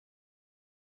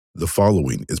The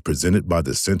following is presented by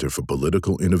the Center for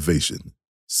Political Innovation,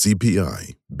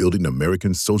 CPI, Building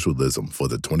American Socialism for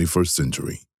the 21st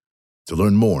Century. To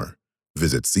learn more,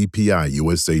 visit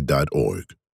cpiusa.org.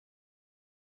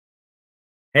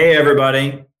 Hey,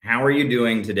 everybody. How are you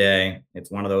doing today? It's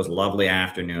one of those lovely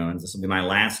afternoons. This will be my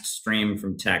last stream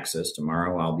from Texas.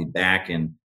 Tomorrow, I'll be back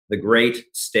in the great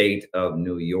state of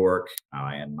New York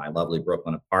in my lovely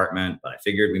Brooklyn apartment. But I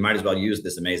figured we might as well use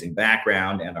this amazing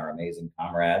background and our amazing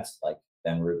comrades like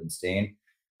Ben Rubenstein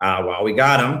while we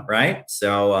got them, right?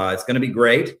 So it's going to be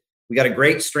great. We got a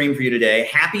great stream for you today.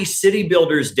 Happy City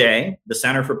Builders Day, the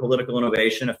Center for Political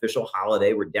Innovation official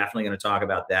holiday. We're definitely going to talk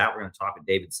about that. We're going to talk with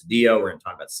David Cedillo. We're going to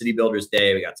talk about City Builders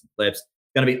Day. We got some clips. It's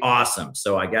going to be awesome.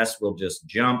 So I guess we'll just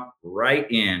jump right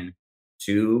in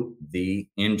to the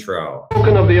intro.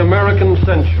 Token of the American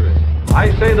century. I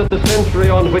say that the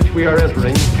century on which we are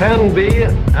entering can be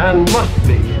and must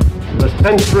be the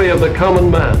century of the common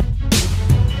man.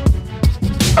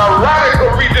 A radical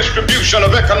redistribution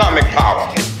of economic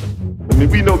power. I mean,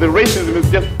 we know that racism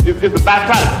is a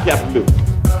byproduct of capitalism.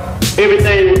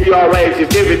 Everything would be all right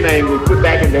if everything was put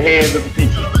back in the hands of the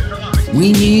people.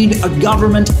 We need a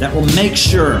government that will make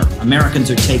sure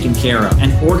Americans are taken care of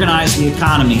and organize the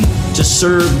economy to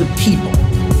serve the people,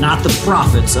 not the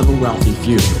profits of a wealthy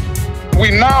few.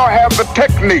 We now have the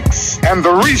techniques and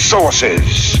the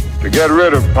resources to get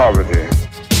rid of poverty.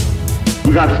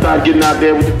 We got to start getting out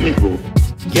there with the people.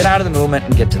 Get out of the movement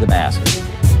and get to the masses.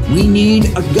 We need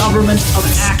a government of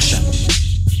action.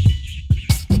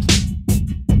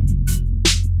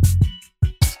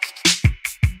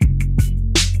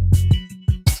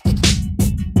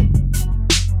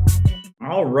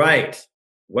 All right.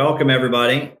 Welcome,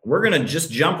 everybody. We're going to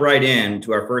just jump right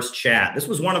into our first chat. This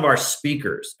was one of our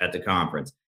speakers at the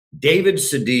conference, David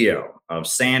Cedillo of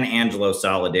San Angelo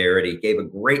Solidarity, gave a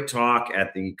great talk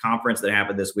at the conference that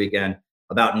happened this weekend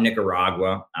about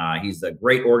Nicaragua. He's a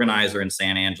great organizer in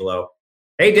San Angelo.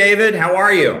 Hey, David, how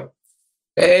are you?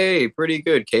 Hey, pretty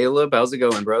good, Caleb. How's it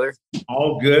going, brother?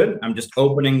 All good. I'm just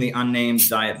opening the unnamed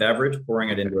diet beverage, pouring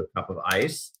it into a cup of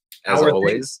ice. As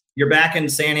always. You're back in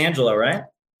San Angelo, right?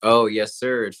 Oh, yes,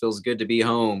 sir. It feels good to be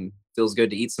home. Feels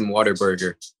good to eat some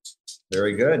Whataburger.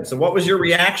 Very good. So what was your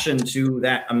reaction to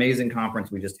that amazing conference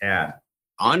we just had?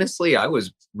 Honestly, I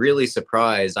was really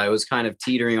surprised. I was kind of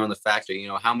teetering on the fact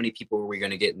that, how many people were we going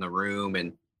to get in the room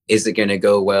and is it going to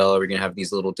go well? Are we going to have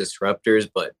these little disruptors?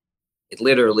 But it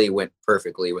literally went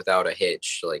perfectly without a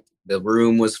hitch. Like the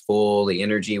room was full. The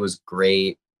energy was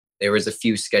great. There was a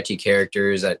few sketchy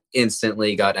characters that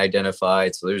instantly got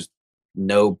identified. So there's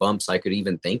no bumps I could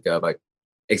even think of,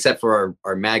 except for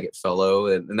our maggot fellow.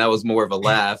 And that was more of a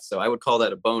laugh. So I would call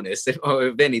that a bonus, if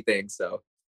anything. So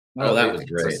that was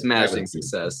great. It's a smashing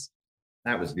success.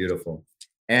 That was beautiful.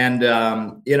 And,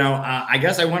 I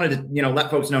guess I wanted to,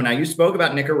 let folks know now you spoke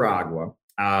about Nicaragua.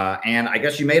 And I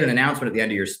guess you made an announcement at the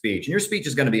end of your speech. And your speech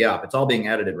is going to be up. It's all being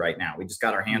edited right now. We just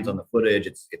got our hands on the footage.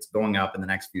 It's going up in the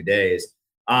next few days.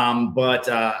 But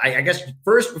I guess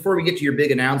first, before we get to your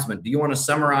big announcement, do you want to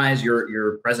summarize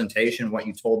your presentation, what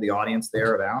you told the audience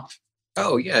there about?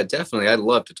 Oh, yeah, definitely. I'd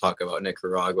love to talk about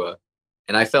Nicaragua.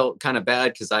 And I felt kind of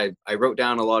bad because I wrote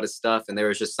down a lot of stuff and there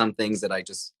was just some things that I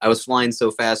was flying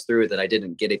so fast through it that I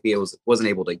didn't get it. Wasn't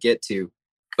able to get to.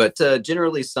 But to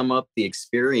generally sum up the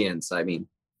experience, I mean,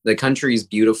 the country's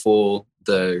beautiful.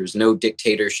 There's no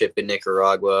dictatorship in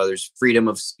Nicaragua. There's freedom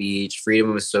of speech,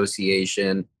 freedom of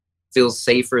association. Feels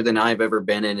safer than I've ever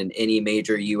been in any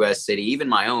major U.S. city. Even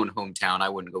my own hometown, I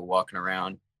wouldn't go walking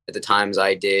around at the times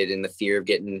I did in the fear of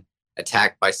getting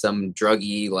attacked by some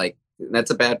druggie. Like,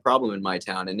 that's a bad problem in my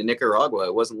town. And in Nicaragua,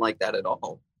 it wasn't like that at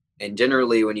all. And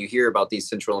generally, when you hear about these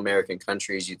Central American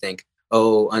countries, you think,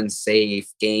 oh,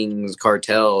 unsafe, gangs,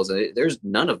 cartels. And there's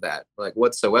none of that, like,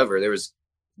 whatsoever.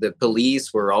 The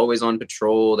police were always on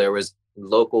patrol. There was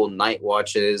local night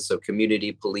watches, so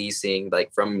community policing,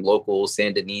 like from local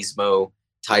Sandinismo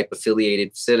type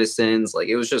affiliated citizens. Like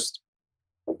it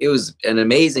was an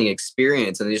amazing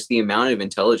experience. And just the amount of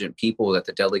intelligent people that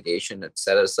the delegation had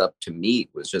set us up to meet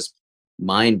was just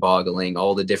mind-boggling.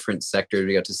 All the different sectors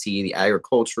we got to see: the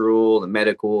agricultural, the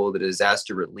medical, the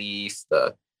disaster relief,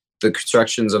 the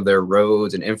constructions of their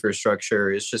roads and infrastructure.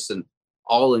 It's just an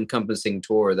all-encompassing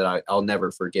tour that I'll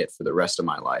never forget for the rest of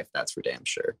my life. That's for damn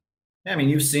sure. I mean,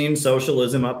 you've seen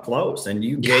socialism up close, and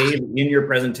you gave in your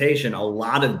presentation a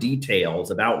lot of details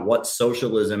about what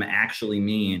socialism actually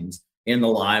means in the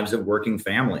lives of working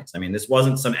families. I mean, this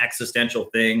wasn't some existential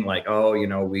thing like,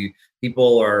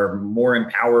 people are more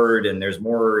empowered and there's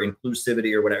more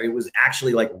inclusivity or whatever. It was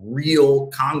actually like real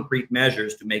concrete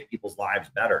measures to make people's lives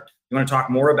better. You want to talk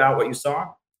more about what you saw?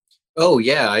 Oh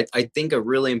yeah, I think a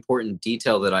really important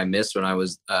detail that I missed when I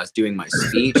was doing my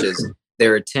speech is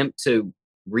their attempt to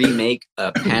remake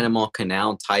a Panama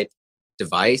Canal type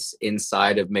device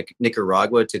inside of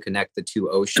Nicaragua to connect the two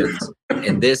oceans.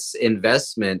 And this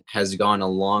investment has gone a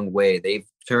long way. They've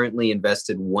currently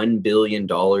invested $1 billion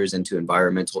into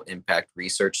environmental impact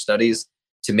research studies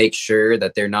to make sure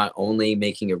that they're not only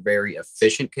making a very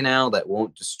efficient canal that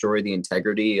won't destroy the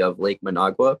integrity of Lake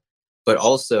Managua, but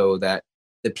also that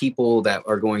the people that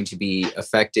are going to be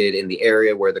affected in the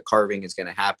area where the carving is going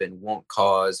to happen won't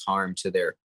cause harm to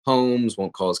their homes,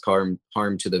 won't cause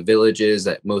harm to the villages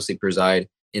that mostly preside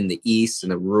in the east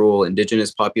and the rural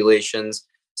indigenous populations.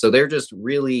 So they're just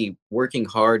really working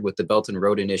hard with the Belt and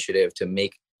Road Initiative to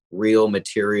make real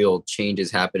material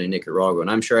changes happen in Nicaragua.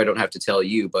 And I'm sure I don't have to tell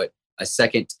you, but a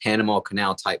second Panama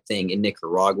Canal type thing in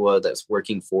Nicaragua that's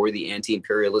working for the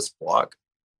anti-imperialist bloc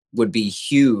would be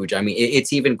huge. I mean,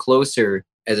 it's even closer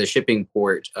as a shipping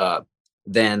port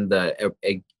than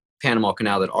a Panama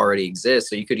Canal that already exists.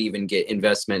 So you could even get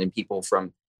investment in people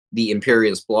from the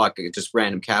imperialist bloc, just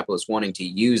random capitalists wanting to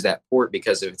use that port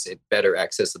because of its better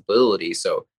accessibility.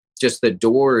 So just the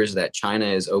doors that China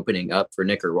is opening up for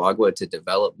Nicaragua to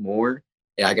develop more.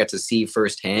 I got to see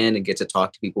firsthand and get to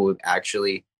talk to people who've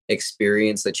actually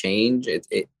experienced the change.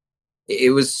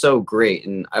 It was so great,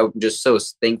 and I'm just so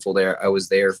thankful there. I was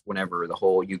there whenever the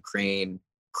whole Ukraine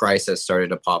crisis started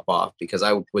to pop off because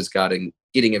I was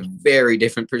getting a very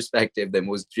different perspective than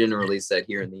was generally said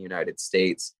here in the United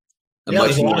States. Yeah,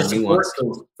 much more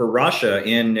nuanced for Russia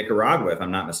in Nicaragua, if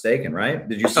I'm not mistaken, right?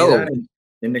 Did you see that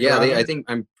in Nicaragua? Yeah,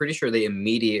 I'm pretty sure they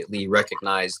immediately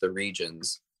recognized the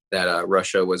regions that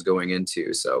Russia was going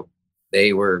into, so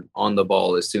they were on the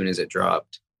ball as soon as it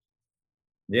dropped.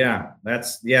 Yeah,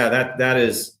 that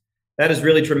is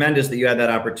really tremendous that you had that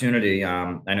opportunity.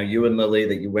 I know you and Lily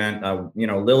that you went.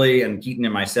 Lily and Keaton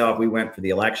and myself, we went for the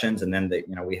elections, and then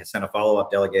we sent a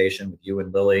follow-up delegation with you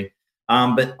and Lily.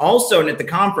 But also at the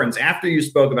conference, after you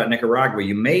spoke about Nicaragua,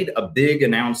 you made a big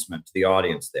announcement to the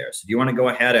audience there. So do you want to go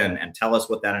ahead and tell us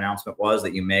what that announcement was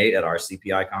that you made at our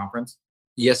CPI conference?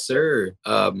 Yes, sir.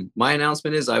 My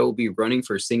announcement is I will be running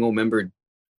for single-member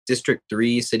District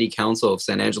 3 City Council of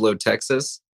San Angelo,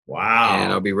 Texas. Wow.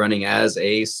 And I'll be running as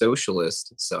a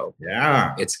socialist. So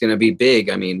yeah, it's going to be big.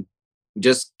 I mean,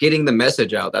 just getting the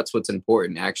message out, that's what's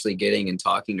important. Actually getting and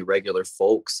talking to regular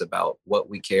folks about what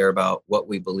we care about, what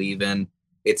we believe in.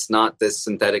 It's not this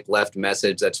synthetic left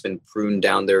message that's been pruned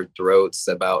down their throats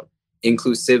about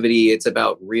inclusivity. It's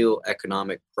about real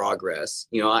economic progress.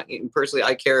 Personally,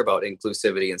 I care about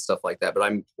inclusivity and stuff like that, but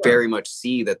I'm very much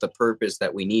see that the purpose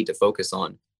that we need to focus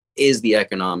on is the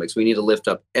economics. We need to lift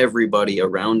up everybody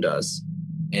around us.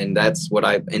 And that's what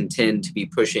I intend to be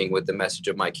pushing with the message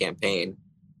of my campaign.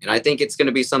 And I think it's going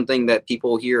to be something that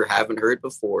people here haven't heard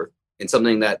before and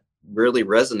something that really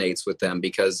resonates with them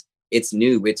because it's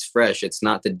new, it's fresh. It's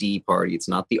not the D party. It's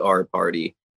not the R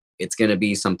party. It's going to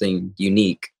be something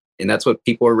unique. And that's what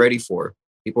people are ready for.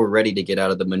 People are ready to get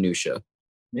out of the minutia.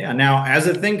 Yeah. Now, as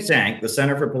a think tank, the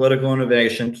Center for Political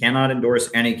Innovation cannot endorse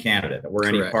any candidate or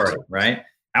any party, right?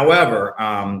 However,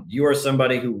 you are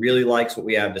somebody who really likes what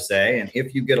we have to say. And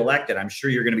if you get elected, I'm sure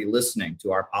you're going to be listening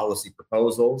to our policy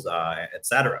proposals, et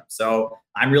cetera. So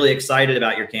I'm really excited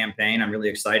about your campaign. I'm really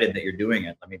excited that you're doing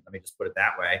it. Let me just put it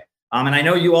that way. And I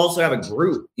know you also have a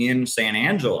group in San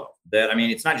Angelo that,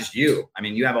 it's not just you.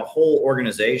 You have a whole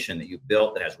organization that you've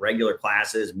built that has regular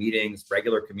classes, meetings,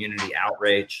 regular community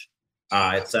outreach,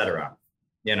 et cetera.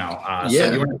 So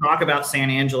you want to talk about San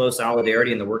Angelo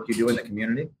Solidarity and the work you do in the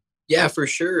community? Yeah, for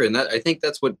sure. And I think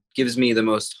that's what gives me the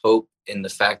most hope in the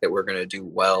fact that we're going to do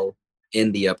well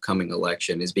in the upcoming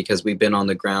election is because we've been on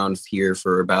the ground here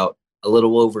for about a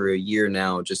little over a year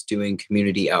now, just doing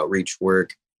community outreach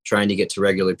work, trying to get to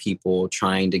regular people,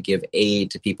 trying to give aid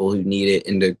to people who need it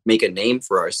and to make a name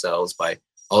for ourselves by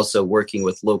also working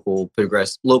with local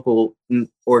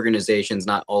organizations,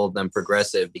 not all of them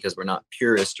progressive because we're not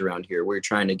purist around here. We're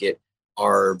trying to get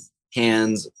our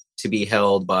hands to be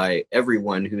held by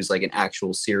everyone who's like an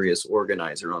actual serious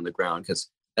organizer on the ground, because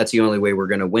that's the only way we're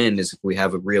going to win is if we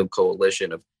have a real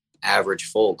coalition of average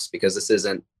folks, because this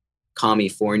isn't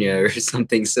California or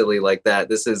something silly like that.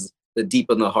 This is the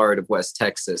deep in the heart of West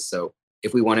Texas. So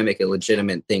if we want to make a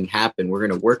legitimate thing happen, we're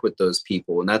going to work with those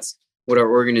people. And that's what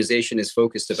our organization is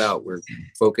focused about. We're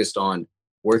focused on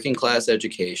working class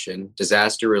education,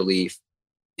 disaster relief,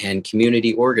 and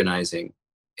community organizing.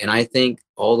 And I think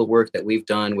all the work that we've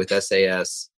done with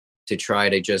SAS to try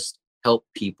to just help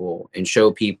people and show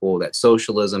people that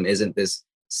socialism isn't this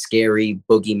scary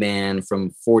boogeyman from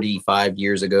 45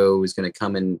 years ago who's going to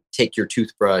come and take your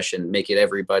toothbrush and make it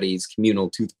everybody's communal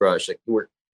toothbrush. Like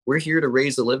we're here to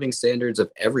raise the living standards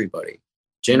of everybody.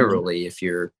 Generally, if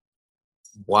you're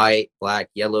white, black,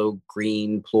 yellow,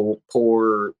 green,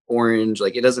 poor, orange,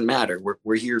 like it doesn't matter.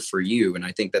 We're here for you. And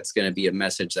I think that's going to be a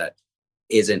message that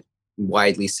isn't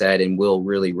widely said and will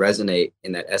really resonate,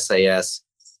 in that SIS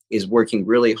is working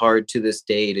really hard to this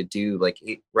day to do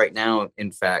right now.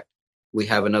 In fact, we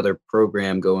have another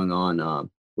program going on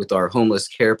with our homeless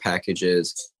care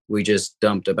packages. We just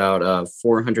dumped about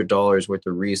 $400 worth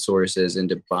of resources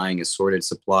into buying assorted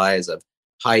supplies of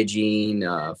hygiene,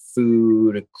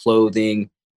 food, clothing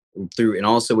and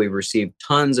also we've received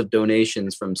tons of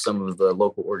donations from some of the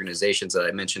local organizations that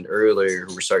I mentioned earlier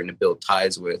who we're starting to build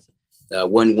ties with.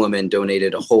 One woman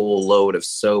donated a whole load of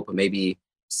soap, maybe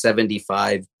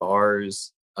 75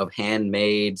 bars of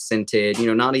handmade, scented,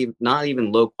 not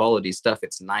even low quality stuff.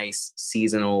 It's nice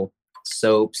seasonal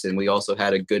soaps. And we also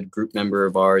had a good group member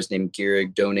of ours named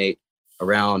Gehrig donate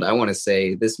around, I want to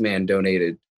say this man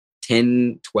donated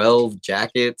 10, 12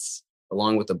 jackets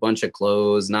along with a bunch of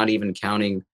clothes, not even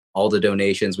counting all the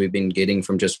donations we've been getting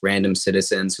from just random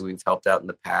citizens who we've helped out in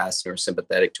the past or are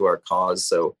sympathetic to our cause.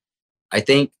 So I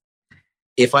think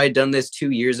if I had done this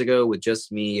 2 years ago with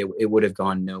just me, it would have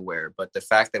gone nowhere. But the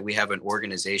fact that we have an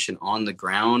organization on the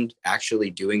ground actually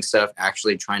doing stuff,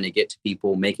 actually trying to get to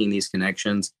people, making these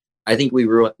connections, I think we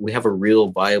have a real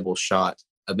viable shot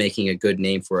of making a good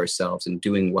name for ourselves and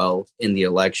doing well in the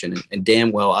election. And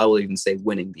damn well, I will even say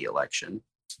winning the election.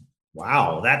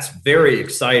 Wow, that's very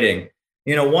exciting.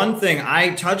 One thing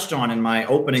I touched on in my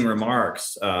opening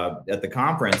remarks at the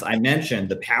conference, I mentioned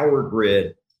the power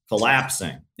grid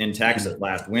collapsing in Texas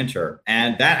last winter.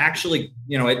 And that actually,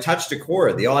 it touched a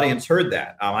chord. The audience heard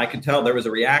that. I could tell there was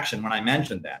a reaction when I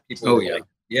mentioned that. People were like,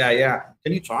 yeah.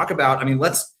 Can you talk about,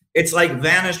 it's like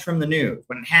vanished from the news.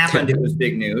 When it happened, it was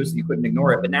big news. You couldn't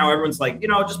ignore it. But now everyone's like,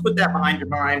 just put that behind your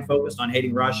mind, focused on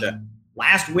hating Russia.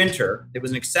 Last winter, there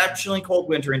was an exceptionally cold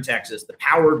winter in Texas. The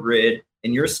power grid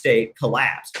in your state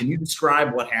collapsed. Can you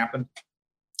describe what happened?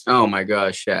 Oh my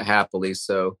gosh, yeah, happily.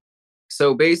 So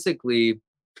basically,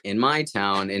 in my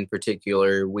town in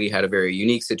particular, we had a very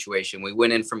unique situation. We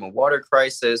went in from a water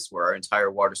crisis where our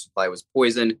entire water supply was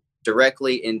poisoned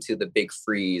directly into the big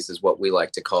freeze, is what we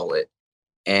like to call it.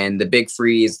 And the big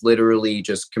freeze literally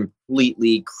just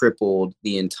completely crippled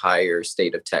the entire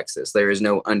state of Texas. There is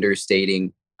no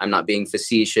understating. I'm not being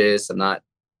facetious. I'm not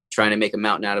trying to make a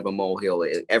mountain out of a molehill.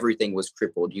 Everything was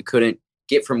crippled. You couldn't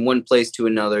get from one place to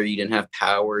another. You didn't have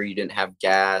power. You didn't have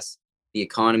gas. The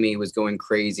economy was going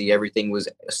crazy. Everything was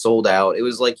sold out. It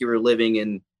was like you were living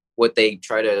in what they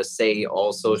try to say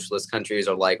all socialist countries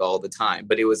are like all the time.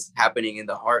 But it was happening in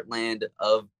the heartland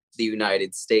of the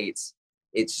United States.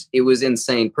 It was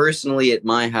insane. Personally, at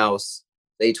my house,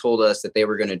 they told us that they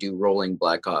were going to do rolling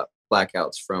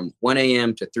blackouts from 1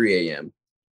 a.m. to 3 a.m.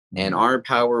 And our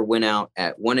power went out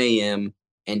at 1 a.m.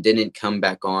 and didn't come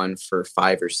back on for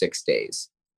 5 or 6 days.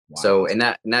 Wow. So, and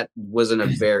that wasn't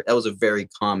that was a very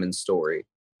common story.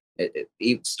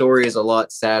 Story is a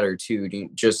lot sadder too.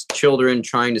 Just children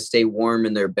trying to stay warm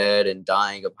in their bed and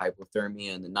dying of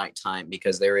hypothermia in the nighttime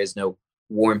because there is no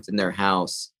warmth in their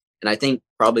house. And I think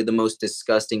probably the most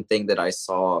disgusting thing that I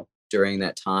saw during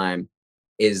that time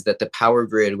is that the power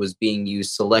grid was being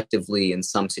used selectively in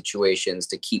some situations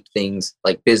to keep things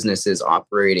like businesses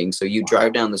operating. So you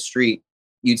drive down the street,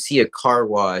 you'd see a car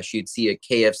wash, you'd see a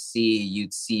KFC,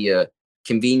 you'd see a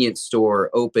convenience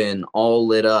store open, all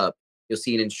lit up. You'll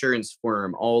see an insurance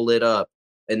firm all lit up.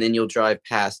 And then you'll drive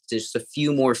past just a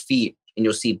few more feet and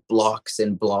you'll see blocks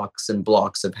and blocks and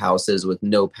blocks of houses with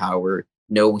no power,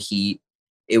 no heat.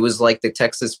 It was like the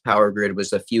Texas power grid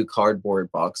was a few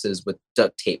cardboard boxes with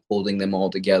duct tape holding them all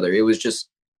together. It was just,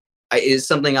 it's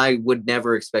something I would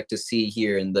never expect to see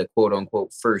here in the quote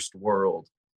unquote first world.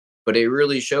 But it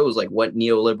really shows like what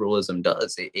neoliberalism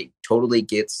does. It totally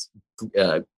guts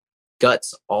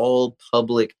all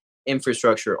public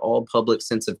infrastructure, all public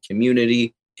sense of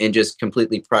community, and just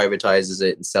completely privatizes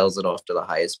it and sells it off to the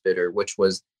highest bidder, which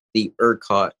was the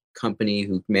ERCOT company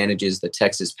who manages the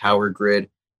Texas power grid,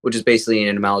 which is basically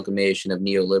an amalgamation of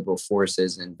neoliberal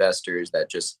forces and investors that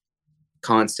just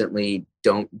constantly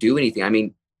don't do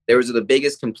anything. The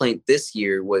biggest complaint this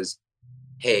year was,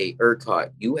 hey,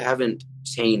 ERCOT, you haven't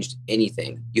changed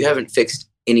anything. You haven't fixed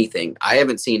anything. I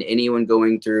haven't seen anyone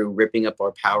going through, ripping up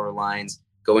our power lines,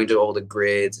 going to all the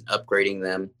grids and upgrading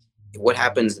them. What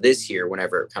happens this year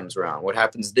whenever it comes around? What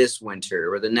happens this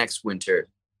winter or the next winter?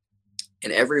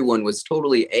 And everyone was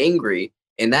totally angry.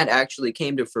 And that actually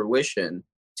came to fruition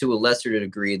to a lesser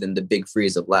degree than the big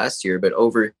freeze of last year. But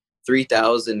over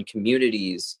 3,000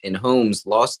 communities and homes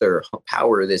lost their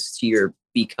power this year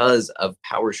because of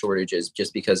power shortages,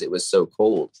 just because it was so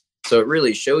cold. So it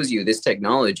really shows you this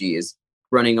technology is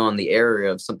running on the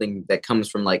era of something that comes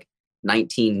from like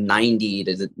 1990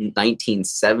 to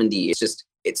 1970.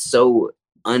 It's so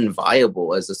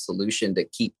unviable as a solution to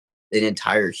keep an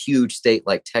entire huge state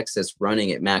like Texas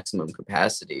running at maximum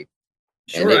capacity.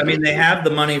 Sure. I mean, they have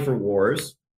the money for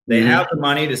wars. They have the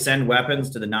money to send weapons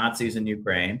to the Nazis in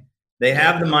Ukraine. They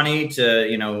have the money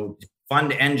to,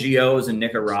 fund NGOs in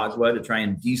Nicaragua to try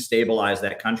and destabilize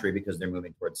that country because they're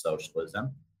moving towards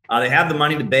socialism. They have the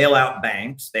money to bail out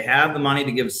banks. They have the money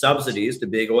to give subsidies to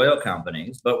big oil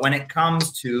companies. But when it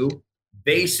comes to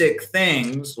basic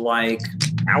things like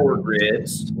power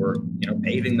grids or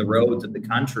paving the roads of the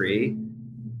country,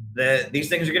 these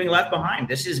things are getting left behind.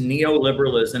 This is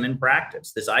neoliberalism in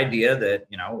practice. This idea that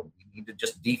we need to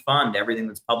just defund everything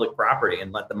that's public property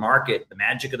and let the market, the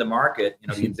magic of the market,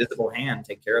 the invisible hand,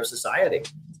 take care of society.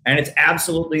 And it's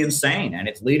absolutely insane, and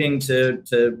it's leading to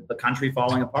the country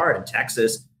falling apart. And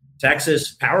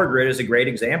Texas power grid is a great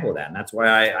example of that, and that's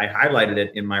why I highlighted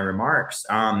it in my remarks.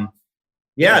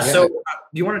 So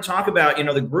you want to talk about,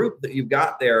 the group that you've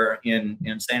got there in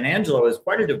San Angelo is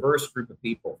quite a diverse group of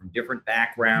people from different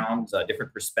backgrounds,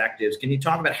 different perspectives. Can you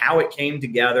talk about how it came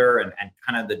together and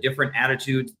kind of the different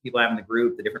attitudes people have in the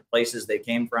group, the different places they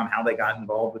came from, how they got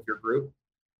involved with your group?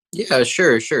 Yeah,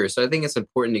 sure. So I think it's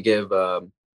important to give a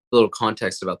little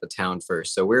context about the town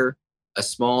first. So we're a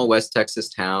small West Texas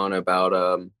town, about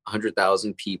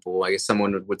 100,000 people. I guess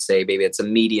someone would say maybe it's a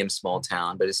medium small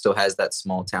town, but it still has that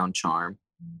small town charm.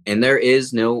 And there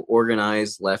is no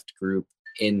organized left group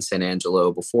in San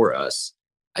Angelo before us.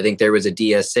 I think there was a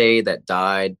DSA that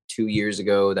died 2 years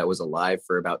ago that was alive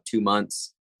for about 2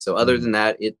 months. So other than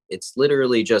that, it's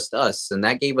literally just us. And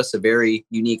that gave us a very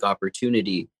unique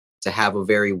opportunity to have a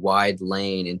very wide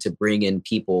lane and to bring in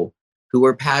people who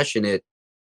are passionate,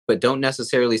 but don't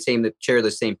necessarily share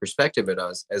the same perspective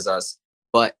as us,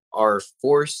 but are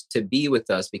forced to be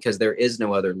with us because there is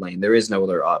no other lane. There is no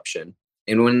other option.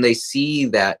 And when they see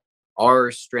that our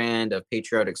strand of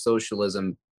patriotic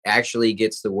socialism actually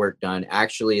gets the work done,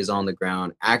 actually is on the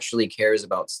ground, actually cares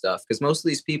about stuff, because most of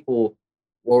these people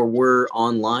were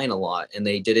online a lot and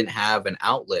they didn't have an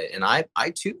outlet. And I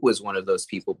too was one of those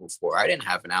people before. I didn't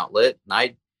have an outlet and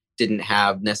I didn't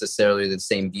have necessarily the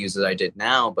same views that I did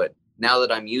now. But now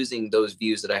that I'm using those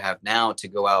views that I have now to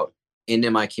go out into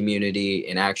my community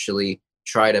and actually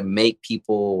try to make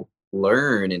people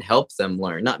learn and help them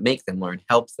learn, not make them learn,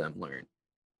 help them learn.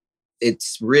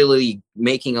 It's really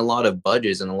making a lot of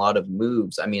budges and a lot of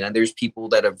moves. I mean, there's people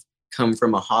that have come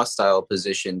from a hostile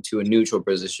position to a neutral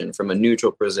position, from a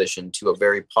neutral position to a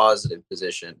very positive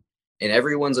position. And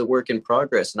everyone's a work in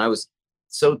progress. And I was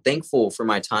so thankful for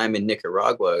my time in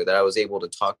Nicaragua that I was able to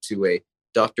talk to a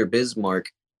Dr.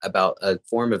 Bismarck about a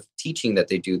form of teaching that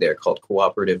they do there called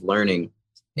cooperative learning.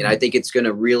 And I think it's going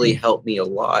to really help me a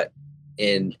lot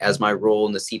in as my role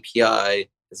in the CPI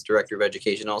as Director of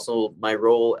Education, also my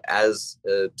role as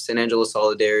San Angelo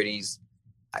Solidarity's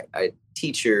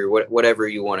teacher, whatever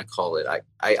you want to call it.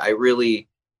 I really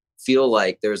feel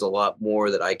like there's a lot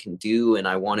more that I can do, and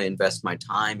I want to invest my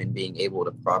time in being able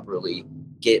to properly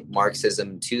get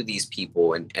Marxism to these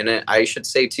people. And I should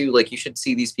say too, like, you should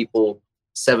see these people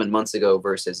 7 months ago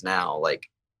versus now. Like,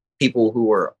 people who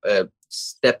were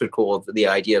skeptical of the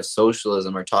idea of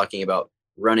socialism are talking about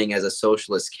running as a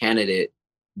socialist candidate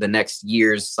the next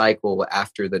year's cycle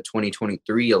after the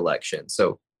 2023 election.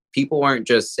 So people aren't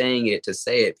just saying it to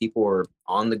say it. People are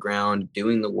on the ground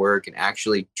doing the work and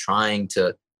actually trying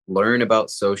to learn about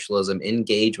socialism,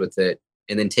 engage with it,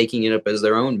 and then taking it up as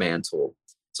their own mantle.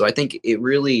 So I think it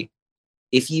really,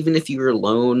 even if you're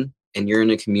alone and you're in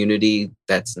a community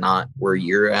that's not where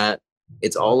you're at,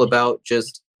 it's all about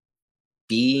just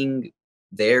being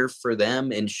there for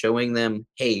them and showing them,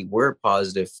 hey, we're a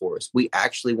positive force. We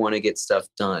actually want to get stuff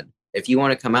done. If you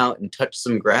want to come out and touch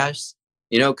some grass,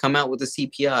 come out with a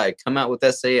CPI, come out with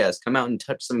SAS, come out and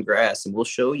touch some grass, and we'll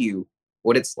show you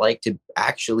what it's like to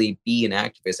actually be an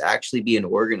activist, actually be an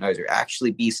organizer,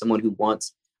 actually be someone who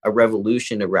wants a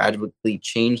revolution to radically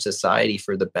change society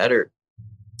for the better.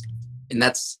 And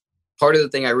that's part of the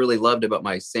thing I really loved about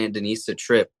my Sandinista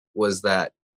trip, was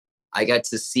that I got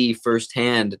to see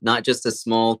firsthand, not just a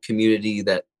small community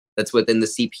that's within the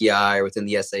CPI or within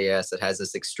the SAS that has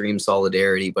this extreme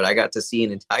solidarity, but I got to see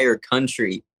an entire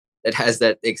country that has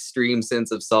that extreme sense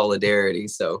of solidarity.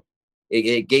 So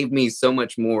it gave me so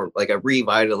much more, like a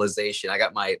revitalization. I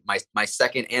got my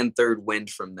second and third wind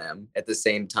from them at the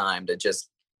same time, to just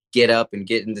get up and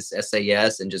get into this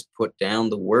SAS and just put down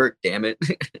the work, damn it.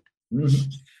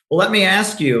 Well, let me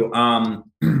ask you,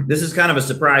 this is kind of a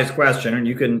surprise question, and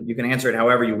you can answer it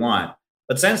however you want.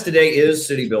 But since today is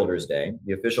City Builders Day,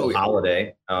 the official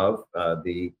holiday of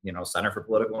the Center for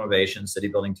Political Innovation, City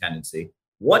Building Tendency,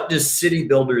 what does City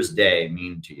Builders Day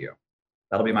mean to you?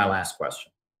 That'll be my last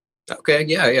question. Okay,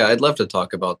 yeah, I'd love to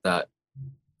talk about that.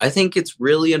 I think it's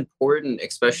really important,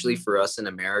 especially for us in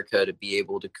America, to be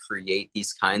able to create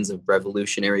these kinds of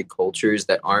revolutionary cultures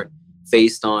that aren't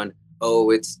based on,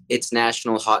 oh, it's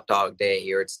National Hot Dog Day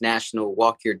or it's National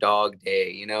Walk Your Dog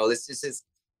Day.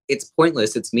 It's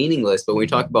pointless, it's meaningless. But when we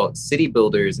talk about city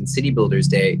builders and City Builders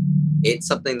Day, it's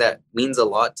something that means a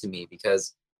lot to me,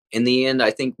 because in the end,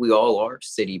 I think we all are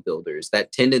city builders.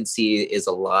 That tendency is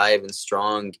alive and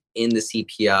strong in the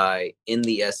CPI, in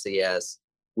the SAS.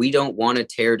 We don't want to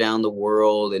tear down the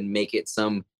world and make it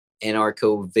some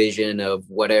anarcho vision of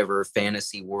whatever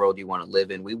fantasy world you want to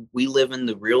live in. We live in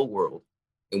the real world,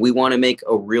 and we want to make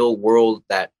a real world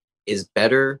that is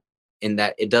better, and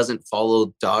that it doesn't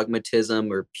follow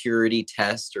dogmatism or purity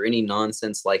tests or any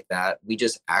nonsense like that. We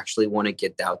just actually want to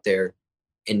get out there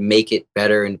and make it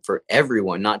better, and for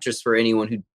everyone, not just for anyone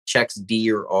who checks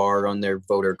D or R on their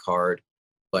voter card,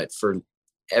 but for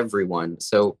everyone.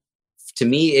 So to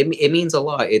me, it means a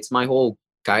lot. It's my whole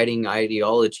guiding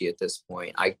ideology at this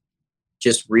point. I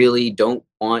just really don't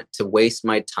want to waste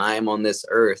my time on this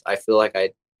earth. I feel like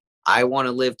I want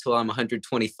to live till I'm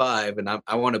 125, and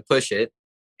I want to push it.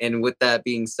 And with that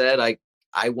being said,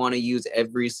 I want to use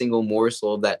every single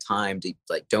morsel of that time to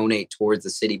donate towards the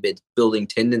city building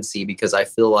tendency, because I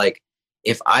feel like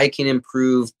if I can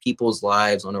improve people's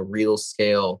lives on a real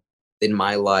scale, then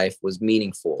my life was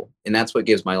meaningful. And that's what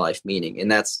gives my life meaning.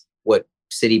 And that's what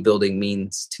city building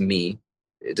means to me.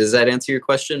 Does that answer your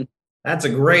question? That's a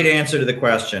great answer to the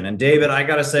question. And David, I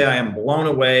got to say, I am blown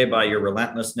away by your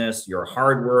relentlessness, your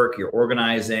hard work, your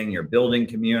organizing, your building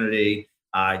community.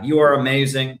 You are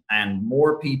amazing. And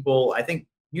more people, I think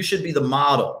you should be the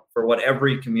model for what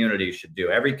every community should do.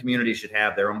 Every community should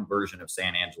have their own version of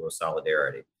San Angelo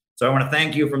Solidarity. So I want to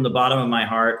thank you from the bottom of my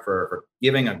heart for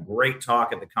giving a great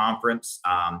talk at the conference.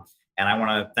 And I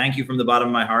want to thank you from the bottom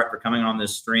of my heart for coming on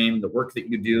this stream. The work that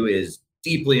you do is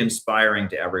deeply inspiring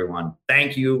to everyone.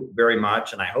 Thank you very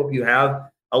much. And I hope you have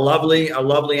a lovely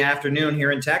afternoon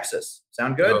here in Texas.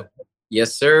 Sound good?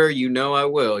 Yes, sir. I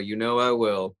will. I'm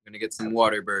going to get some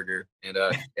Whataburger. And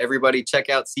everybody check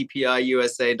out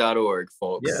cpiusa.org,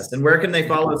 folks. Yes. And where can they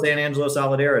follow San Angelo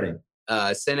Solidarity?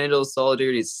 San Angelo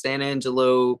Solidarity is San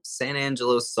Angelo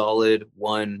Solid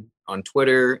 1 on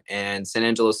Twitter, and San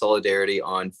Angelo Solidarity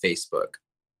on Facebook.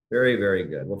 Very, very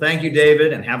good. Well, thank you,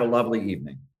 David, and have a lovely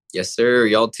evening. Yes, sir.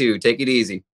 Y'all too. Take it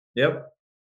easy. Yep.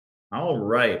 All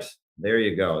right. There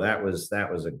you go. That was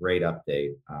a great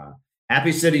update.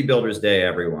 Happy City Builders Day,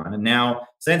 everyone. And now,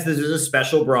 since this is a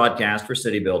special broadcast for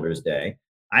City Builders Day,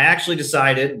 I actually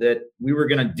decided that we were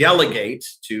going to delegate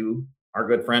to our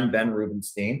good friend Ben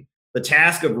Rubenstein the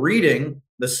task of reading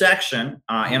the section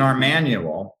in our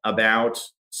manual about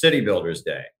City Builders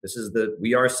Day. This is the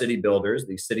We Are City Builders,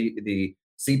 the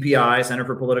CPI, Center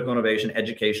for Political Innovation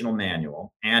Educational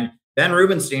Manual. And Ben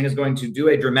Rubenstein is going to do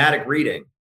a dramatic reading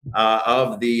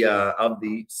of the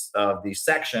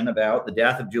section about the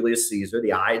death of Julius Caesar,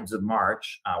 the Ides of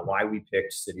March, why we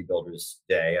picked City Builders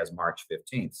Day as March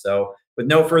 15th. So with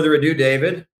no further ado,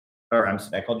 David,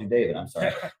 I called you David, I'm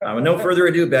sorry. With no further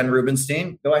ado, Ben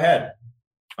Rubenstein, go ahead.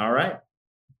 All right.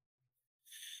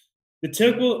 The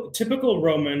typical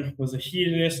Roman was a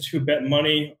hedonist who bet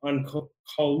money on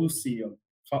Colosseum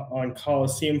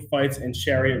fights and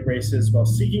chariot races while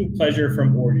seeking pleasure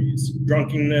from orgies,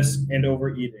 drunkenness, and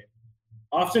overeating,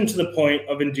 often to the point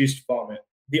of induced vomit.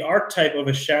 The archetype of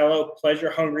a shallow,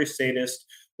 pleasure-hungry sadist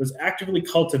was actively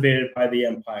cultivated by the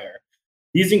empire.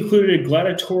 These included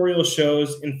gladiatorial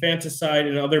shows, infanticide,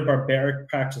 and other barbaric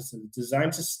practices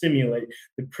designed to stimulate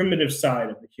the primitive side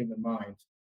of the human mind.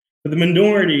 For the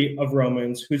minority of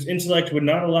Romans whose intellect would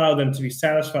not allow them to be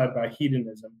satisfied by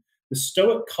hedonism, the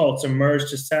Stoic cults emerged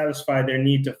to satisfy their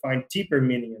need to find deeper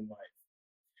meaning in life.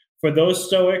 For those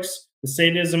Stoics, the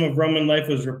sadism of Roman life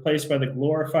was replaced by the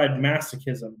glorified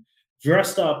masochism,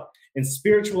 dressed up in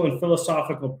spiritual and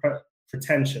philosophical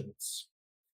pretensions.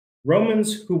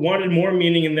 Romans who wanted more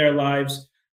meaning in their lives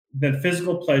than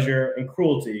physical pleasure and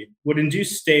cruelty would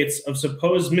induce states of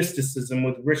supposed mysticism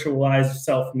with ritualized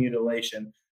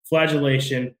self-mutilation,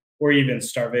 flagellation, or even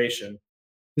starvation.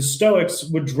 The Stoics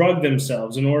would drug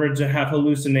themselves in order to have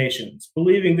hallucinations,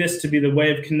 believing this to be the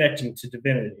way of connecting to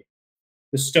divinity.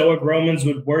 The Stoic Romans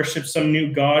would worship some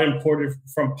new god imported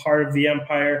from part of the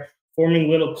empire, forming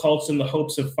little cults in the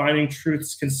hopes of finding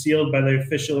truths concealed by the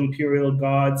official imperial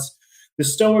gods. The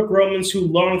Stoic Romans who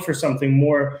longed for something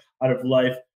more out of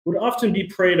life would often be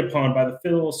preyed upon by the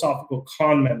philosophical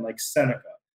conmen like Seneca.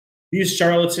 These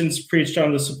charlatans preached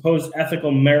on the supposed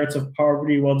ethical merits of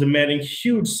poverty while demanding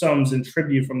huge sums in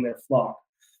tribute from their flock.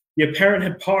 The apparent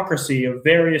hypocrisy of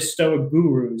various Stoic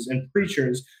gurus and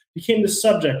preachers became the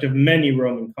subject of many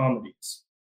Roman comedies.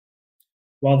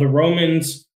 While the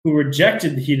Romans who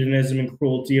rejected the hedonism and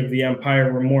cruelty of the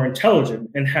empire were more intelligent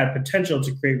and had potential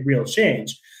to create real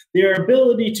change, their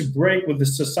ability to break with the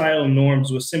societal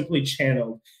norms was simply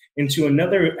channeled into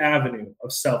another avenue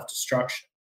of self-destruction.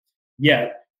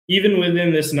 Yet, even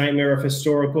within this nightmare of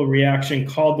historical reaction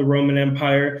called the Roman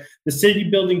Empire, the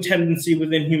city-building tendency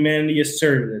within humanity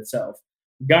asserted itself.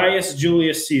 Gaius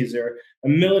Julius Caesar, a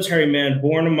military man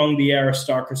born among the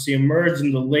aristocracy, emerged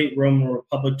in the late Roman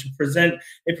Republic to present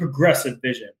a progressive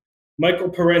vision. Michael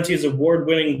Parenti's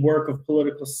award-winning work of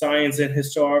political science and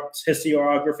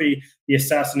historiography, The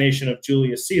Assassination of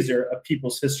Julius Caesar, A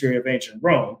People's History of Ancient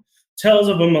Rome, tells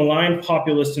of a maligned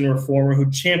populist and reformer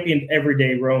who championed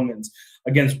everyday Romans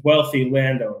against wealthy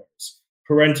landowners.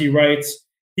 Parenti writes,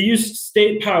 he used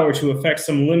state power to effect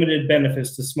some limited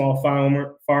benefits to small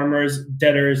farmers,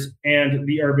 debtors, and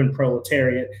the urban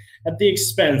proletariat at the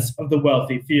expense of the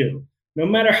wealthy few. No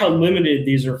matter how limited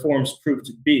these reforms proved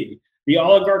to be, the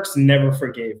oligarchs never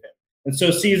forgave him, and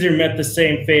so Caesar met the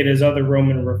same fate as other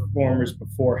Roman reformers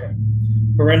before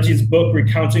him. Parenti's book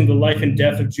recounting the life and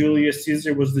death of Julius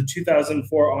Caesar was the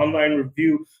 2004 online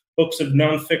review Books of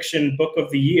Nonfiction Book of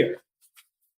the Year.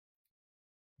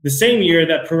 The same year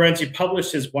that Parenti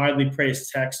published his widely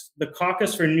praised text, the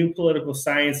Caucus for New Political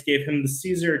Science gave him the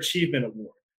Caesar Achievement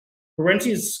Award.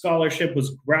 Parenti's scholarship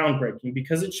was groundbreaking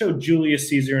because it showed Julius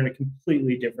Caesar in a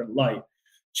completely different light,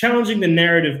 challenging the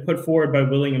narrative put forward by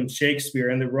William Shakespeare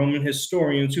and the Roman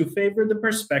historians who favored the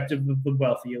perspective of the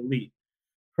wealthy elite.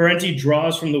 Parenti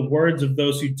draws from the words of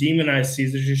those who demonized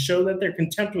Caesar to show that their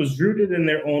contempt was rooted in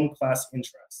their own class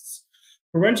interests.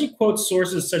 Parenti quotes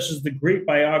sources such as the Greek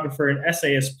biographer and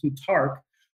essayist Plutarch,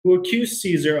 who accused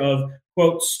Caesar of,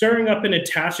 quote, stirring up and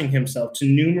attaching himself to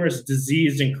numerous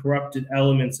diseased and corrupted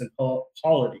elements in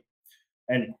polity,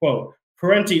 end quote.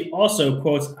 Parenti also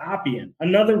quotes Appian,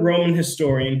 another Roman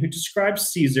historian who describes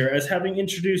Caesar as having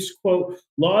introduced, quote,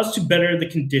 laws to better the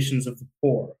conditions of the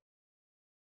poor.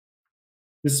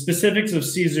 The specifics of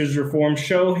Caesar's reform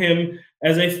show him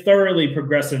as a thoroughly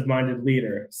progressive-minded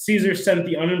leader. Caesar sent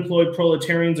the unemployed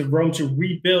proletarians of Rome to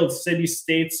rebuild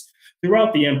city-states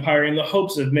throughout the empire in the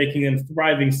hopes of making them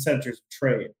thriving centers of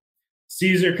trade.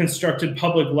 Caesar constructed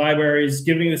public libraries,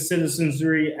 giving the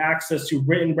citizenry access to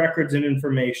written records and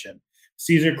information.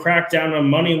 Caesar cracked down on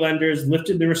moneylenders,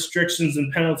 lifted the restrictions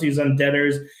and penalties on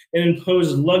debtors, and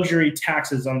imposed luxury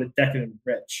taxes on the decadent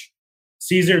rich.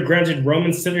 Caesar granted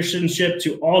Roman citizenship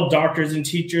to all doctors and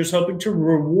teachers, hoping to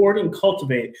reward and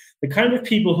cultivate the kind of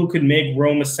people who could make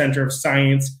Rome a center of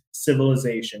science,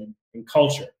 civilization, and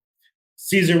culture.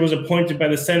 Caesar was appointed by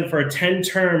the Senate for a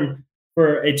 10-term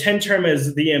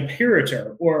as the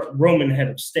imperator, or Roman head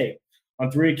of state. On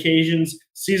 3 occasions,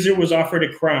 Caesar was offered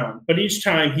a crown, but each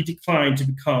time he declined to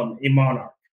become a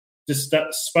monarch.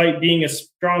 Despite being a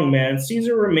strong man,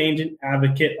 Caesar remained an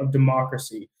advocate of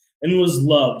democracy and was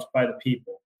loved by the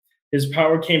people. His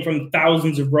power came from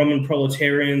thousands of Roman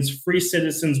proletarians, free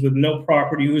citizens with no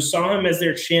property, who saw him as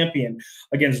their champion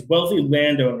against wealthy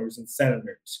landowners and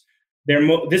senators.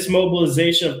 This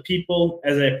mobilization of people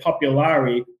as a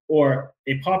populari, or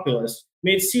a populace,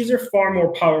 made Caesar far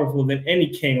more powerful than any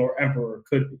king or emperor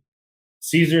could be.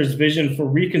 Caesar's vision for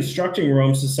reconstructing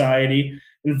Rome's society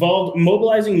involved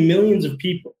mobilizing millions of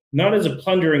people, not as a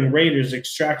plundering raiders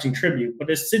extracting tribute, but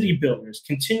as city builders,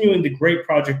 continuing the great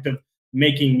project of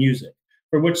making music,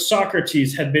 for which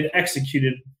Socrates had been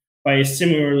executed by a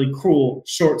similarly cruel,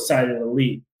 short-sighted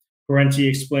elite. Parenti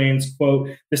explains, quote,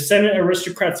 the Senate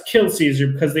aristocrats killed Caesar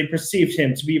because they perceived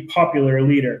him to be a popular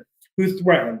leader who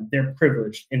threatened their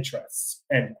privileged interests,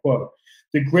 end quote.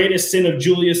 The greatest sin of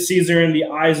Julius Caesar in the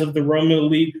eyes of the Roman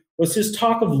elite was his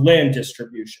talk of land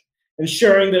distribution,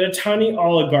 ensuring that a tiny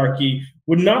oligarchy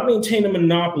would not maintain a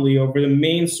monopoly over the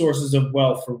main sources of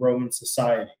wealth for Roman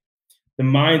society. The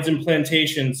mines and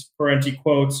plantations, Parenti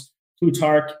quotes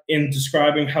Plutarch in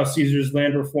describing how Caesar's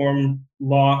land reform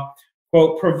law,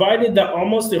 quote, provided that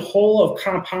almost the whole of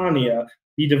Campania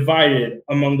be divided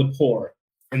among the poor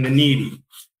and the needy,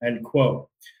 end quote.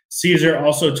 Caesar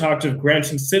also talked of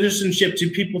granting citizenship to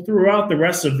people throughout the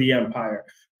rest of the empire.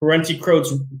 Parenti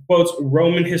quotes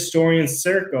Roman historian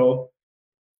Serco,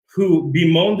 who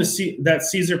bemoaned that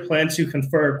Caesar planned to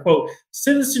confer, quote,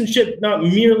 citizenship not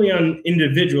merely on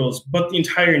individuals, but the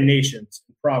entire nations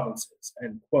and provinces,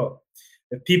 end quote.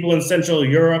 If people in Central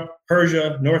Europe,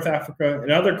 Persia, North Africa,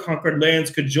 and other conquered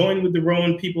lands could join with the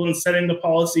Roman people in setting the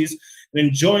policies and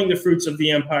enjoying the fruits of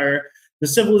the empire, the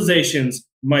civilizations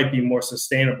might be more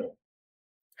sustainable.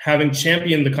 Having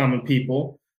championed the common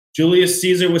people, Julius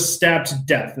Caesar was stabbed to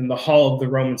death in the hall of the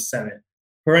Roman Senate.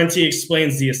 Parenti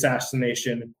explains the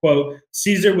assassination. Quote,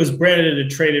 Caesar was branded a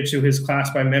traitor to his class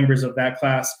by members of that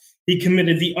class. He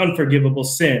committed the unforgivable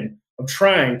sin of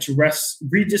trying to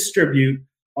redistribute,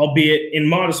 albeit in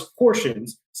modest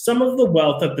portions, some of the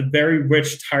wealth that the very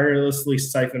rich tirelessly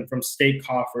siphon from state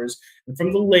coffers and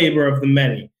from the labor of the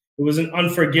many. It was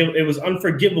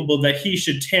unforgivable that he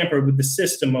should tamper with the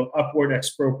system of upward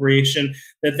expropriation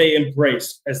that they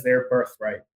embraced as their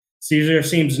birthright. Caesar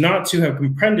seems not to have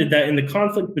comprehended that in the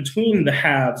conflict between the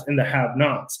haves and the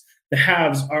have-nots, the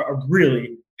haves are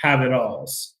really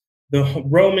have-it-alls. The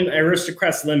Roman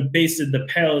aristocrats lambasted the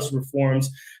palest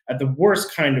reforms at the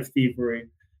worst kind of thievery,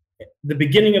 the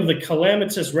beginning of the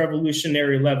calamitous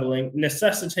revolutionary leveling,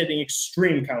 necessitating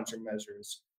extreme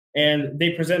countermeasures. And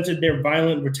they presented their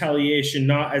violent retaliation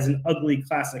not as an ugly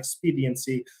class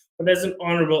expediency, but as an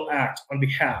honorable act on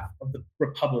behalf of the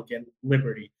Republican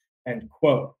liberty, end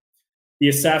quote. The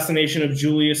assassination of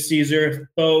Julius Caesar,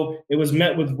 though it was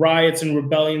met with riots and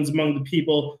rebellions among the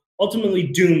people, ultimately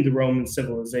doomed the Roman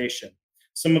civilization.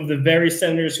 Some of the very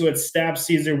senators who had stabbed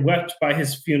Caesar wept by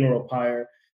his funeral pyre.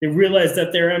 They realized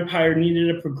that their empire needed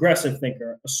a progressive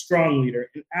thinker, a strong leader,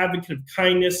 an advocate of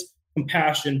kindness,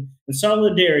 compassion, and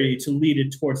solidarity to lead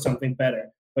it towards something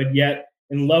better. But yet,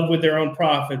 in love with their own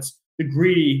profits, the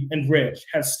greedy and rich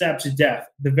had stabbed to death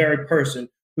the very person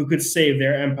who could save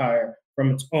their empire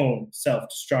from its own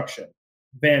self-destruction.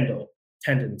 Vandal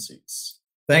tendencies.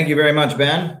 Thank you very much,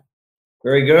 Ben.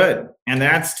 Very good. And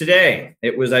that's today.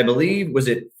 It was, I believe, was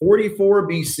it 44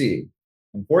 BC?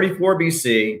 In 44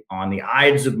 BC, on the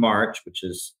Ides of March, which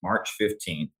is March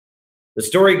 15th, the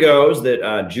story goes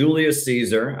that Julius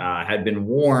Caesar had been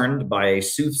warned by a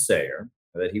soothsayer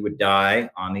that he would die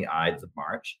on the Ides of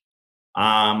March.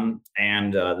 And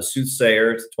the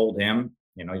soothsayer told him,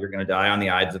 you're going to die on the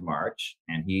Ides of March.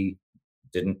 And he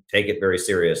didn't take it very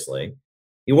seriously.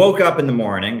 He woke up in the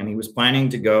morning and he was planning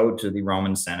to go to the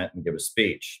Roman Senate and give a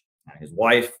speech. His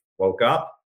wife woke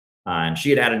up and she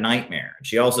had had a nightmare.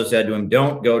 She also said to him,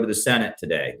 don't go to the Senate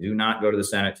today. Do not go to the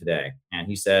Senate today. And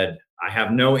he said, I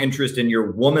have no interest in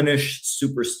your womanish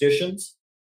superstitions.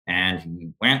 And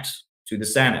he went to the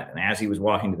Senate. And as he was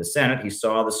walking to the Senate, he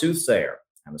saw the soothsayer.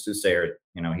 And the soothsayer,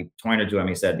 he pointed to him.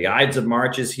 He said, the Ides of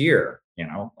March is here,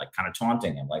 like kind of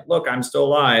taunting him, like, look, I'm still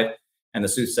alive. And the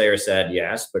soothsayer said,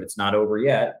 yes, but it's not over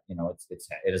yet.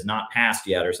 It has not passed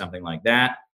yet, or something like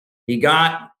that. He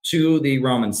got to the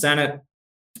Roman Senate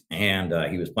and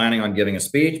he was planning on giving a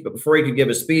speech. But before he could give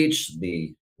a speech,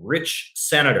 the rich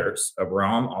senators of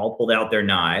Rome all pulled out their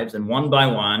knives and one by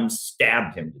one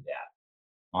stabbed him to death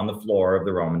on the floor of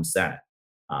the Roman Senate.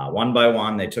 One by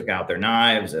one, they took out their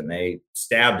knives and they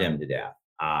stabbed him to death.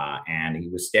 And he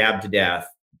was stabbed to death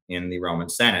in the Roman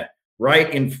Senate,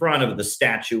 right in front of the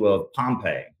statue of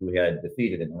Pompey, who had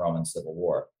defeated in the Roman Civil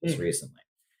War just recently.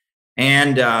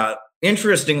 And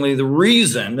interestingly, the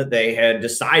reason that they had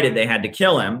decided they had to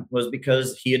kill him was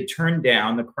because he had turned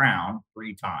down the crown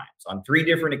 3 times. On 3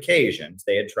 different occasions,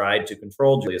 they had tried to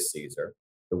control Julius Caesar,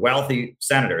 the wealthy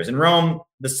senators. In Rome,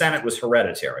 the Senate was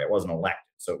hereditary. It wasn't elected.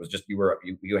 So it was just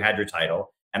you had your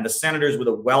title. And the senators were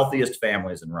the wealthiest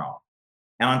families in Rome.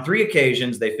 And on 3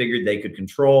 occasions, they figured they could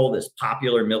control this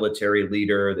popular military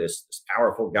leader, this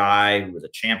powerful guy who was a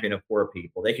champion of poor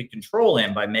people. They could control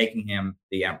him by making him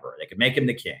the emperor. They could make him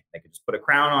the king. They could just put a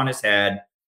crown on his head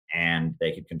and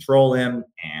they could control him.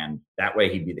 And that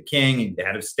way he'd be the king, he'd be the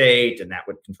head of state, and that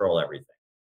would control everything.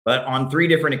 But on 3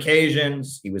 different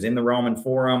occasions, he was in the Roman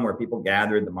Forum where people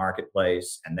gathered, the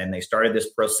marketplace, and then they started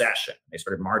this procession. They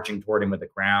started marching toward him with the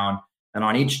crown. And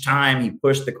on each time, he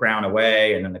pushed the crown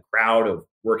away, and then the crowd of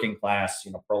working class,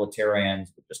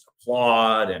 proletarians would just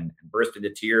applaud and burst into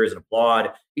tears and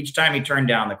applaud each time he turned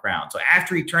down the crown. So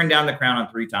after he turned down the crown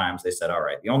on 3 times, they said, all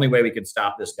right, the only way we can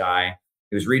stop this guy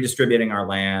who's redistributing our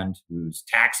land, who's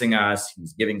taxing us,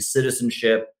 he's giving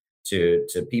citizenship to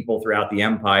people throughout the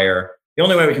empire, the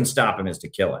only way we can stop him is to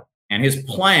kill him. And his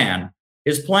plan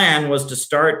was to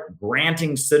start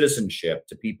granting citizenship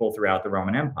to people throughout the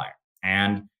Roman Empire.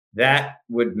 And that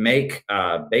would make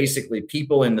basically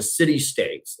people in the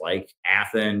city-states like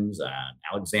Athens and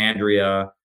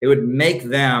Alexandria, it would make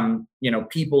them,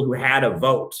 people who had a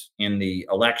vote in the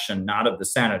election, not of the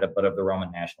Senate, but of the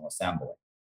Roman National Assembly.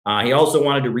 He also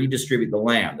wanted to redistribute the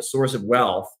land. The source of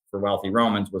wealth for wealthy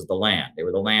Romans was the land. They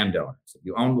were the landowners. If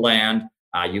you owned land,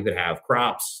 you could have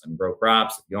crops and grow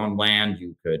crops. If you owned land,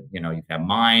 you could, you'd have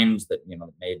mines that,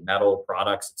 made metal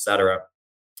products, etc.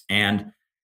 And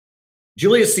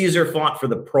Julius Caesar fought for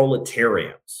the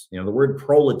proletarians. The word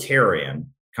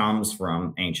proletarian comes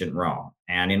from ancient Rome.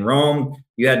 And in Rome,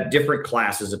 you had different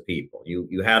classes of people.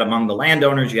 You had among the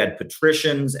landowners, you had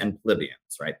patricians and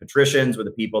plebeians, right? Patricians were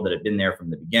the people that had been there from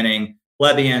the beginning.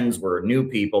 Plebeians were new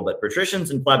people, but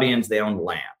patricians and plebeians, they owned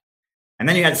land. And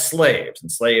then you had slaves,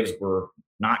 and slaves were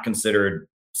not considered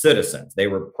citizens. They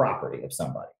were property of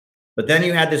somebody. But then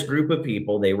you had this group of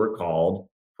people, they were called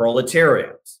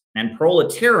proletarians. And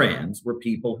proletarians were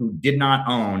people who did not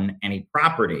own any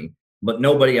property, but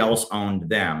nobody else owned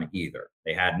them either.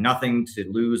 They had nothing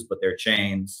to lose but their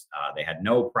chains. They had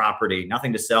no property,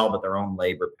 nothing to sell but their own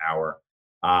labor power.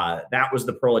 That was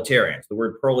the proletarians. The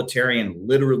word proletarian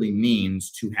literally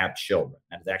means to have children.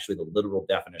 That is actually the literal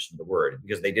definition of the word,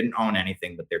 because they didn't own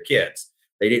anything but their kids.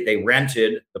 They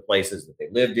rented the places that they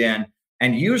lived in.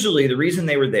 And usually the reason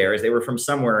they were there is they were from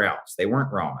somewhere else. They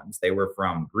weren't Romans. They were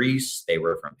from Greece. They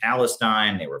were from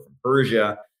Palestine. They were from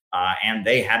Persia. And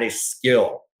they had a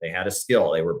skill. They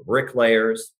were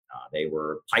bricklayers. They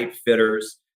were pipe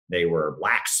fitters. They were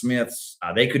blacksmiths.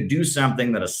 They could do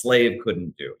something that a slave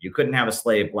couldn't do. You couldn't have a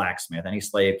slave blacksmith. Any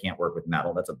slave can't work with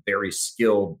metal. That's a very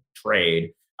skilled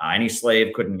trade. Any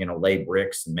slave couldn't, lay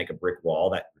bricks and make a brick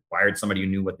wall. That required somebody who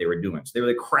knew what they were doing. So they were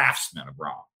the craftsmen of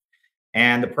Rome.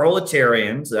 And the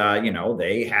proletarians,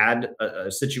 they had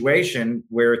a situation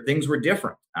where things were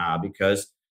different because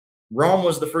Rome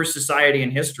was the first society in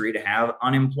history to have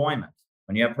unemployment.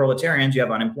 When you have proletarians, you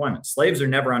have unemployment. Slaves are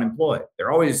never unemployed.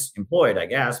 They're always employed, I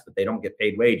guess, but they don't get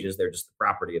paid wages. They're just the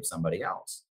property of somebody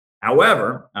else.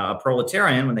 However, a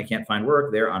proletarian, when they can't find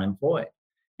work, they're unemployed.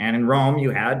 And in Rome,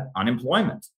 you had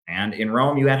unemployment. And in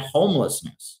Rome, you had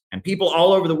homelessness. And people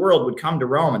all over the world would come to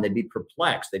Rome and they'd be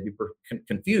perplexed. They'd be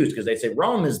confused because they'd say,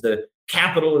 Rome is the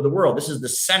capital of the world. This is the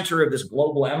center of this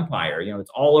global empire.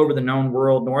 It's all over the known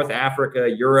world, North Africa,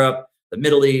 Europe, the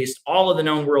Middle East. All of the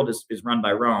known world is run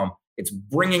by Rome. It's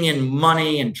bringing in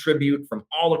money and tribute from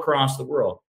all across the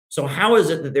world. So how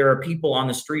is it that there are people on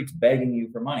the streets begging you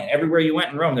for money? Everywhere you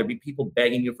went in Rome, there'd be people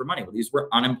begging you for money. Well, these were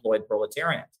unemployed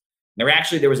proletarians.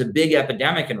 There was a big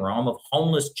epidemic in Rome of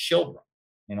homeless children.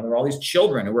 There were all these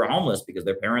children who were homeless because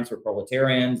their parents were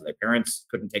proletarians. Their parents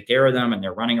couldn't take care of them, and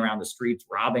they're running around the streets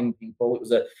robbing people. It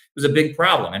was a big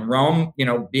problem. And Rome,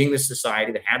 being this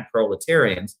society that had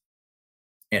proletarians,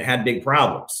 it had big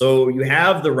problems. So you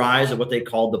have the rise of what they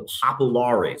called the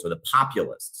populares, or the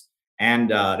populists. And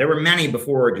there were many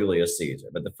before Julius Caesar,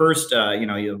 but the first,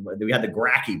 we had the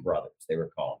Gracchi brothers, they were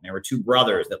called. And there were two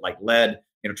brothers that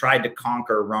tried to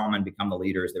conquer Rome and become the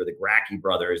leaders. They were the Gracchi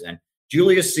brothers. And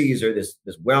Julius Caesar, this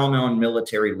well-known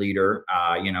military leader,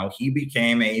 he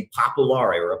became a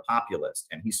populare, or a populist,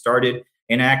 and he started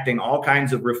enacting all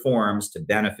kinds of reforms to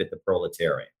benefit the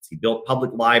proletarians. He built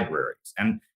public libraries,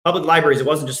 and public libraries, it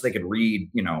wasn't just so they could read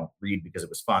because it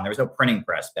was fun. There was no printing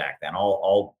press back then.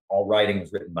 All writing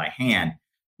was written by hand.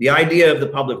 The idea of the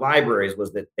public libraries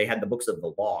was that they had the books of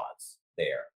the laws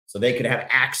there. So they could have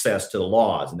access to the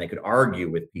laws, and they could argue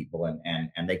with people,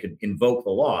 and they could invoke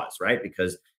the laws, right?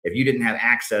 Because if you didn't have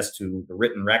access to the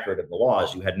written record of the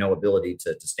laws, you had no ability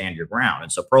to stand your ground.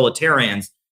 And so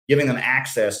proletarians, giving them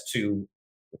access to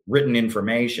written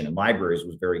information in libraries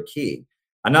was very key.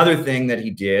 Another thing that he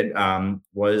did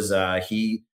was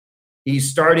he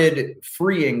started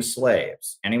freeing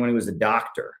slaves. Anyone who was a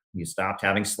doctor, he stopped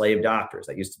having slave doctors.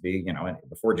 That used to be,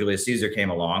 before Julius Caesar came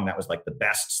along, that was like the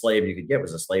best slave you could get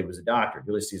was a slave who was a doctor.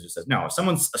 Julius Caesar says, no, if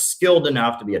someone's skilled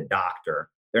enough to be a doctor,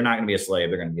 they're not going to be a slave.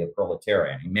 They're going to be a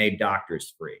proletarian. He made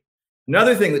doctors free.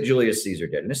 Another thing that Julius Caesar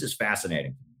did, and this is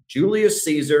fascinating, Julius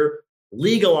Caesar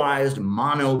legalized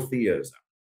monotheism.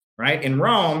 Right? In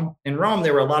Rome,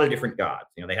 there were a lot of different gods.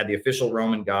 They had the official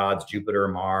Roman gods, Jupiter,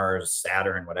 Mars,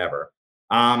 Saturn, whatever.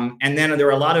 And then there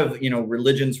were a lot of,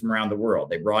 religions from around the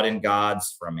world. They brought in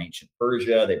gods from ancient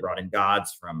Persia. They brought in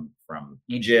gods from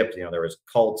Egypt. There was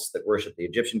cults that worshiped the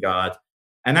Egyptian gods.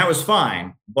 And that was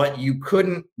fine. But you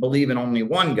couldn't believe in only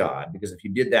one god, because if you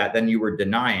did that, then you were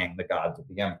denying the gods of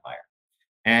the empire.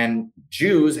 And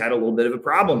Jews had a little bit of a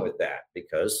problem with that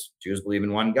because Jews believe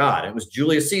in one God. It was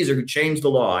Julius Caesar who changed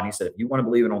the law. And he said, if you want to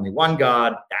believe in only one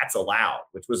God, that's allowed,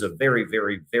 which was a very,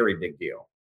 very, very big deal.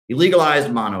 He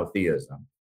legalized monotheism.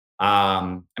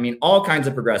 All kinds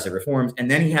of progressive reforms.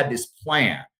 And then he had this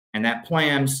plan. And that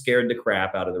plan scared the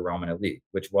crap out of the Roman elite,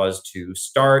 which was to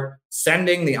start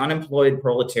sending the unemployed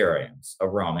proletarians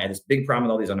of Rome. They had this big problem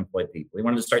with all these unemployed people. He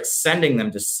wanted to start sending them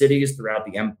to cities throughout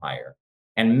the empire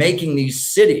and making these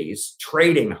cities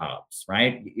trading hubs,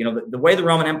 right? The way the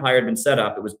Roman Empire had been set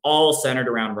up, it was all centered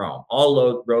around Rome.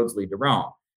 All roads lead to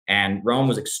Rome. And Rome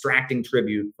was extracting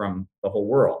tribute from the whole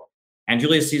world. And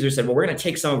Julius Caesar said, well, we're going to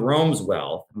take some of Rome's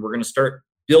wealth and we're going to start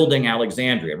building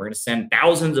Alexandria. We're going to send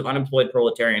thousands of unemployed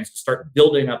proletarians to start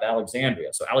building up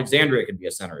Alexandria. So Alexandria could be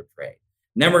a center of trade.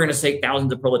 And then we're going to take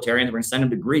thousands of proletarians, we're going to send them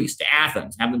to Greece, to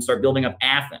Athens, have them start building up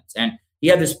Athens. And he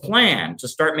had this plan to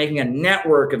start making a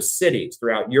network of cities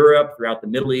throughout Europe, throughout the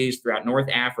Middle East, throughout North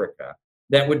Africa,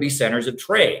 that would be centers of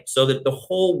trade so that the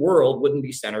whole world wouldn't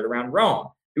be centered around Rome.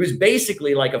 It was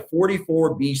basically like a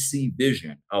 44 BC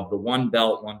vision of the One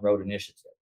Belt, One Road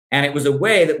initiative. And it was a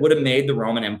way that would have made the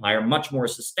Roman Empire much more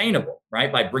sustainable,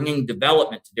 right? By bringing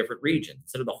development to different regions.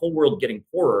 Instead of the whole world getting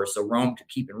poorer so Rome could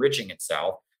keep enriching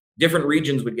itself, different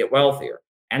regions would get wealthier.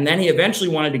 And then he eventually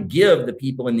wanted to give the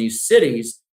people in these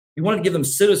cities, he wanted to give them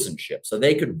citizenship so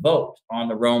they could vote on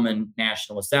the Roman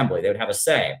National Assembly. They would have a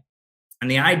say.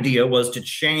 And the idea was to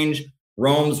change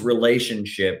Rome's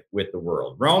relationship with the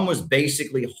world. Rome was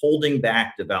basically holding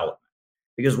back development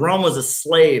because Rome was a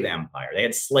slave empire. They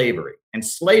had slavery, and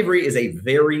slavery is a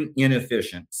very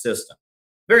inefficient system.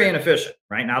 Very inefficient,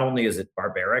 right? Not only is it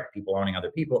barbaric, people owning other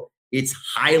people, it's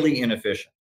highly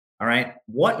inefficient. All right.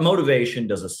 What motivation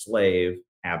does a slave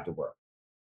have to work?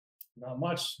 Not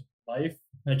much. Life,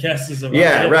 I guess, is about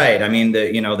yeah, it. Right. I mean,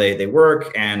 they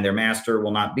work and their master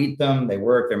will not beat them. They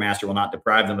work, their master will not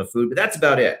deprive them of food, but that's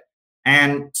about it.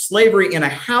 And slavery in a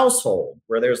household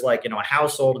where there's like, a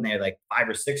household and they have like 5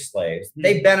 or 6 slaves,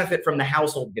 they benefit from the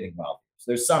household getting wealthy. So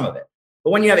there's some of it.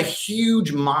 But when you have a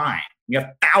huge mine, you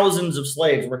have thousands of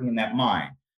slaves working in that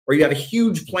mine, or you have a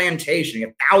huge plantation, you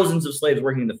have thousands of slaves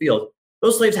working in the field,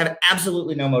 those slaves have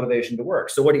absolutely no motivation to work.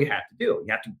 So what do? You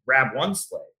have to grab one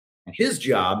slave. And his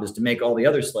job is to make all the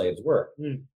other slaves work.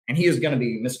 And he is going to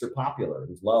be Mr. Popular,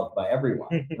 who's loved by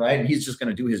everyone, right? And he's just going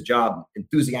to do his job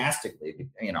enthusiastically,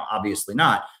 obviously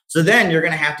not. So then you're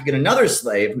going to have to get another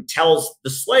slave who tells the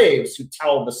slaves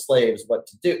what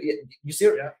to do. You see?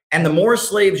 Yeah. And the more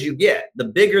slaves you get, the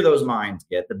bigger those mines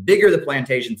get, the bigger the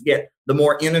plantations get, the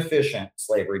more inefficient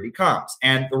slavery becomes.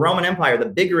 And the Roman Empire, the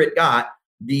bigger it got,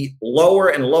 the lower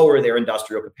and lower their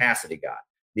industrial capacity got.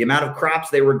 The amount of crops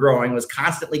they were growing was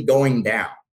constantly going down.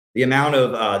 The amount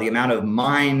of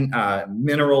mine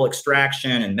mineral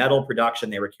extraction and metal production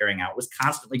they were carrying out was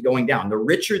constantly going down. The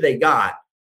richer they got,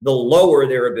 the lower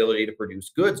their ability to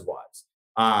produce goods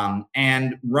was.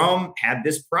 And Rome had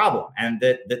this problem, and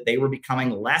that they were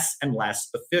becoming less and less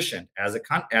efficient as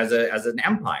an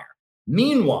empire.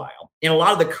 Meanwhile, in a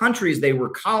lot of the countries they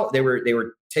were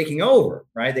taking over,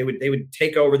 right? They would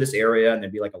take over this area, and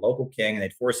there'd be like a local king, and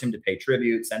they'd force him to pay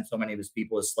tribute, send so many of his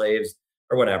people as slaves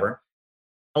or whatever.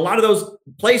 A lot of those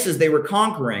places they were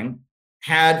conquering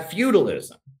had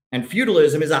feudalism, and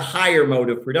feudalism is a higher mode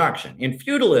of production. In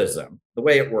feudalism, the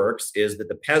way it works is that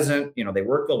the peasant, they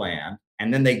work the land,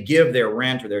 and then they give their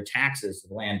rent or their taxes to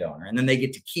the landowner, and then they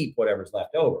get to keep whatever's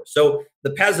left over. So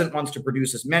the peasant wants to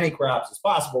produce as many crops as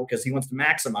possible because he wants to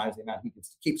maximize the amount he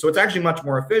gets to keep. So it's actually much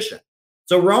more efficient.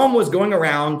 So Rome was going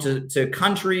around to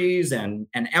countries and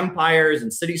empires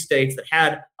and city-states that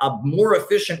had a more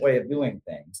efficient way of doing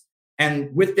things.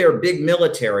 And with their big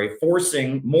military,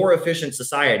 forcing more efficient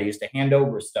societies to hand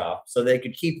over stuff so they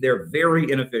could keep their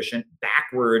very inefficient,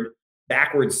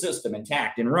 backward system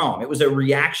intact in Rome. It was a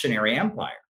reactionary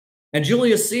empire. And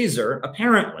Julius Caesar,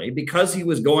 apparently, because he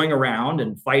was going around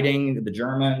and fighting the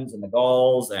Germans and the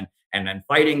Gauls and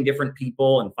fighting different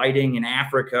people and fighting in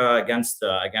Africa against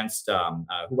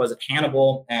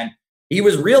Hannibal. And he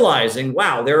was realizing,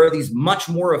 wow, there are these much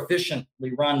more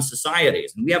efficiently run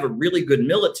societies. And we have a really good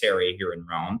military here in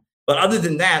Rome. But other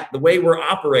than that, the way we're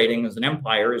operating as an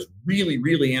empire is really,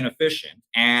 really inefficient.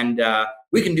 And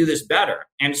we can do this better.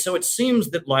 And so it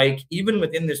seems that even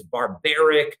within this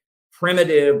barbaric,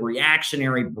 primitive,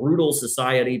 reactionary, brutal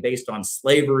society based on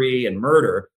slavery and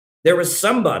murder, there was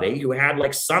somebody who had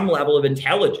some level of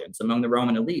intelligence among the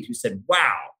Roman elite who said,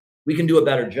 wow, we can do a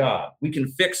better job. We can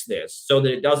fix this so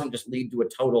that it doesn't just lead to a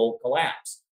total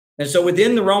collapse. And so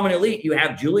within the Roman elite, you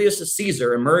have Julius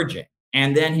Caesar emerging.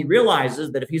 And then he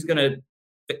realizes that if he's going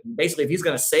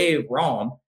to save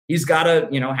Rome, he's got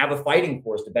to, have a fighting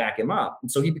force to back him up.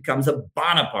 And so he becomes a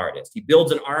Bonapartist. He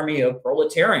builds an army of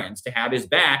proletarians to have his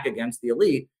back against the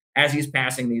elite as he's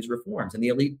passing these reforms. And the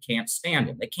elite can't stand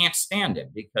him. They can't stand him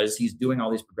because he's doing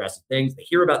all these progressive things. They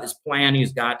hear about this plan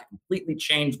he's got to completely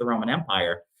change the Roman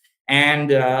Empire. And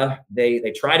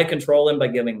they try to control him by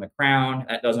giving him a crown.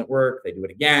 That doesn't work. They do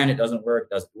it again. It doesn't work.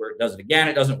 Does it again.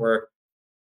 It doesn't work.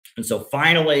 And so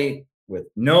finally, with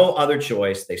no other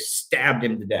choice, they stabbed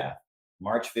him to death.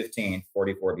 March 15,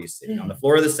 44 BC. On the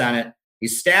floor of the Senate,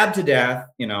 he's stabbed to death,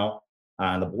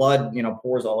 The blood,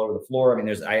 pours all over the floor. I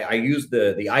mean, I use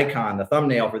the icon, the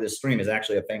thumbnail for this stream is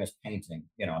actually a famous painting,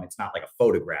 and it's not like a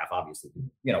photograph, obviously.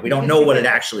 We don't know what it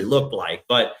actually looked like,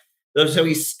 but so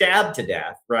he's stabbed to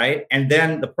death, right? And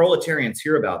then the proletarians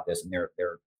hear about this and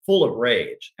they're full of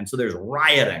rage. And so there's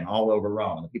rioting all over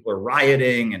Rome. And the people are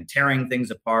rioting and tearing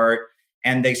things apart.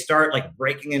 And they start like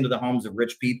breaking into the homes of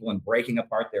rich people and breaking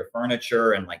apart their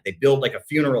furniture. And like they build like a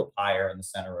funeral pyre in the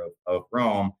center of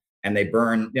Rome. And they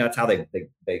burn, that's how they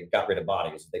got rid of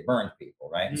bodies. They burned people,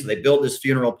 right? And so they build this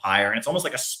funeral pyre, and it's almost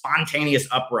like a spontaneous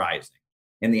uprising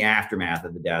in the aftermath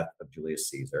of the death of Julius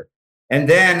Caesar. And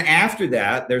then after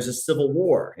that, there's a civil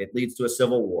war. It leads to a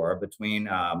civil war between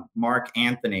Mark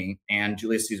Antony and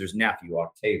Julius Caesar's nephew,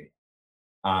 Octavian.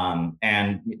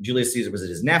 And Julius Caesar, was it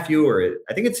his nephew, or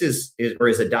I think it's his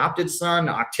adopted son,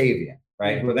 Octavian,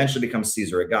 right? Who eventually becomes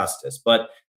Caesar Augustus. But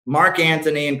Mark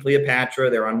Antony and Cleopatra,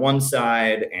 they're on one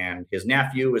side, and his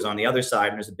nephew is on the other side.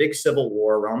 And there's a big civil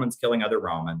war, Romans killing other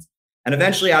Romans. And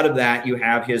eventually out of that, you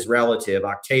have his relative,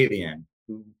 Octavian,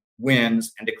 who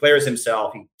wins and declares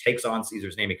himself. He takes on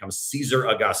Caesar's name, becomes Caesar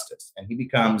Augustus, and he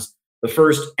becomes the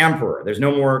first emperor. There's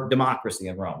no more democracy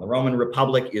in Rome. The Roman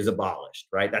Republic is abolished,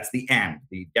 right? That's the end.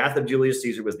 The death of Julius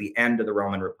Caesar was the end of the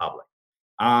Roman Republic.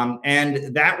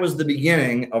 And that was the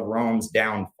beginning of Rome's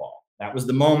downfall. That was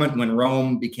the moment when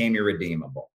Rome became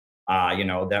irredeemable.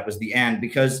 That was the end,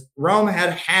 because Rome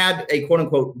had a quote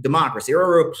unquote democracy, or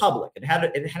a republic. It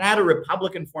had a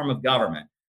republican form of government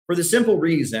for the simple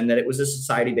reason that it was a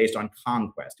society based on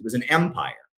conquest. It was an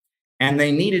empire, and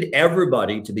they needed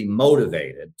everybody to be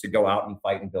motivated to go out and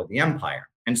fight and build the empire.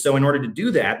 And so in order to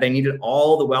do that, they needed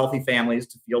all the wealthy families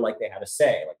to feel like they had a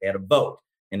say, like they had a vote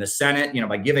in the Senate,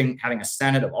 by having a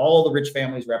Senate of all the rich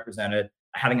families represented,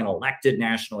 having an elected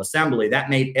National Assembly. That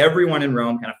made everyone in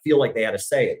Rome kind of feel like they had a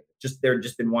say. There had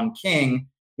just been one king.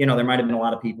 There might have been a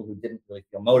lot of people who didn't really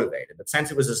feel motivated. But since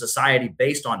it was a society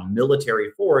based on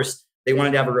military force, they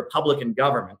wanted to have a republican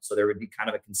government, so there would be kind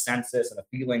of a consensus and a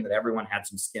feeling that everyone had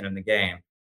some skin in the game.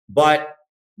 But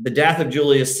the death of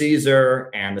Julius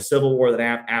Caesar and the civil war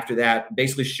after that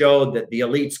basically showed that the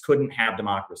elites couldn't have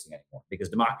democracy anymore, because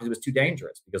democracy was too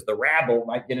dangerous, because the rabble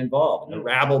might get involved, and the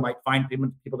rabble might find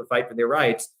people to fight for their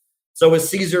rights. So with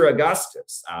Caesar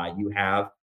Augustus, you have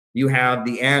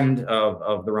the end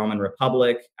of the Roman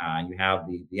Republic. You have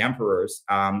the emperors,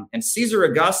 and Caesar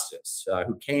Augustus,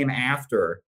 who came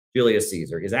after Julius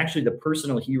Caesar, is actually the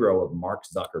personal hero of Mark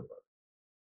Zuckerberg.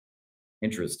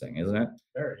 Interesting, isn't it?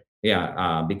 Very.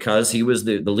 Yeah, because he was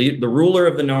the ruler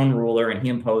of the known ruler, and he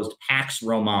imposed Pax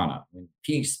Romana,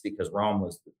 peace, because Rome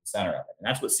was the center of it. And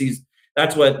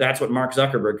that's what Mark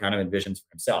Zuckerberg kind of envisions for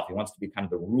himself. He wants to be kind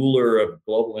of the ruler of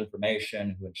global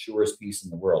information who ensures peace in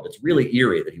the world. It's really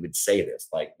eerie that he would say this,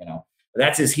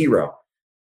 that's his hero.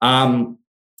 But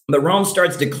Rome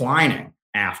starts declining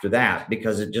after that,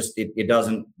 because it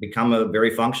doesn't become a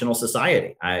very functional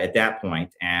society at that point.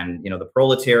 And the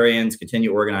proletarians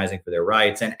continue organizing for their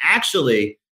rights. And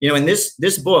actually, in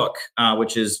this book,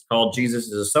 which is called Jesus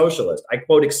is a Socialist, I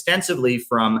quote extensively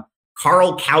from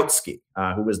Karl Kautsky,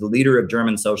 who was the leader of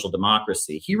German social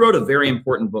democracy. He wrote a very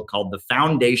important book called The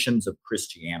Foundations of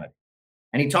Christianity.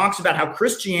 And he talks about how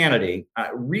Christianity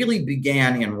really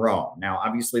began in Rome. Now,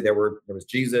 obviously, there was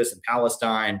Jesus in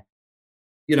Palestine.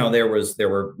 There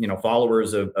were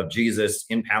followers of Jesus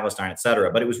in Palestine, et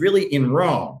cetera. But it was really in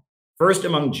Rome, first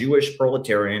among Jewish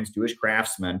proletarians, Jewish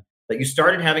craftsmen, that you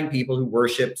started having people who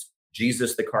worshipped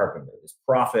Jesus the carpenter, this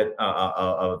prophet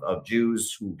of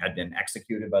Jews who had been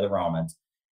executed by the Romans.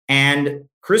 And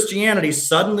Christianity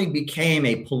suddenly became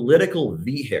a political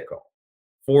vehicle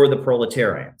for the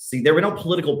proletarians. See, there were no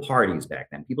political parties back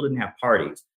then. People didn't have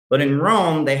parties. But in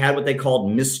Rome, they had what they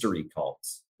called mystery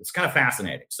cults. It's kind of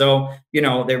fascinating. So, it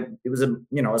was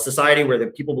a society where the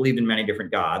people believed in many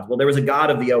different gods. Well, there was a god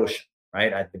of the ocean,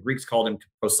 right? The Greeks called him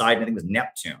Poseidon. I think it was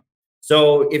Neptune.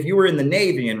 So if you were in the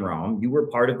Navy in Rome, you were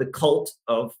part of the cult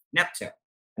of Neptune.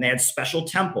 And they had special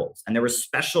temples, and there were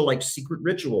special secret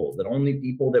rituals that only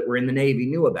people that were in the Navy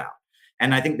knew about.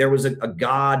 And I think there was a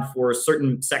god for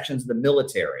certain sections of the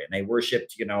military, and they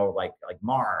worshipped, like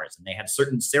Mars, and they had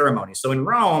certain ceremonies. So in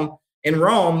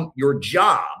Rome, your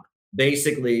job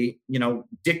basically,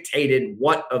 dictated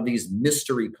what of these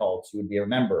mystery cults you would be a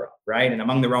member of, right? And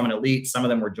among the Roman elite, some of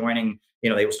them were joining,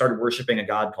 they started worshiping a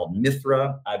god called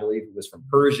Mithra, I believe, who was from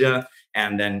Persia.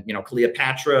 And then,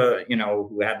 Cleopatra,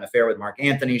 who had an affair with Mark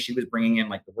Antony, she was bringing in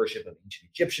the worship of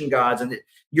ancient Egyptian gods. And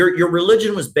your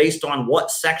religion was based on what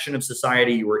section of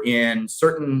society you were in,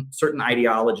 certain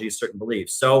ideologies, certain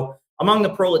beliefs. So among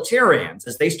the proletarians,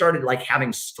 as they started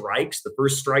having strikes, the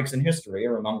first strikes in history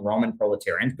are among Roman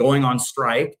proletarians going on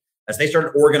strike as they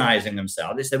started organizing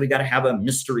themselves, they said, we got to have a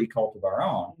mystery cult of our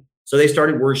own. So they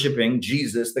started worshiping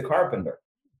Jesus the carpenter,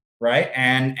 right?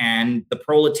 And the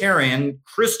proletarian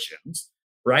Christians,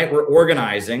 right, were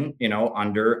organizing,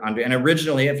 under, and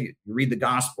originally, if you read the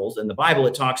Gospels in the Bible,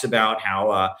 it talks about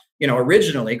how,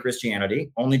 originally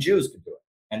Christianity, only Jews could do it.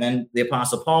 And then the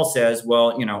Apostle Paul says,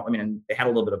 well, they had a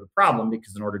little bit of a problem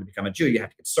because in order to become a Jew, you have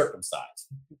to get circumcised.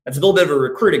 That's a little bit of a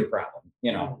recruiting problem.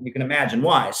 You can imagine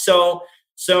why. So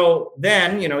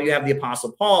then, you have the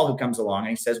Apostle Paul who comes along and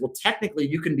he says, well, technically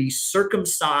you can be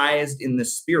circumcised in the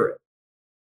spirit,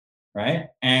 right?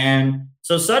 And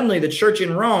so suddenly the church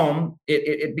in Rome,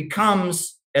 it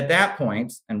becomes at that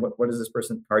point, and what is this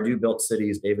person? Cardew built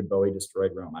cities, David Bowie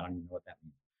destroyed Rome. I don't even know what that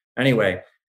means. Anyway,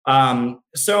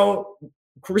 so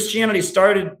Christianity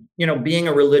started, being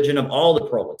a religion of all the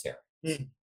proletarians.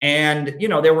 And,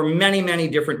 there were many, many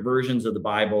different versions of the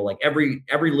Bible. Like every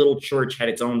little church had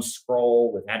its own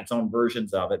scroll, had its own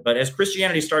versions of it. But as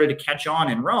Christianity started to catch on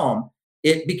in Rome,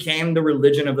 it became the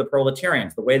religion of the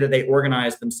proletarians, the way that they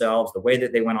organized themselves, the way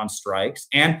that they went on strikes.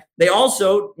 And they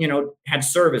also, had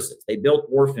services. They built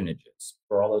orphanages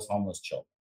for all those homeless children.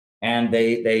 And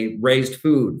they raised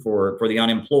food for the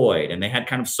unemployed, and they had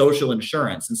kind of social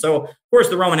insurance. And so, of course,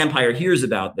 the Roman Empire hears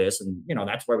about this, and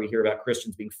that's why we hear about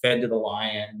Christians being fed to the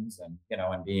lions, and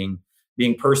and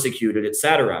being persecuted,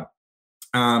 etc.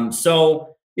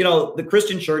 So the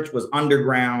Christian church was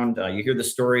underground. You hear the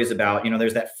stories about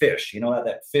there's that fish,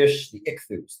 that fish, the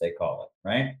ichthus they call it,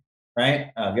 right? Right?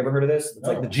 Have you ever heard of this? It's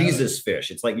like the Jesus fish.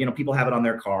 It's like people have it on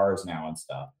their cars now and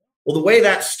stuff. Well, the way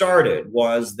that started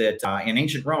was that in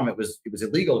ancient Rome, it was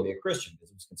illegal to be a Christian because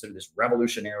it was considered this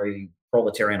revolutionary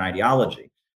proletarian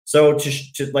ideology. So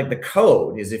to like the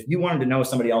code is if you wanted to know if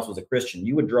somebody else was a Christian,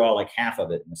 you would draw like half of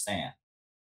it in the sand.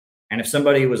 And if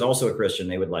somebody was also a Christian,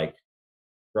 they would like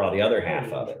draw the other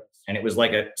half of it. And it was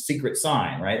like a secret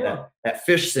sign, right? That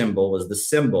fish symbol was the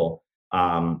symbol.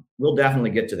 We'll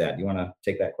definitely get to that. Do you want to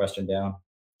take that question down?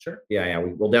 Sure. Yeah,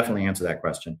 we'll definitely answer that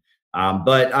question.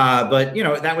 But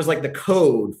that was like the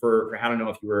code for how to know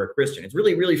if you were a Christian. It's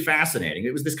really, really fascinating.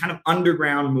 It was this kind of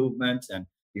underground movement, and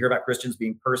you hear about Christians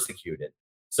being persecuted.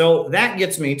 So that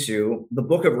gets me to the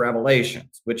book of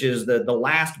Revelations, which is the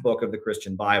last book of the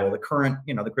Christian Bible, the current,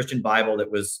 the Christian Bible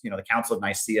that was, the Council of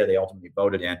Nicaea, they ultimately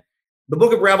voted in. The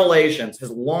book of Revelations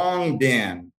has long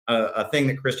been a thing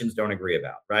that Christians don't agree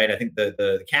about, right? I think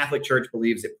the Catholic Church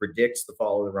believes it predicts the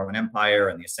fall of the Roman Empire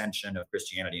and the ascension of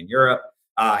Christianity in Europe.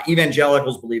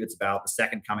 Evangelicals believe it's about the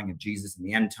second coming of Jesus in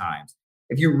the end times.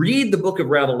 If you read the book of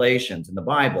Revelations in the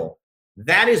Bible,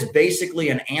 that is basically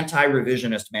an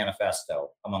anti-revisionist manifesto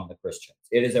among the Christians.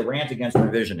 It is a rant against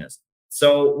revisionism.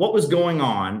 So what was going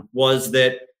on was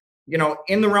that,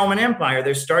 in the Roman Empire,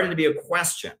 there started to be a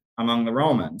question among the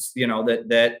Romans,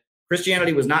 that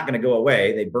Christianity was not going to go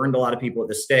away. They burned a lot of people at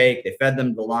the stake. They fed them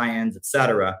to the lions,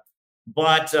 etc.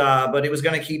 But it was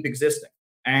going to keep existing.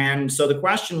 And so the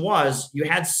question was, you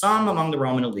had some among the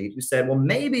Roman elite who said, well,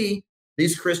 maybe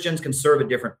these Christians can serve a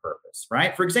different purpose,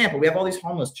 right? For example, we have all these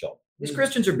homeless children. These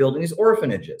Christians are building these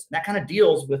orphanages. And that kind of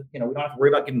deals with, we don't have to worry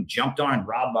about getting jumped on and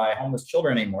robbed by homeless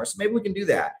children anymore. So maybe we can do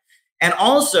that. And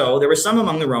also, there were some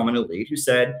among the Roman elite who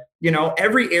said,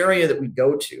 every area that we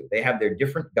go to, they have their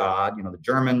different god. The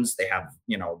Germans, they have,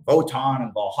 Wotan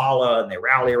and Valhalla, and they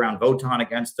rally around Wotan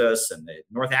against us. And the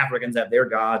North Africans have their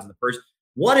gods. And the Persians.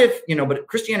 What if, but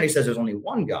Christianity says there's only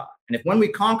one God. And if when we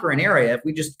conquer an area, if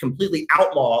we just completely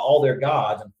outlaw all their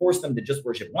gods and force them to just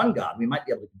worship one God, we might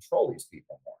be able to control these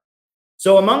people more.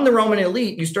 So among the Roman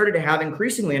elite, you started to have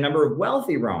increasingly a number of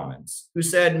wealthy Romans who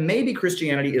said maybe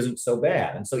Christianity isn't so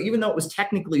bad. And so even though it was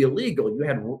technically illegal, you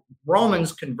had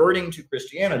Romans converting to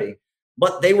Christianity,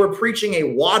 but they were preaching a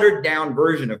watered down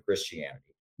version of Christianity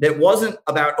that wasn't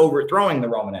about overthrowing the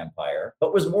Roman Empire,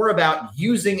 but was more about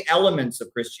using elements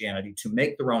of Christianity to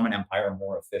make the Roman Empire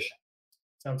more efficient.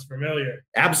 Sounds familiar.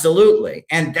 Absolutely.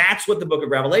 And that's what the book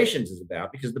of Revelations is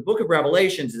about, because the book of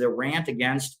Revelations is a rant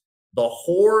against the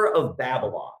whore of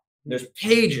Babylon. There's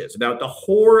pages about the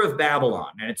whore of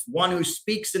Babylon, and it's one who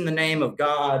speaks in the name of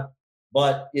God,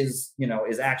 but is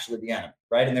actually the enemy,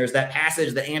 right? And there's that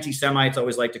passage that anti-Semites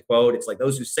always like to quote. It's like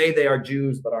those who say they are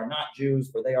Jews, but are not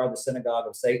Jews, for they are the synagogue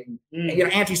of Satan. And,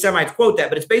 anti-Semites quote that,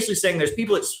 but it's basically saying there's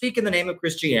people that speak in the name of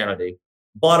Christianity,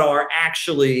 but are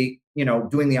actually,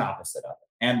 doing the opposite of it.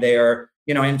 And they're,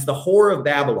 and it's the whore of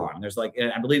Babylon. There's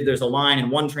I believe there's a line in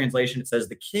one translation that says,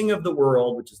 the king of the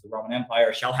world, which is the Roman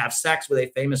Empire, shall have sex with a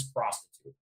famous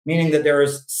prostitute, meaning that there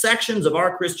is sections of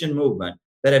our Christian movement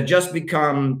that have just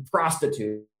become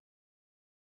prostitutes of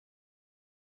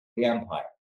the empire.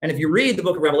 And if you read the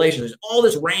book of Revelation, there's all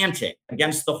this ranting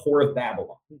against the whore of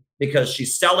Babylon because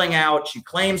she's selling out. She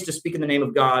claims to speak in the name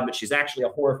of God, but she's actually a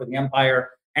whore for the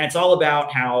empire. And it's all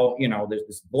about how, there's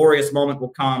this glorious moment will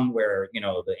come where,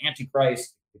 the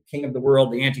Antichrist, the king of the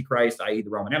world, the Antichrist, i.e. the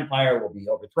Roman Empire, will be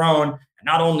overthrown. And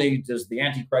not only does the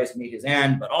Antichrist meet his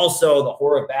end, but also the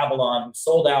whore of Babylon who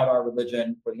sold out our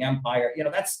religion for the empire.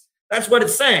 That's what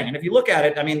it's saying. And if you look at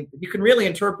it, I mean, you can really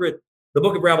interpret the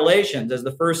book of Revelations as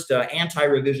the first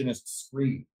anti-revisionist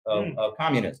screed of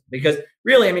communism. Because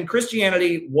really, I mean,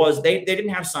 Christianity was, they didn't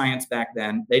have science back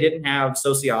then. They didn't have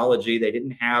sociology. They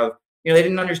didn't have, they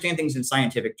didn't understand things in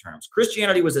scientific terms.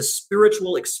 Christianity was a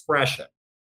spiritual expression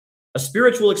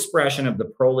of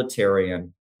the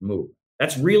proletarian movement.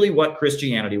 That's really what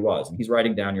Christianity was. And he's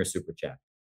writing down your super chat.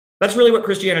 That's really what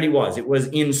Christianity was. It was,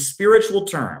 in spiritual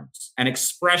terms, an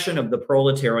expression of the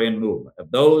proletarian movement, of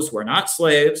those who are not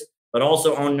slaves, but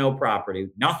also own no property,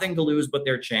 nothing to lose but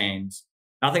their chains,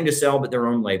 nothing to sell but their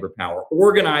own labor power,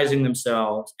 organizing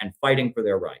themselves and fighting for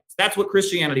their rights. That's what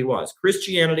Christianity was.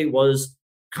 Christianity was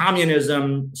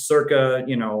communism circa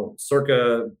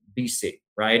BC,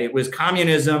 right? It was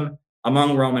communism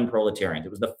among Roman proletarians. It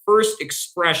was the first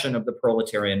expression of the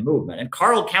proletarian movement. And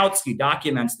Karl Kautsky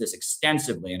documents this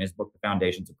extensively in his book, The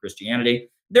Foundations of Christianity.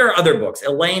 There are other books.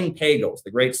 Elaine Pagels,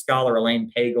 the great scholar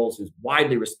Elaine Pagels, who's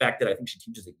widely respected. I think she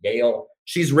teaches at Yale.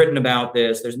 She's written about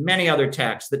this. There's many other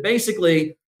texts that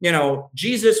basically,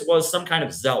 Jesus was some kind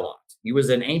of zealot. He was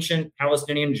an ancient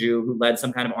Palestinian Jew who led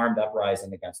some kind of armed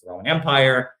uprising against the Roman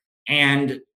Empire.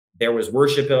 And there was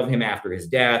worship of him after his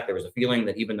death. There was a feeling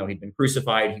that even though he'd been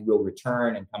crucified, he will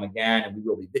return and come again, and we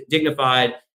will be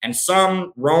dignified. And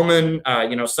some Roman,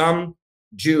 some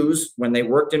Jews, when they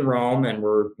worked in Rome and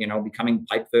were, becoming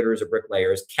pipe fitters or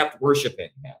bricklayers, kept worshiping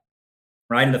him,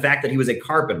 right? And the fact that he was a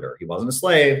carpenter, he wasn't a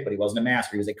slave, but he wasn't a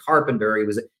master. He was a carpenter.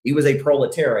 He was a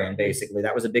proletarian, basically.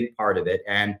 That was a big part of it,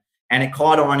 and it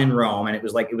caught on in Rome. And it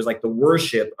was like the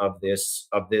worship of this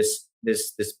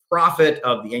prophet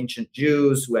of the ancient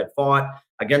Jews who had fought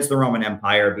against the Roman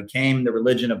Empire, became the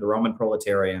religion of the Roman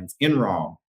proletarians in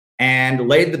Rome, and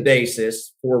laid the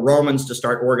basis for Roman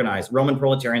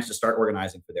proletarians to start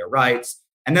organizing for their rights.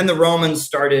 And then the Romans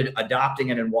started adopting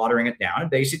it and watering it down. And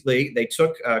basically, they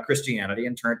took Christianity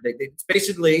and it's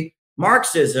basically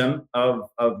Marxism of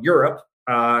Europe,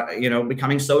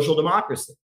 becoming social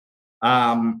democracy. We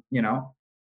have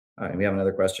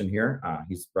another question here.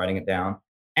 He's writing it down.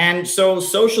 And so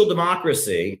social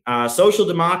democracy,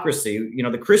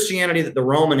 the Christianity that the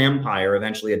Roman Empire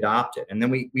eventually adopted. And then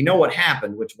we know what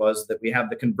happened, which was that we have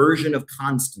the conversion of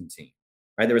Constantine,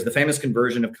 right? There was the famous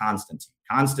conversion of Constantine.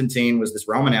 Constantine was this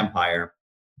Roman emperor,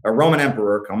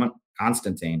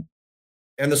 Constantine.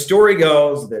 And the story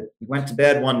goes that he went to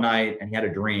bed one night and he had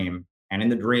a dream. And in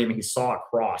the dream, he saw a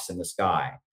cross in the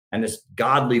sky. And this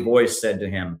godly voice said to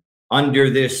him, "Under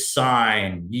this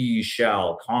sign, ye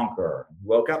shall conquer." He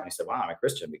woke up and he said, "Wow, I'm a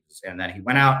Christian." And then he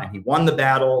went out and he won the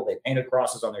battle. They painted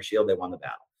crosses on their shield. They won the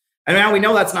battle. And now we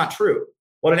know that's not true.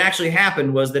 What had actually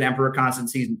happened was that Emperor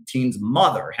Constantine's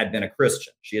mother had been a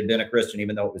Christian. She had been a Christian,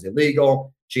 even though it was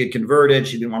illegal. She had converted.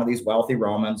 She'd been one of these wealthy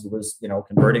Romans who was,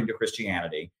 converting to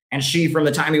Christianity. And she, from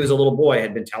the time he was a little boy,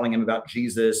 had been telling him about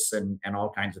Jesus and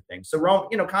all kinds of things. So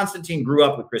Constantine grew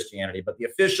up with Christianity, but the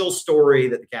official story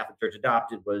that the Catholic Church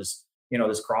adopted was,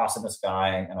 this cross in the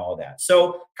sky and all of that.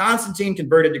 So Constantine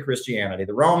converted to Christianity.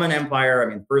 The Roman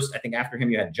Empire, first, I think after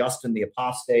him, you had Justin the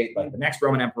Apostate. Like the next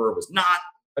Roman emperor was not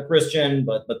a Christian,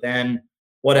 but then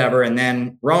whatever. And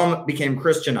then Rome became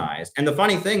Christianized. And the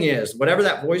funny thing is, whatever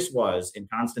that voice was in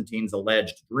Constantine's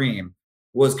alleged dream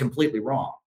was completely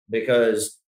wrong.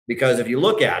 Because if you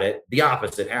look at it, the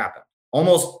opposite happened.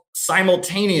 Almost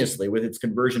simultaneously with its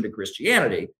conversion to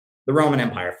Christianity, the Roman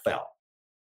Empire fell.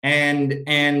 And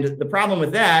the problem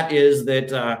with that is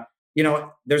that,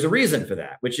 there's a reason for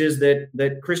that, which is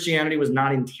that Christianity was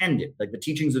not intended, like the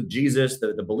teachings of Jesus,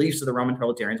 the beliefs of the Roman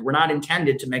proletarians were not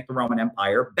intended to make the Roman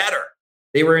Empire better.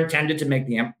 They were intended to make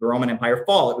the Roman Empire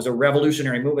fall. It was a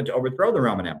revolutionary movement to overthrow the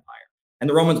Roman Empire. And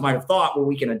the Romans might have thought, well,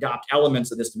 we can adopt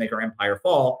elements of this to make our empire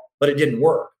fall, but it didn't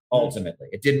work. Ultimately,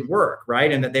 it didn't work,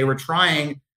 right? And that they were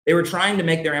trying to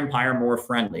make their empire more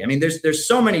friendly. There's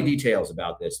so many details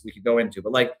about this we could go into,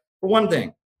 but like, for one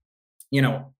thing,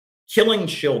 killing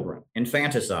children,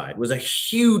 infanticide, was a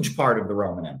huge part of the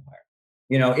Roman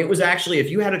Empire. It was actually, if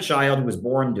you had a child who was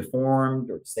born deformed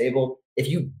or disabled, if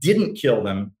you didn't kill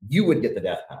them, you would get the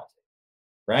death penalty,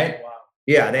 right? Wow.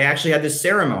 Yeah, they actually had this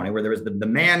ceremony where there was the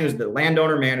man who's the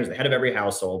landowner man who's the head of every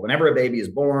household. Whenever a baby is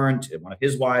born to one of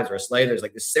his wives or a slave, there's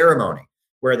like this ceremony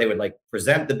where they would like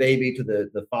present the baby to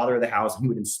the father of the house, and he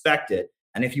would inspect it.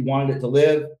 And if you wanted it to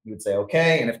live, you would say,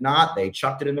 okay. And if not, they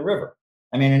chucked it in the river.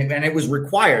 I mean, and it was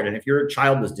required. And if your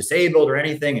child was disabled or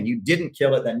anything and you didn't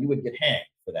kill it, then you would get hanged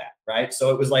for that, right?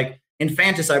 So it was like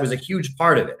infanticide was a huge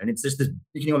part of it. And it's just this,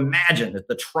 you can imagine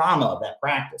the trauma of that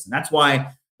practice. And that's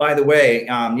why, by the way,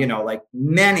 like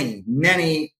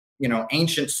many,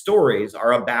 ancient stories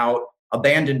are about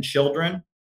abandoned children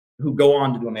who go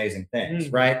on to do amazing things,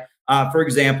 right? For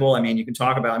example, I mean, you can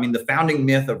talk about, the founding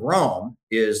myth of Rome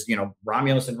is,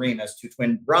 Romulus and Remus, two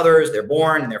twin brothers, they're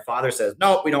born and their father says,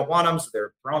 nope, we don't want them. So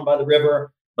they're thrown by the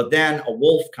river. But then a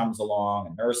wolf comes along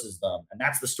and nurses them. And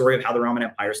that's the story of how the Roman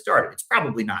Empire started. It's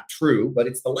probably not true, but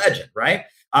it's the legend, right?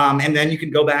 And then you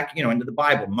can go back, into the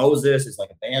Bible. Moses is like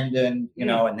abandoned,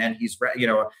 and then he's,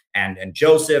 and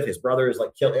Joseph, his brother, is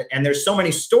like killed. And there's so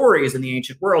many stories in the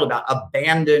ancient world about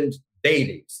abandoned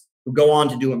babies who go on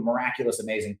to do miraculous,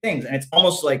 amazing things. And it's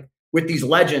almost like with these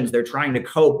legends, they're trying to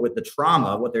cope with the trauma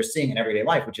of what they're seeing in everyday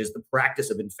life, which is the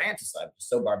practice of infanticide, which is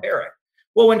so barbaric.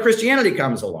 Well, when Christianity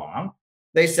comes along,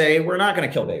 they say, we're not going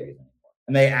to kill babies anymore.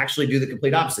 And they actually do the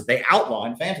complete opposite. They outlaw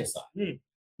infanticide.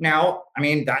 Now,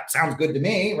 that sounds good to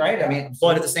me, right?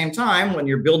 But at the same time, when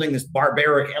you're building this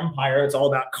barbaric empire, it's all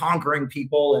about conquering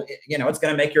people. And, it's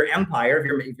going to make your empire,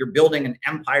 if you're building an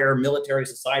empire military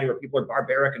society where people are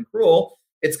barbaric and cruel,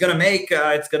 it's going to make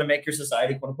your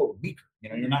society, quote unquote, weaker.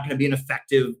 You're not going to be an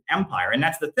effective empire. And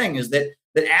that's the thing, is that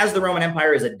as the Roman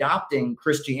Empire is adopting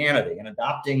Christianity and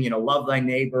adopting, love thy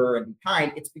neighbor and be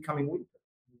kind, it's becoming weaker.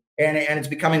 And it's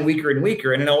becoming weaker and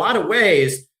weaker. And in a lot of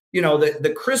ways,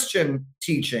 the Christian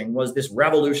teaching was this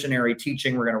revolutionary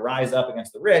teaching. We're going to rise up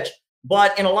against the rich.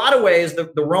 But in a lot of ways,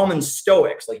 the Roman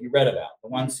Stoics, like you read about, the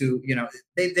ones who,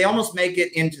 they almost make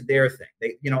it into their thing.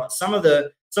 They, some of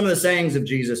the sayings of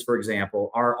Jesus, for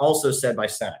example, are also said by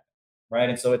Seneca, right?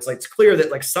 And so it's clear that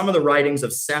like some of the writings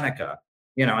of Seneca,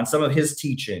 and some of his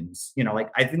teachings,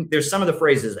 I think there's some of the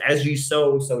phrases, as ye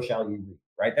sow, so shall ye reap,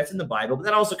 right? That's in the Bible, but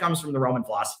that also comes from the Roman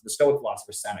philosopher, the Stoic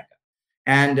philosopher Seneca.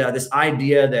 And this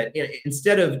idea that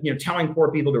instead of telling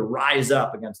poor people to rise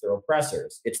up against their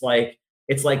oppressors, it's like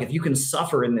if you can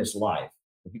suffer in this life,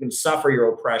 if you can suffer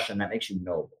your oppression, that makes you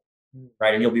noble,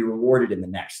 right? And you'll be rewarded in the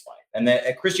next life. And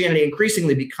that Christianity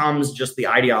increasingly becomes just the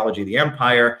ideology of the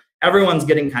empire. Everyone's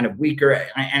getting kind of weaker,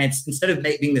 and it's instead of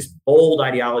being this bold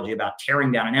ideology about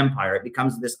tearing down an empire, it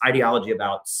becomes this ideology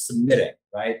about submitting,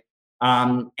 right?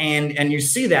 And you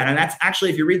see that, and that's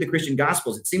actually, if you read the Christian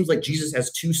Gospels, it seems like Jesus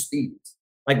has two speeds.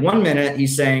 Like one minute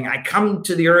he's saying, I come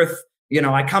to the earth,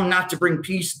 I come not to bring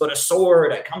peace, but a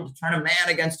sword. I come to turn a man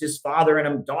against his father and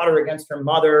a daughter against her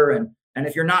mother. And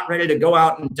if you're not ready to go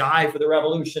out and die for the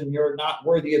revolution, you're not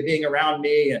worthy of being around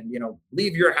me. And,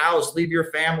 leave your house, leave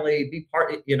your family, be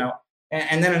part,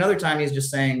 and then another time he's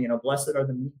just saying, blessed are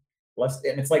the meek, blessed.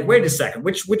 And it's like, wait a second,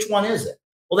 which one is it?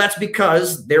 Well, that's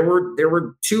because there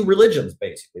were two religions,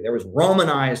 basically. There was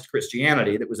Romanized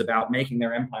Christianity that was about making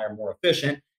their empire more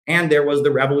efficient. And there was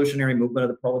the revolutionary movement of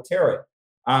the proletariat.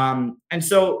 And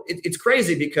so it's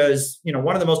crazy because,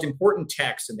 one of the most important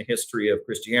texts in the history of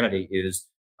Christianity is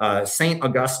St.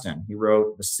 Augustine. He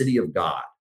wrote The City of God.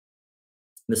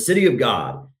 The City of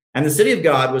God. And the City of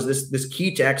God was this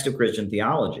key text of Christian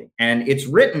theology. And it's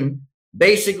written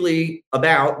basically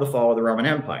about the fall of the Roman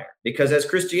Empire. Because as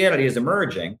Christianity is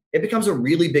emerging, it becomes a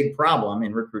really big problem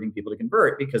in recruiting people to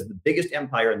convert, because the biggest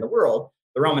empire in the world,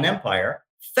 the Roman Empire,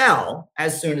 fell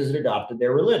as soon as it adopted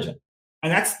their religion.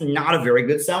 And that's not a very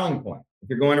good selling point. If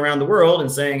you're going around the world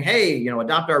and saying, hey,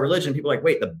 adopt our religion, people are like,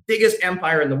 wait, the biggest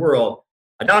empire in the world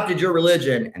adopted your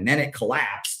religion and then it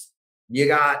collapsed. You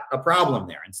got a problem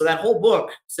there. And so that whole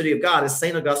book, City of God, is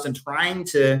St. Augustine trying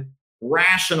to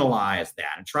rationalize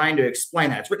that and trying to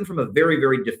explain that. It's written from a very,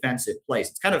 very defensive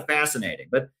place. It's kind of fascinating.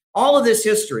 But all of this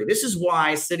history, this is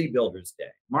why City Builders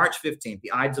Day, March 15th,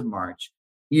 the Ides of March,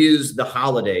 is the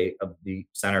holiday of the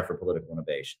Center for Political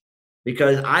Innovation,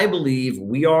 because I believe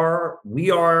we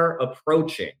are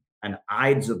approaching an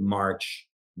Ides of March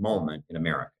moment in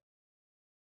America.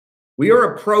 We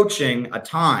are approaching a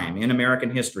time in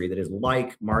American history that is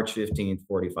like March 15th,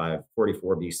 44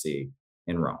 BC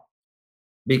in Rome,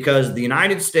 because the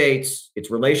United States,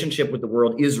 its relationship with the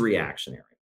world is reactionary.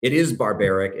 It is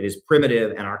barbaric, it is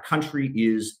primitive, and our country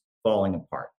is falling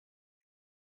apart.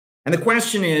 And the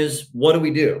question is, what do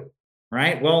we do?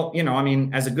 Right? Well,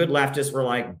 as a good leftist, we're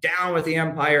like, down with the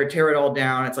empire, tear it all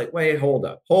down. It's like, wait, hold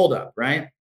up, right?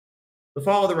 The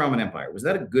fall of the Roman Empire, was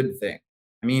that a good thing?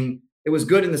 It was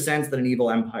good in the sense that an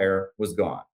evil empire was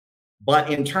gone.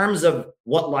 But in terms of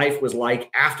what life was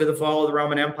like after the fall of the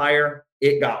Roman Empire,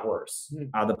 it got worse.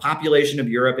 The population of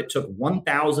Europe, it took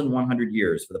 1,100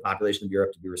 years for the population of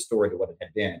Europe to be restored to what it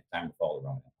had been at the time of the fall of the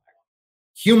Roman Empire.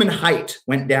 Human height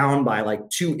went down by like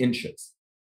 2 inches,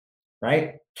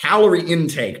 right? Calorie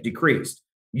intake decreased.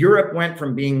 Europe went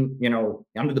from being,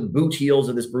 under the boot heels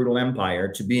of this brutal empire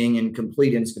to being in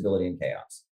complete instability and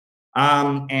chaos.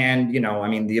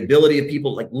 The ability of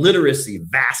people, like literacy,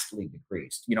 vastly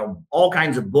decreased. All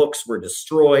kinds of books were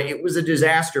destroyed. It was a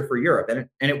disaster for Europe.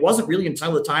 And it wasn't really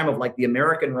until the time of like the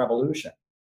American Revolution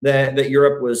that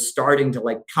Europe was starting to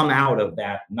like come out of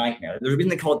that nightmare. There's a reason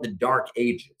they call it the Dark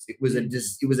Ages. It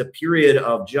was a period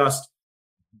of just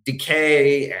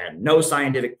decay and no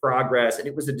scientific progress, and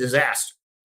it was a disaster.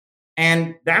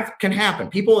 And that can happen.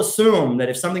 People assume that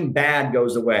if something bad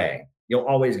goes away, you'll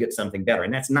always get something better.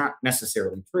 And that's not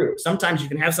necessarily true. Sometimes you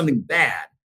can have something bad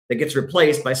that gets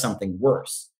replaced by something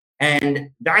worse. And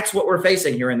that's what we're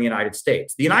facing here in the United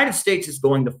States. The United States is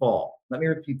going to fall. Let me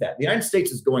repeat that. The United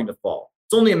States is going to fall.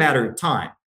 It's only a matter of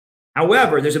time.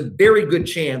 However, there's a very good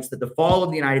chance that the fall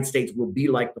of the United States will be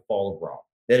like the fall of Rome,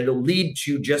 that it'll lead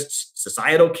to just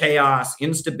societal chaos,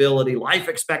 instability, life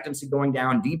expectancy going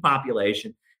down,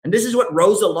 depopulation. And this is what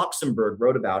Rosa Luxemburg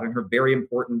wrote about in her very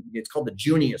important, it's called the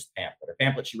Junius pamphlet, a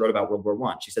pamphlet she wrote about World War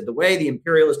I. She said, the way the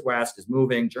imperialist West is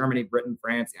moving, Germany, Britain,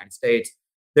 France, the United States,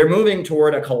 they're moving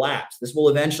toward a collapse. This will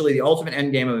eventually, the ultimate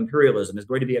endgame of imperialism is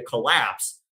going to be a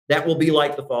collapse that will be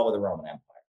like the fall of the Roman Empire.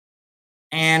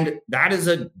 And that is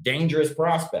a dangerous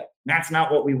prospect. That's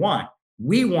not what we want.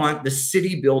 We want the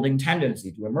city building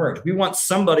tendency to emerge. We want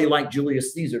somebody like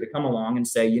Julius Caesar to come along and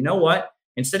say, you know what?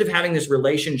 Instead of having this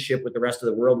relationship with the rest of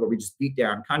the world where we just beat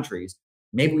down countries,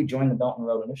 maybe we join the Belt and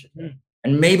Road Initiative.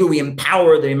 And maybe we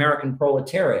empower the American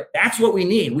proletariat. That's what we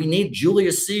need. We need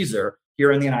Julius Caesar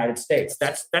here in the United States.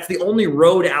 That's the only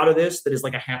road out of this that is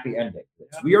like a happy ending.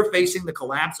 We are facing the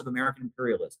collapse of American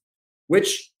imperialism,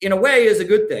 which in a way is a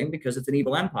good thing because it's an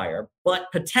evil empire. But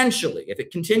potentially, if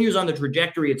it continues on the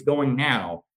trajectory it's going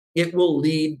now, it will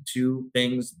lead to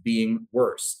things being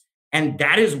worse. And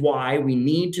that is why we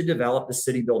need to develop the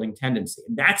city building tendency.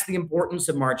 And that's the importance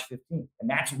of March 15th. And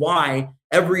that's why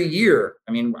every year,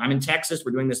 I'm in Texas,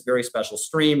 we're doing this very special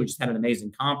stream. We just had an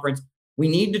amazing conference. We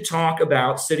need to talk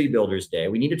about City Builders Day.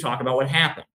 We need to talk about what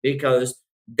happened because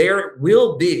there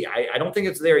will be, I don't think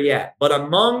it's there yet, but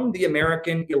among the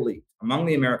American elite, among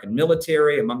the American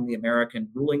military, among the American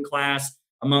ruling class,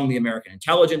 among the American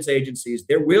intelligence agencies,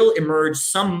 there will emerge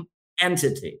some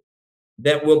entity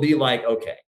that will be like,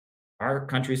 okay, our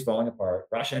country's falling apart.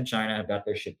 Russia and China have got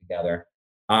their shit together.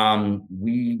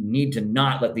 We need to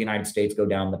not let the United States go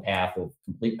down the path of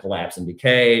complete collapse and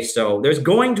decay. So there's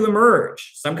going to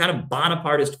emerge some kind of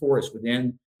Bonapartist force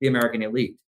within the American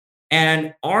elite.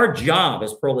 And our job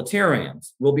as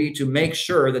proletarians will be to make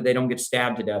sure that they don't get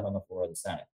stabbed to death on the floor of the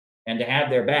Senate and to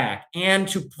have their back and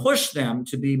to push them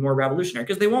to be more revolutionary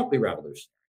because they won't be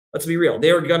revolutionary. Let's be real.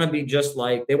 They're going to be just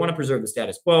like, they want to preserve the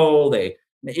status quo.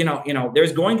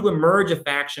 There's going to emerge a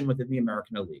faction within the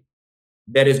American elite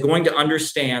that is going to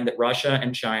understand that Russia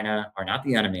and China are not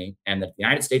the enemy and that if the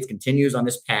United States continues on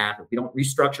this path, if we don't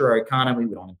restructure our economy,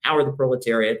 we don't empower the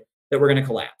proletariat, that we're going to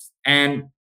collapse. And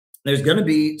there's going to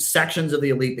be sections of the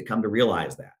elite that come to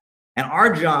realize that. And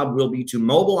our job will be to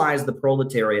mobilize the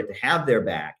proletariat to have their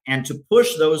back and to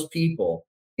push those people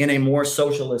in a more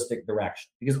socialistic direction.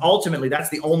 Because ultimately, that's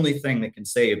the only thing that can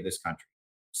save this country,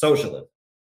 socialism.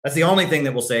 That's the only thing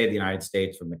that will save the United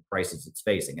States from the crisis it's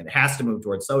facing. And it has to move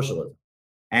towards socialism.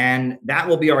 And that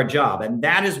will be our job. And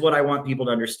that is what I want people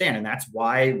to understand. And that's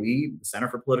why we, the Center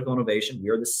for Political Innovation, we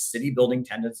are the city building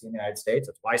tendency in the United States.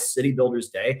 That's why City Builders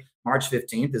Day, March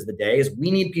 15th is the day, is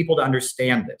we need people to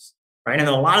understand this, right? And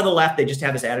then a lot of the left, they just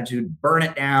have this attitude, burn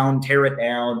it down, tear it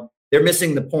down. They're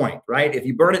missing the point, right? If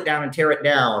you burn it down and tear it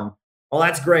down, well,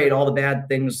 that's great. All the bad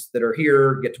things that are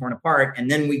here get torn apart.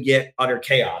 And then we get utter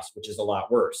chaos, which is a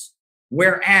lot worse.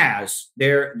 Whereas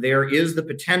there is the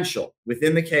potential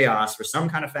within the chaos for some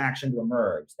kind of faction to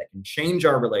emerge that can change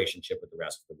our relationship with the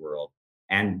rest of the world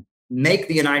and make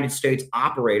the United States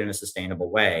operate in a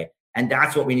sustainable way. And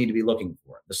that's what we need to be looking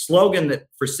for. The slogan that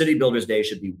for City Builders Day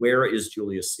should be, where is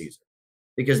Julius Caesar?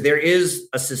 Because there is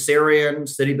a Caesarian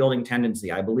city building tendency,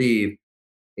 I believe.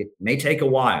 It may take a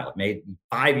while. It may be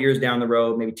 5 years down the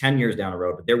road, maybe 10 years down the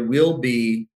road, but there will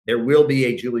be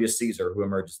a Julius Caesar who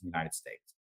emerges in the United States.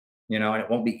 And it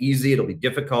won't be easy. It'll be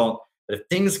difficult. But if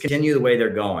things continue the way they're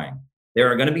going,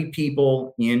 there are going to be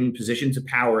people in positions of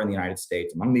power in the United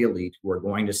States among the elite who are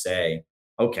going to say,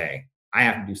 okay, I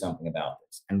have to do something about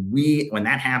this. And when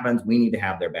that happens, we need to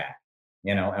have their back,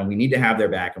 and we need to have their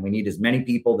back. And we need as many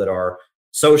people that are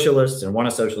socialists and want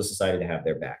a socialist society to have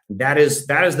their back. That is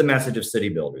the message of City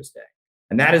Builders Day.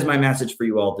 And that is my message for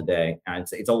you all today.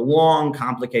 It's a long,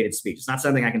 complicated speech. It's not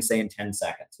something I can say in 10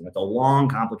 seconds. It's a long,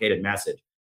 complicated message.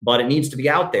 but it needs to be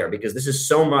out there because this is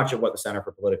so much of what the Center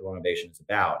for Political Innovation is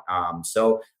about.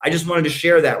 So I just wanted to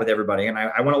share that with everybody. And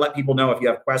I want to let people know if you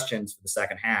have questions for the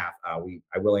second half, I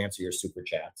will answer your super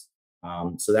chats.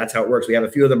 So that's how it works. We have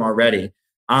a few of them already.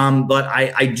 But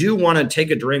I do want to take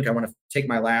a drink. I want to take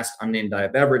my last unnamed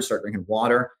diet beverage, start drinking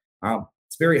water.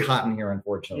 It's very hot in here,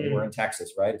 unfortunately. We're in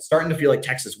Texas, right? It's starting to feel like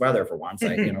Texas weather for once.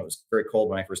 It was very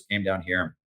cold when I first came down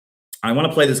here. I want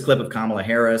to play this clip of Kamala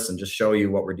Harris and just show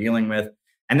you what we're dealing with.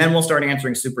 And then we'll start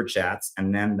answering super chats,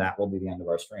 and then that will be the end of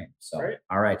our stream. So,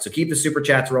 all right. So keep the super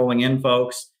chats rolling in,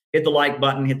 folks. Hit the like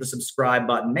button, hit the subscribe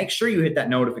button. Make sure you hit that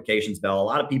notifications bell. A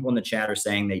lot of people in the chat are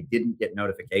saying they didn't get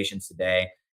notifications today.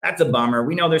 That's a bummer.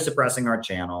 We know they're suppressing our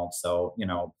channel. So,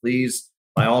 please,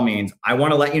 by all means, I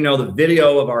want to let you know the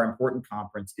video of our important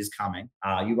conference is coming.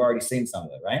 You've already seen some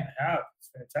of it, right? I have.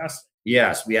 It's fantastic.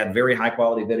 Yes, we had very high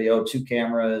quality video, 2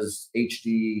 cameras,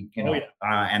 HD,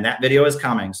 and that video is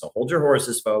coming. So hold your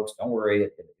horses, folks. Don't worry,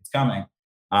 it's coming.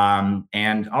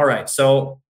 And all right,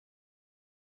 so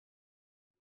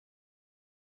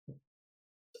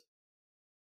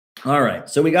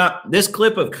we got this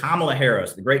clip of Kamala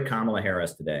Harris, the great Kamala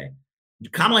Harris today.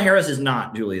 Kamala Harris is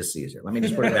not Julius Caesar. Let me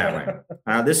just put it that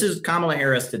way. This is Kamala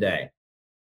Harris today.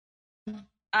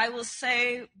 I will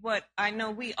say what I know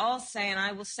we all say, and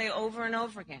I will say over and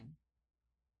over again.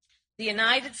 The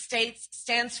United States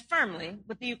stands firmly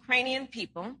with the Ukrainian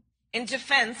people in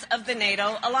defense of the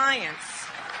NATO alliance.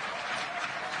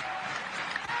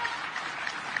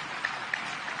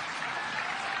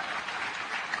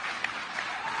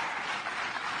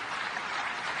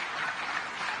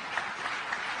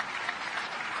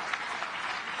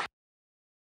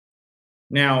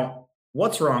 Now,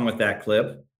 what's wrong with that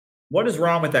clip? What is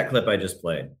wrong with that clip I just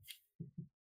played?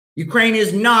 Ukraine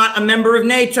is not a member of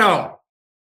NATO.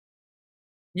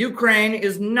 Ukraine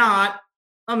is not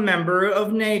a member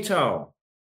of NATO.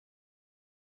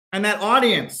 And that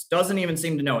audience doesn't even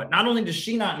seem to know it. Not only does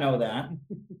she not know that,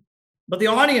 but the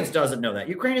audience doesn't know that.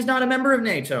 Ukraine is not a member of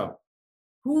NATO.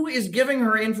 Who is giving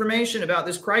her information about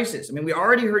this crisis? I mean, we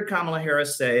already heard Kamala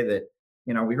Harris say that,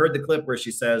 we heard the clip where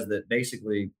she says that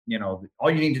basically,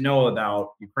 all you need to know about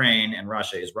Ukraine and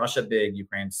Russia is Russia big,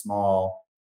 Ukraine small,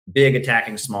 big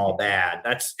attacking small, bad.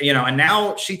 That's, and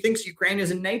now she thinks Ukraine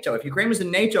is in NATO. If Ukraine was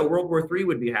in NATO, World War III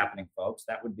would be happening, folks.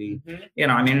 That would be,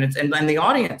 it's, and the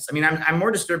audience, I'm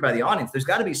more disturbed by the audience. There's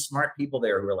got to be smart people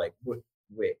there who are like,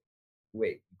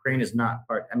 wait, Ukraine is not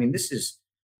part. This is,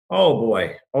 oh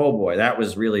boy, that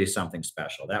was really something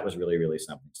special. That was really, really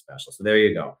something special. So there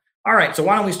you go. All right, so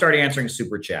why don't we start answering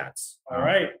super chats? All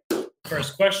right.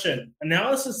 First question.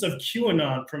 Analysis of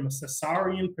QAnon from a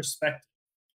Caesarian perspective.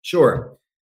 Sure.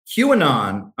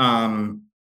 QAnon,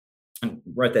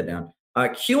 write that down.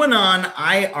 QAnon,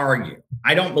 I argue.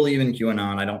 I don't believe in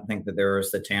QAnon. I don't think that there are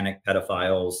satanic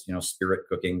pedophiles, spirit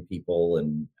cooking people,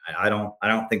 and I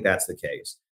don't think that's the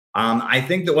case. I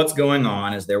think that what's going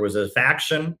on is there was a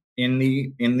faction in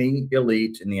the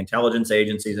elite, in the intelligence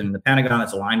agencies, and in the Pentagon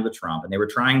that's aligned with Trump, and they were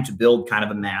trying to build kind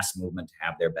of a mass movement to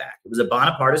have their back. It was a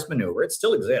Bonapartist maneuver. It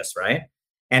still exists, right?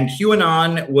 And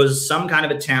QAnon was some kind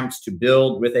of attempt to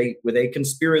build with a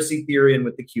conspiracy theory and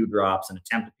with the Q drops, an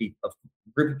attempt to a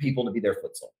group of people to be their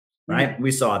foot soldiers, right? We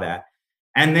saw that.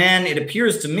 And then it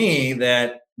appears to me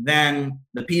that then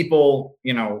the people,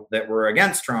 that were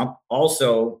against Trump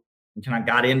also kind of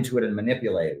got into it and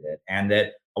manipulated it. And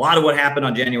that a lot of what happened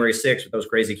on January 6th with those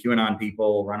crazy QAnon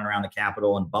people running around the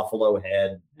Capitol and Buffalo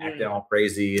Head acting all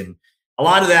crazy. And a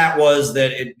lot of that was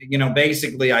that it,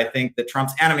 basically I think that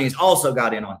Trump's enemies also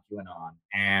got in on QAnon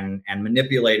and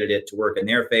manipulated it to work in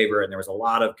their favor. And there was a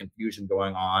lot of confusion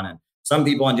going on. And some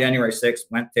people on January 6th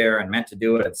went there and meant to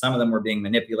do it. And some of them were being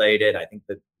manipulated. I think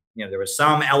that, there was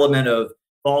some element of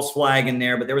false flag in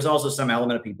there, but there was also some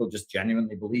element of people just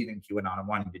genuinely believing QAnon and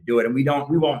wanting to do it. And we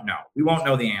won't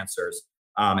know the answers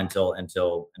until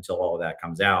all of that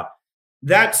comes out.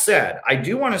 That said, I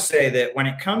do want to say that when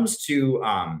it comes to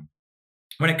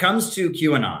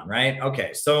QAnon, right?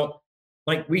 Okay, so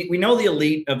like we know the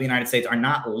elite of the United States are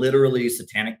not literally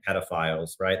satanic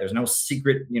pedophiles, right? There's no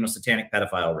secret, satanic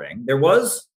pedophile ring. There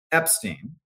was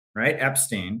Epstein, right?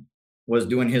 Epstein was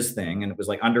doing his thing, and it was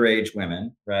like underage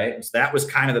women, right? So that was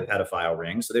kind of the pedophile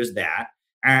ring. So there's that,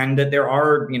 and that there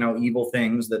are, evil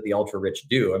things that the ultra rich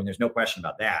do. There's no question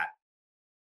about that.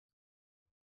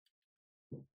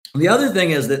 The other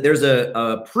thing is that there's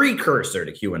a precursor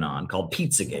to QAnon called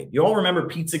Pizzagate. You all remember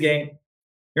Pizzagate?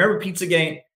 You remember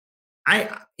Pizzagate?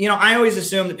 I always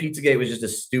assumed that Pizzagate was just a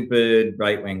stupid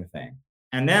right-wing thing.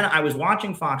 And then I was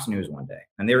watching Fox News one day,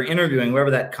 and they were interviewing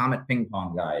whoever that Comet Ping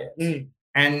Pong guy is.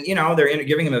 And, they're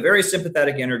giving him a very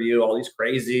sympathetic interview. All these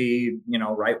crazy,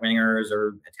 right wingers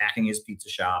are attacking his pizza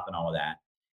shop and all of that.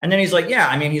 And then he's like,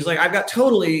 I've got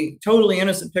totally, totally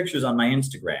innocent pictures on my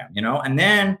Instagram, And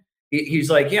then he's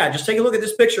like, yeah, just take a look at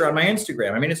this picture on my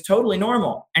Instagram. I mean, it's totally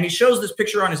normal. And he shows this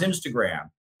picture on his Instagram.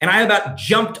 And I about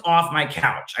jumped off my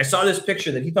couch. I saw this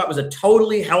picture that he thought was a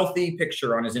totally healthy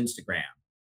picture on his Instagram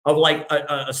of like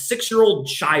a 6-year-old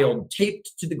child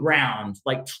taped to the ground,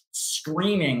 like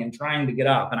screaming and trying to get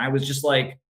up. And I was just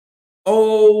like,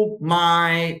 oh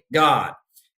my God.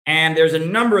 And there's a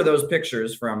number of those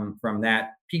pictures from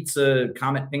that pizza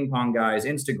Comet Ping Pong guy's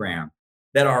Instagram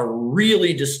that are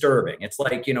really disturbing. It's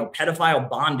like, pedophile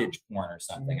bondage porn or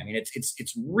something. I mean,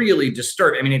 it's really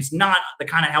disturbing. I mean, it's not the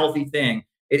kind of healthy thing.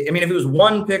 If it was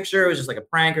one picture, it was just like a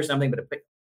prank or something, but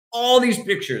all these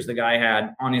pictures the guy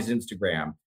had on his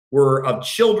Instagram were of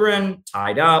children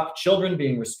tied up, children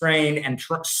being restrained and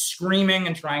screaming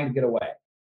and trying to get away.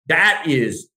 That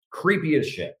is creepy as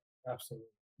shit. Absolutely.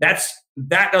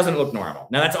 That doesn't look normal.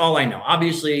 Now that's all I know.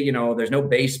 Obviously, there's no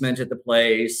basement at the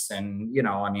place, and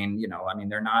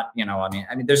they're not,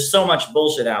 there's so much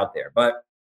bullshit out there. But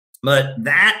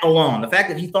that alone, the fact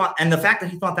that he thought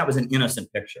that was an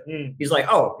innocent picture. He's like,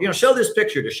 oh, show this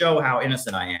picture to show how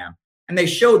innocent I am. And they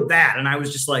showed that, and I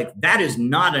was just like, that is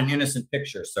not an innocent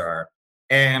picture, sir.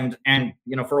 And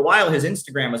for a while his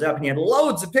Instagram was up, and he had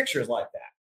loads of pictures like that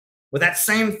with that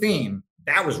same theme.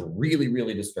 That was really,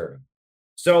 really disturbing.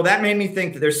 So that made me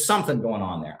think that there's something going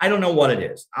on there. I don't know what it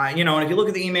is. And if you look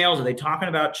at the emails, are they talking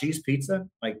about cheese pizza?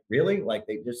 Like, really? Like,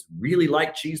 they just really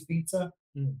like cheese pizza?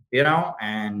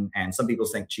 And some people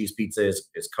think cheese pizza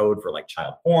is code for like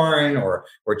child porn, or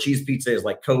cheese pizza is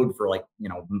like code for like,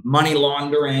 money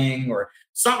laundering, or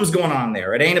something's going on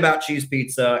there. It ain't about cheese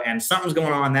pizza, and something's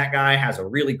going on. That guy has a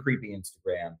really creepy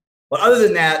Instagram. But other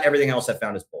than that, everything else I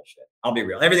found is bullshit. I'll be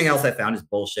real. Everything else I found is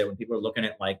bullshit. When people are looking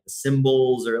at like the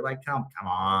symbols, or like, come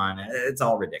on, it's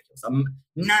all ridiculous.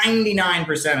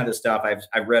 99% of the stuff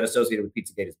I've read associated with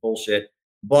Pizzagate is bullshit.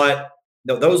 But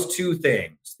those two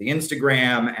things, the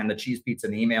Instagram and the cheese pizza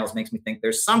and the emails, makes me think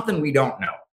there's something we don't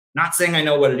know. Not saying I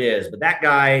know what it is, but that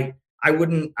guy, I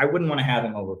wouldn't want to have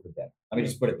him over for dinner. Let me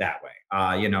just put it that way.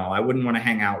 I wouldn't want to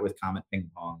hang out with Comet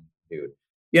Ping Pong dude.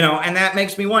 And that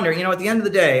makes me wonder, at the end of the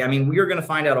day, we are going to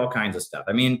find out all kinds of stuff.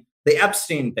 The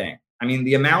Epstein thing,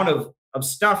 the amount of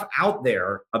stuff out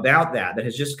there about that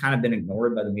has just kind of been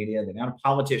ignored by the media, the amount of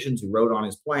politicians who rode on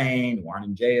his plane, who aren't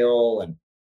in jail.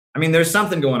 And there's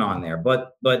something going on there,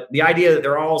 but the idea that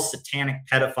they're all satanic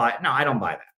pedophile, no, I don't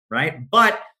buy that. Right.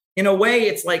 But in a way,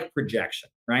 it's like projection,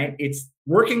 right? It's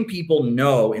working people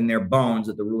know in their bones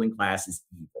that the ruling class is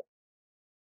evil.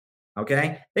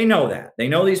 Okay. They know that. They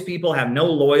know these people have no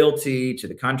loyalty to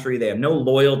the country. They have no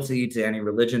loyalty to any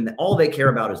religion. All they care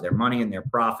about is their money and their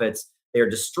profits. They're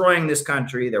destroying this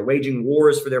country. They're waging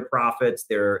wars for their profits.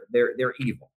 They're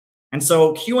evil. And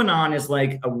so QAnon is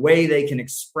like a way they can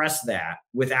express that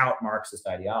without Marxist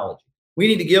ideology. We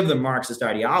need to give them Marxist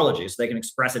ideology so they can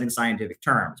express it in scientific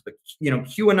terms. But,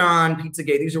 QAnon,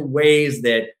 Pizzagate, these are ways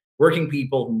that working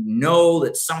people who know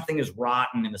that something is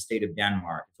rotten in the state of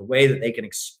Denmark, it's a way that they can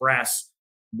express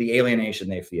the alienation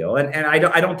they feel. And I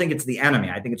don't think it's the enemy.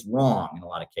 I think it's wrong in a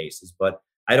lot of cases, but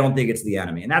I don't think it's the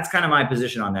enemy. And that's kind of my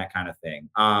position on that kind of thing.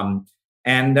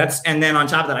 And then on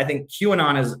top of that, I think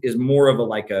QAnon is more of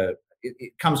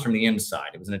it comes from the inside.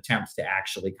 It was an attempt to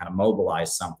actually kind of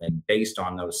mobilize something based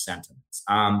on those sentiments.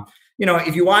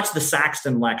 If you watch the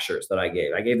Saxton lectures that I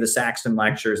gave the Saxton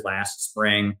lectures last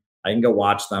spring. I can go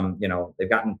watch them. They've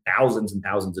gotten thousands and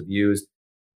thousands of views.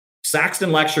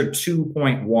 Saxton lecture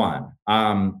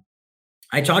 2.1.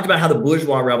 I talked about how the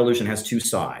bourgeois revolution has two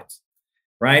sides,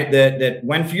 right? That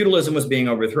when feudalism was being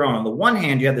overthrown, on the one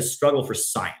hand, you had this struggle for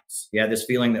science. You had this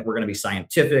feeling that we're going to be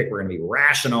scientific, we're going to be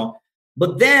rational.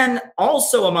 But then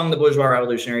also among the bourgeois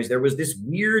revolutionaries, there was this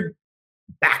weird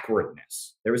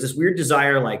backwardness. There was this weird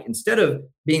desire, like, instead of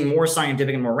being more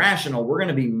scientific and more rational, we're going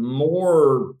to be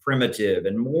more primitive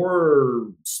and more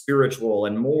spiritual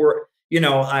and more,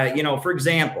 for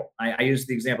example, I use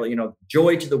the example,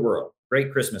 Joy to the World,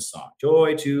 great Christmas song,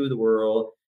 Joy to the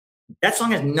World. That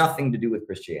song has nothing to do with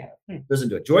Christianity. Listen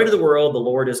to it. Joy to the world, the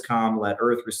Lord is come. Let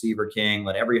earth receive her king.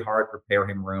 Let every heart prepare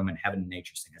him room, and heaven and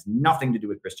nature sing. It has nothing to do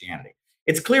with Christianity.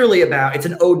 It's clearly it's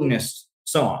an Odinist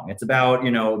song. It's about,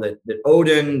 that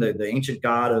Odin, the ancient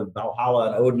god of Valhalla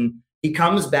and Odin, he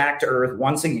comes back to earth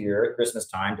once a year at Christmas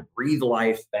time to breathe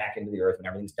life back into the earth when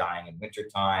everything's dying in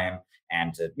wintertime.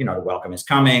 And to welcome his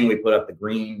coming, we put up the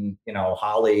green,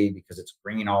 holly, because it's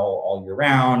green all year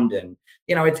round. And,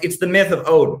 it's the myth of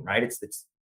Odin, right? It's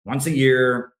once a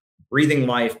year, breathing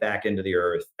life back into the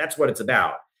earth. That's what it's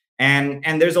about.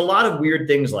 And there's a lot of weird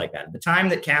things like that. At the time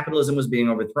that capitalism was being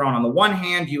overthrown, on the one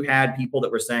hand, you had people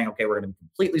that were saying, okay, we're going to be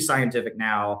completely scientific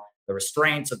now. The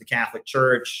restraints of the Catholic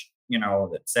Church,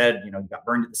 that said, you got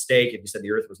burned at the stake if you said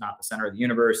the earth was not the center of the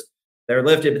universe, they're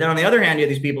lifted. But then on the other hand, you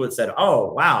have these people that said,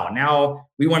 oh, wow, now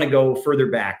we want to go further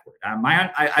backward.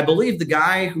 I believe the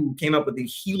guy who came up with the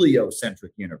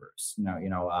heliocentric universe,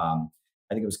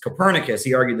 I think it was Copernicus.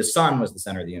 He argued the sun was the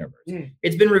center of the universe.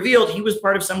 It's been revealed he was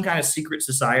part of some kind of secret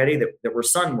society that were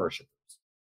sun worshipers,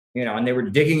 and they were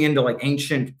digging into like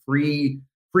ancient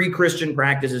pre-Christian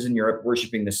practices in Europe,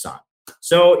 worshiping the sun.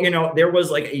 So, there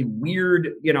was like a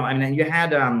weird, and you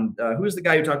had, who was the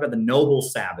guy who talked about the noble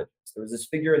savages? There was this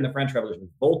figure in the French Revolution,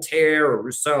 Voltaire or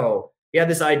Rousseau. He had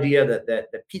this idea that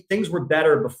things were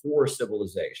better before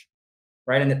civilization.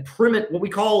 Right. And that what we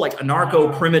call like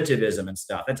anarcho-primitivism and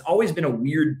stuff, that's always been a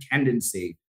weird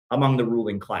tendency among the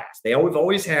ruling class. They've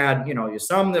always had,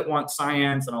 some that want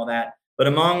science and all that, but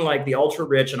among like the ultra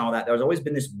rich and all that, there's always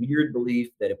been this weird belief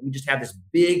that if we just have this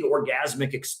big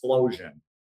orgasmic explosion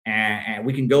and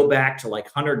we can go back to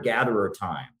like hunter-gatherer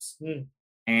times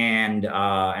and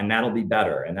that'll be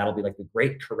better. And that'll be like the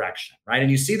great correction. Right. And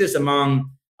you see this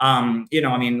among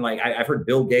I've heard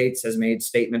Bill Gates has made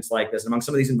statements like this among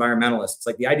some of these environmentalists. It's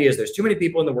like the idea is there's too many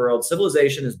people in the world,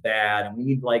 civilization is bad, and we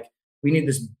need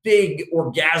this big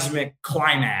orgasmic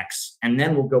climax, and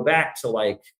then we'll go back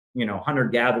to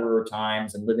hunter-gatherer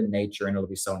times and live in nature, and it'll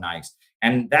be so nice.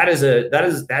 And that is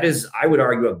I would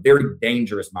argue a very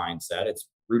dangerous mindset. It's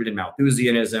rooted in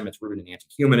Malthusianism, it's rooted in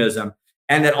anti-humanism.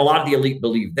 And that a lot of the elite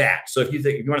believe that. So if you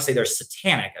want to say they're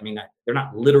satanic, they're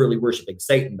not literally worshiping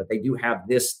Satan, but they do have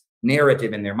this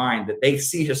narrative in their mind that they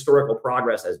see historical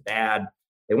progress as bad.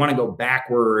 They want to go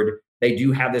backward. They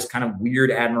do have this kind of weird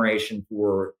admiration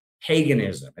for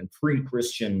paganism and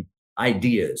pre-Christian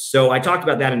ideas. So I talked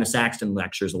about that in the Saxton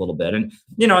lectures a little bit. And,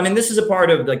 this is a part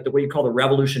of like the what you call the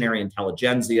revolutionary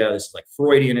intelligentsia. This is like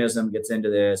Freudianism gets into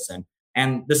this,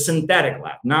 and the synthetic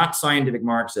left, not scientific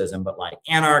Marxism, but like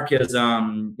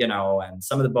anarchism, and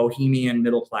some of the bohemian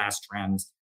middle class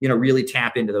trends, really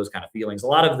tap into those kind of feelings. A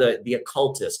lot of the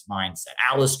occultist mindset,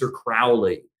 Aleister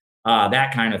Crowley,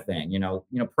 that kind of thing,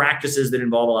 practices that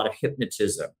involve a lot of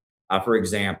hypnotism, for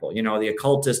example, the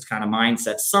occultist kind of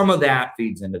mindset. Some of that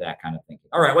feeds into that kind of thinking.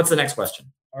 All right, what's the next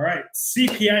question? All right,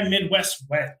 CPI Midwest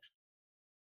when?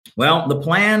 Well, the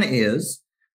plan is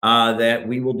that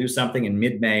we will do something in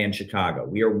mid-May in Chicago.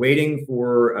 We are waiting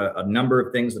for a number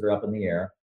of things that are up in the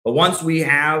air. But once we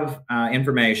have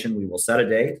information, we will set a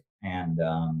date, and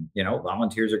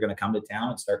volunteers are going to come to town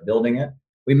and start building it.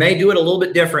 We may do it a little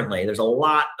bit differently. There's a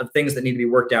lot of things that need to be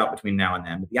worked out between now and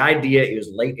then. But the idea is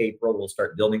late April, we'll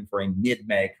start building for a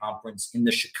mid-May conference in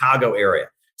the Chicago area,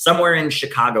 somewhere in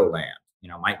Chicagoland.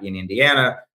 Might be in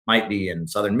Indiana, might be in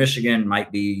Southern Michigan,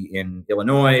 might be in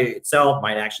Illinois itself,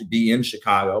 might actually be in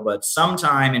Chicago, but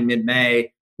sometime in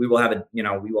mid-May, we will have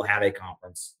a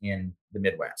conference in the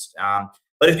Midwest.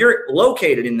 But if you're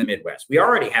located in the Midwest, we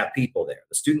already have people there.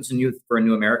 The Students and Youth for a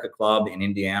New America Club in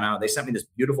Indiana, they sent me this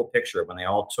beautiful picture of when they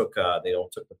all took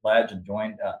the pledge and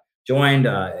joined,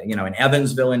 in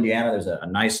Evansville, Indiana. There's a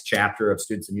nice chapter of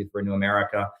Students and Youth for a New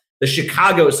America. The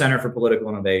Chicago Center for Political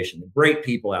Innovation, the great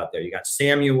people out there. You got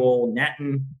Samuel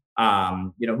Netton.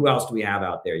 Who else do we have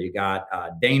out there? You got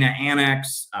Dana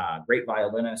Annex, great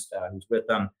violinist who's with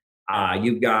them.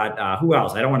 You've got who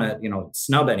else? I don't want to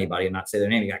snub anybody and not say their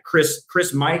name. You got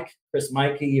Chris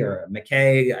Mikey or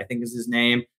McKay, I think is his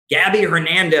name. Gabby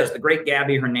Hernandez, the great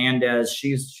Gabby Hernandez.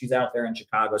 She's out there in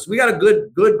Chicago. So we got a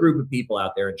good group of people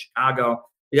out there in Chicago.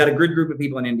 We got a good group of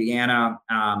people in Indiana.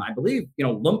 I believe,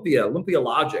 Lumpia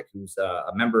Logic, who's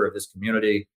a member of this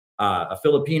community, a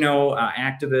Filipino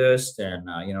activist,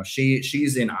 and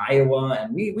she's in Iowa,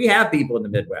 and we have people in the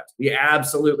Midwest. We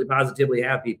absolutely positively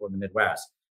have people in the Midwest.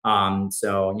 When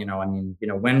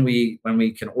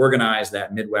we can organize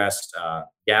that Midwest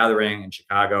gathering in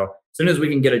Chicago, as soon as we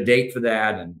can get a date for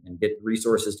that and get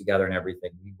resources together and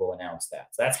everything, we will announce that.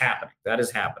 So that's happening. That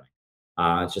is happening.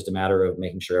 It's just a matter of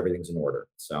making sure everything's in order.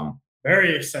 So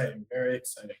very exciting, very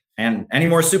exciting. And any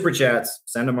more super chats,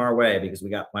 send them our way because we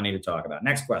got plenty to talk about.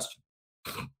 Next question.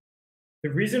 The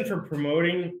reason for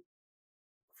promoting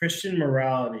Christian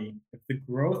morality, if the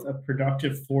growth of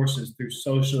productive forces through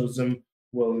socialism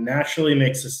will naturally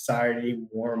make society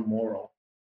more moral.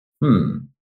 The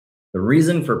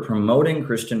reason for promoting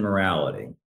Christian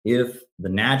morality, if the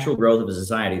natural growth of a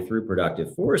society through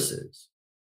productive forces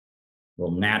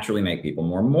will naturally make people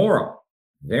more moral.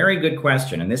 Very good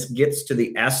question. And this gets to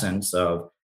the essence of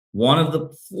one of the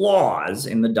flaws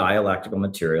in the dialectical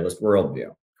materialist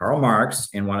worldview. Karl Marx,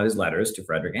 in one of his letters to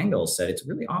Frederick Engels, said it's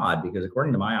really odd because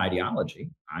according to my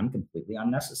ideology, I'm completely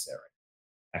unnecessary.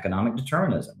 Economic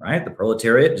determinism, right? The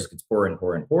proletariat just gets poorer and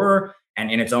poorer and poorer,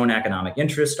 and in its own economic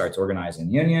interest starts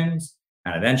organizing unions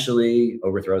and eventually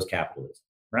overthrows capitalism,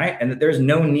 right? And that there's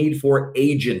no need for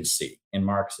agency in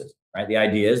Marxism, right? The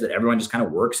idea is that everyone just kind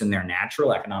of works in their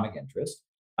natural economic interest.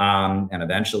 And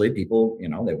eventually people,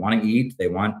 they want to eat, they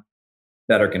want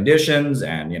better conditions.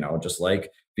 And, just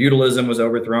like feudalism was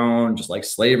overthrown, just like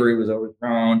slavery was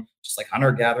overthrown, just like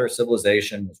hunter-gatherer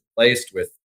civilization was replaced with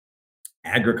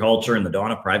agriculture and the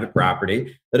dawn of private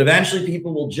property, that eventually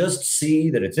people will just see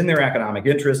that it's in their economic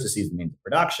interest to seize the means of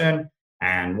production.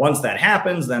 And once that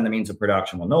happens, then the means of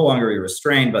production will no longer be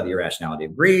restrained by the irrationality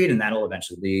of greed. And that'll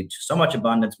eventually lead to so much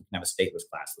abundance, we can have a stateless,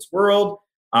 classless world.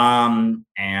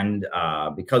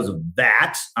 Because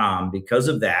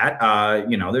of that,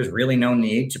 there's really no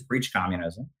need to preach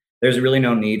communism. There's really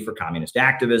no need for communist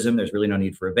activism. There's really no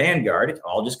need for a vanguard. It's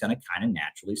all just going to kind of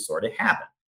naturally sort of happen.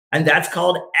 And that's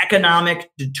called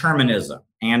economic determinism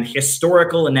and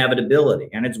historical inevitability.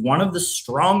 And it's one of the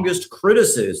strongest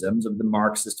criticisms of the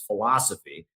Marxist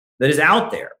philosophy that is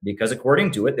out there, because according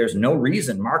to it, there's no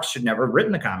reason Marx should never have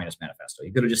written the Communist Manifesto.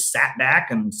 He could have just sat back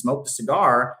and smoked a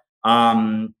cigar.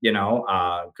 Could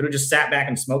have just sat back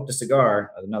and smoked a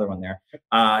cigar. Another one there.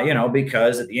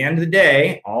 Because at the end of the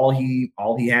day, all he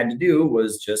had to do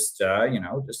was just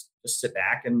sit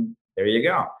back and there you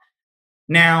go.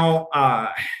 Now,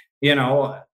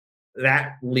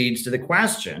 that leads to the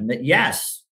question that,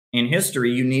 yes, in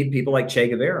history, you need people like Che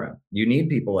Guevara. You need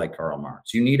people like Karl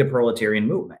Marx. You need a proletarian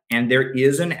movement. And there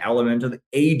is an element of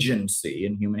agency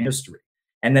in human history.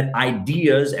 And that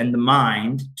ideas and the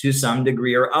mind, to some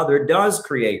degree or other, does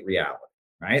create reality,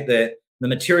 right? The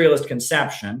materialist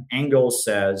conception, Engels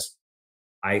says,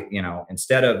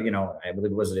 instead of, I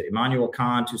believe it was Immanuel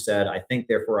Kant who said, I think,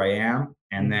 therefore I am.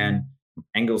 And then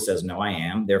Engels says, no, I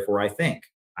am, therefore I think.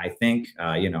 I think,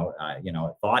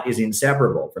 thought is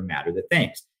inseparable from matter that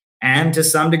thinks. And to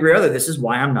some degree or other, this is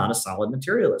why I'm not a solid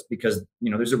materialist, because,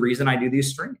 there's a reason I do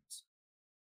these streams,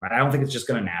 right? I don't think it's just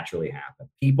going to naturally happen.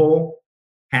 People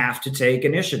have to take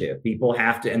initiative. People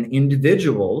have to, and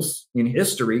individuals in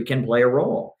history can play a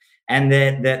role. And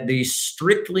that the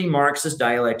strictly Marxist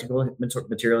dialectical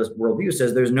materialist worldview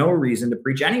says there's no reason to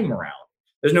preach any morality.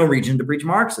 There's no reason to preach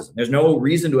Marxism. There's no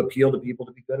reason to appeal to people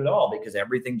to be good at all, because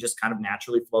everything just kind of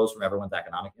naturally flows from everyone's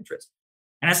economic interest.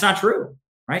 And that's not true,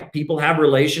 right? People have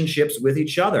relationships with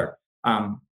each other.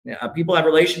 People have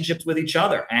relationships with each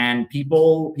other, and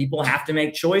people have to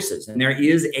make choices, and there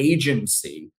is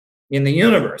agency in the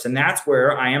universe. And that's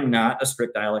where I am not a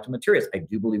strict dialectical materialist. I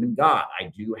do believe in God.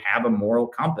 I do have a moral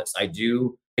compass. I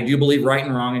do believe right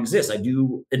and wrong exists. I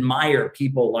do admire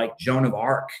people like Joan of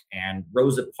Arc and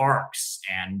Rosa Parks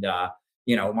and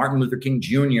Martin Luther King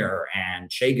Jr. and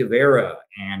Che Guevara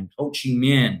and Ho Chi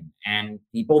Minh, and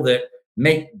people that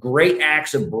make great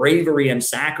acts of bravery and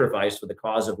sacrifice for the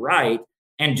cause of right,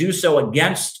 and do so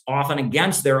often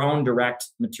against their own direct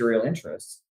material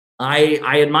interests.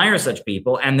 I admire such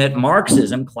people, and that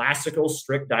Marxism, classical,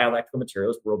 strict dialectical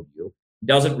materialist worldview,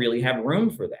 doesn't really have room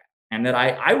for that. And that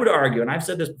I would argue, and I've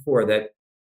said this before, that,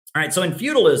 all right, so in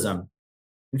feudalism,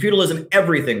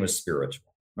 everything was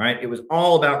spiritual, right? It was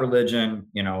all about religion,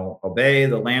 obey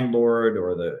the landlord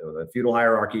or the feudal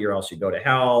hierarchy, or else you go to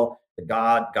hell.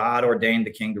 God ordained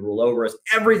the king to rule over us.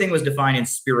 Everything was defined in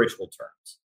spiritual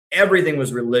terms. Everything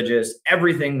was religious.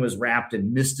 Everything was wrapped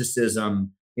in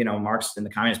mysticism. Marx in the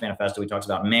Communist Manifesto, he talks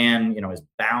about man, is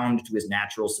bound to his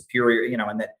natural superior,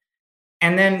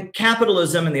 and then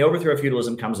capitalism and the overthrow of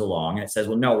feudalism comes along, and it says,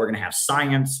 well, no, we're going to have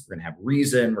science, we're going to have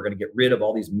reason, we're going to get rid of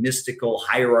all these mystical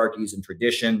hierarchies and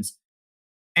traditions.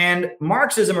 And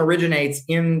Marxism originates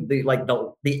in the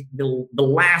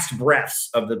last breaths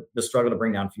of the struggle to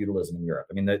bring down feudalism in Europe.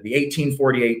 I mean, the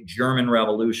 1848 German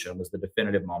Revolution was the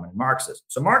definitive moment in Marxism.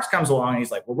 So Marx comes along and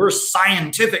he's like, well, we're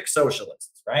scientific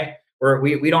socialists, right?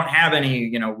 We don't have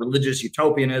any, religious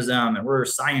utopianism, and we're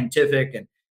scientific, and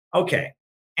okay.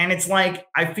 And it's like,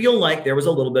 I feel like there was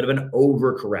a little bit of an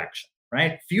overcorrection,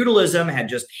 right? Feudalism had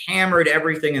just hammered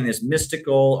everything in this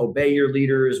mystical, obey your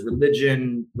leaders,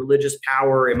 religion, religious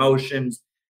power, emotions.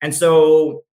 And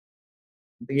so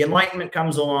the Enlightenment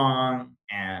comes along,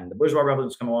 and the bourgeois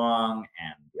revolutions come along,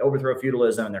 and the overthrow of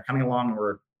feudalism, and they're coming along, and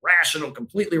we're rational,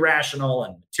 completely rational,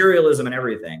 and materialism and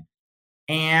everything.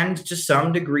 And to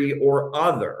some degree or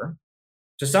other,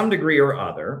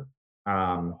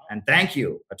 and thank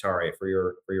you, Atari, for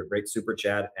your great super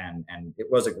chat, and it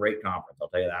was a great conference. I'll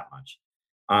tell you that much.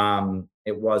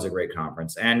 It was a great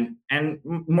conference, and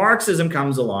Marxism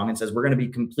comes along and says we're going to be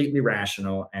completely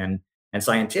rational, and and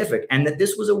scientific, and that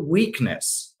this was a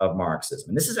weakness of Marxism.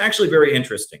 And this is actually very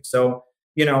interesting. So,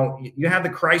 you have the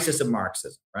crisis of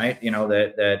Marxism, right?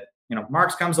 That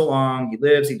Marx comes along, he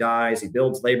lives, he dies, he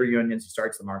builds labor unions, he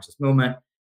starts the Marxist movement.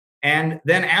 And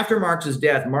then after Marx's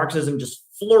death, Marxism just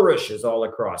flourishes all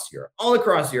across Europe. All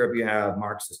across Europe, you have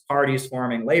Marxist parties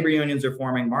forming, labor unions are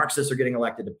forming, Marxists are getting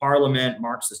elected to parliament,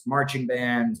 Marxist marching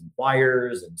bands and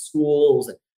choirs and schools.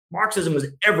 Marxism was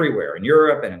everywhere in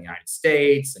Europe and in the United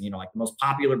States. And, like the most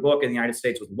popular book in the United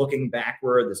States was Looking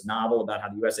Backward, this novel about how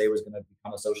the USA was going to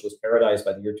become a socialist paradise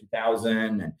by the year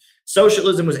 2000. And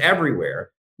socialism was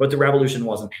everywhere, but the revolution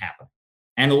wasn't happening.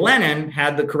 And Lenin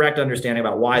had the correct understanding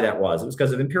about why that was. It was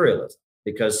because of imperialism,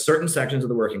 because certain sections of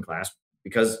the working class,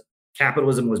 because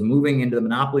capitalism was moving into the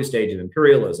monopoly stage of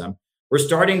imperialism, were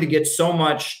starting to get so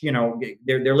much,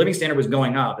 their living standard was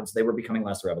going up, and so they were becoming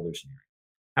less revolutionary.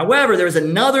 However, there's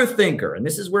another thinker, and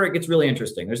this is where it gets really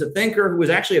interesting. There's a thinker who was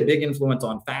actually a big influence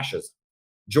on fascism,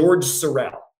 George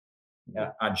Sorel.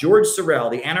 George Sorel,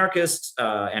 the anarchist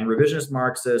and revisionist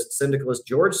Marxist syndicalist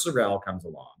George Sorel comes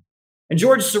along. And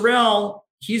George Sorel,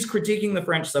 he's critiquing the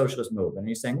French socialist movement.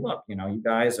 He's saying, look, you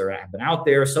guys have been out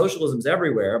there, socialism's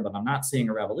everywhere, but I'm not seeing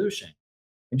a revolution.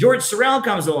 And George Sorel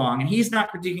comes along, and he's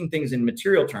not critiquing things in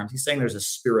material terms. He's saying there's a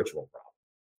spiritual problem.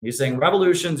 He's saying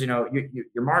revolutions, your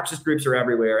Marxist groups are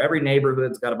everywhere. Every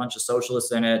neighborhood's got a bunch of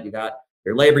socialists in it. You got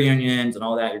your labor unions and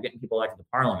all that. You're getting people elected to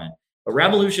parliament. But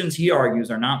revolutions, he argues,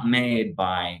 are not made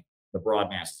by the broad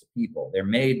masses of people. They're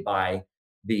made by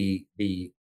the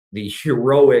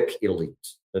heroic elite.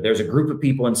 That there's a group of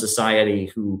people in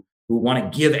society who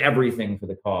want to give everything for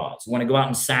the cause, who want to go out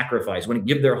and sacrifice, want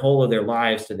to give their whole of their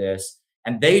lives to this.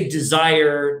 And they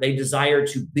desire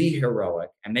to be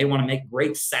heroic, and they want to make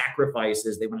great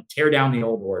sacrifices. They want to tear down the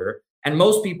old order. And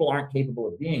most people aren't capable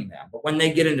of being them. But when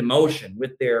they get into motion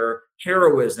with their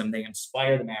heroism, they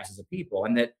inspire the masses of people.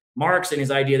 And that Marx and his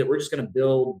idea that we're just going to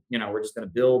build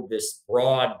this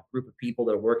broad group of people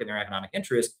that work in their economic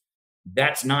interest,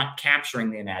 that's not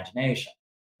capturing the imagination,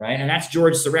 right? And that's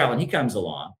George Sorel, and he comes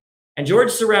along. And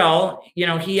George Sorel, he's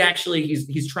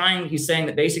saying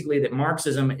that basically that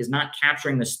Marxism is not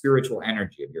capturing the spiritual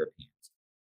energy of Europeans.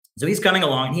 So he's coming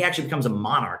along, and he actually becomes a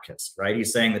monarchist, right?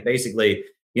 He's saying that basically,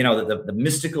 that the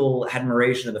mystical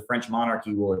admiration of the French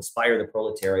monarchy will inspire the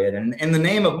proletariat. And in the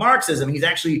name of Marxism, he's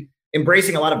actually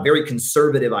embracing a lot of very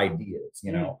conservative ideas,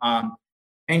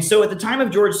 And so at the time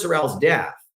of George Sorel's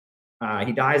death,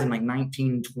 he dies in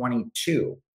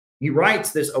 1922. He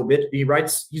writes this obit.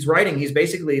 He's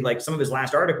basically like some of his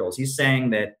last articles. He's saying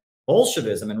that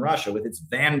Bolshevism in Russia, with its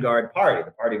vanguard party,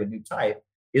 the party of a new type,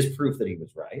 is proof that he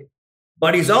was right.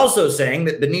 But he's also saying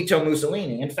that Benito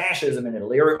Mussolini and fascism in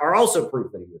Italy are also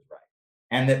proof that he was right.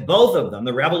 And that both of them,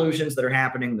 the revolutions that are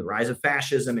happening, the rise of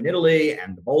fascism in Italy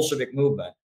and the Bolshevik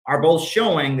movement, are both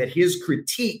showing that his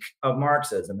critique of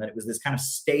Marxism, that it was this kind of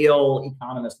stale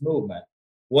economist movement,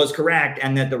 was correct,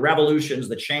 and that the revolutions,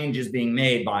 the changes being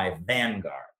made by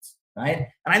vanguards, right? And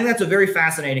I think that's a very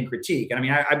fascinating critique. And I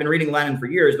mean, I've been reading Lenin for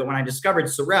years, but when I discovered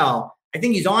Sorel, I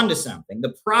think he's onto something.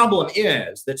 The problem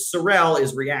is that Sorel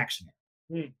is reactionary.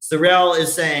 Sorel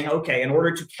is saying, okay, in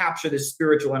order to capture this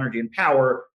spiritual energy and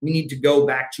power, we need to go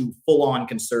back to full-on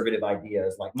conservative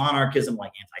ideas like monarchism,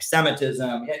 like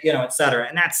anti-Semitism, et cetera.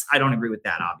 And I don't agree with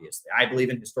that, obviously. I believe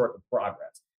in historical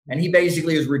progress. And he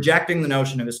basically is rejecting the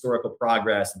notion of historical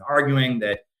progress and arguing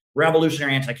that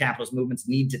revolutionary anti-capitalist movements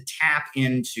need to tap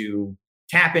into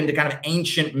kind of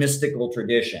ancient mystical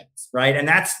traditions, right? And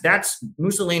that's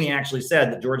Mussolini actually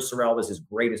said that George Sorel was his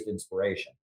greatest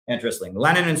inspiration. Interesting.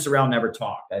 Lenin and Sorel never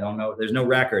talked. I don't know. There's no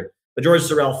record. But George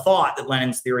Sorel thought that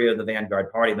Lenin's theory of the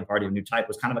vanguard party, the party of new type,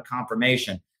 was kind of a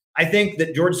confirmation. I think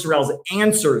that George Sorel's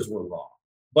answers were wrong,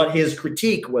 but his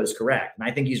critique was correct. And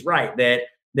I think he's right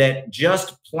that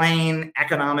just plain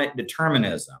economic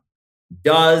determinism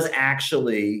does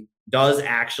actually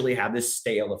have this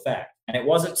stale effect. And it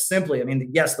wasn't simply,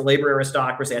 yes, the labor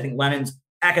aristocracy. I think Lenin's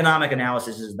economic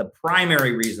analysis is the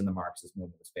primary reason the Marxist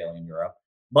movement was failing in Europe.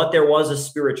 But there was a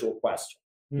spiritual question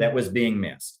that was being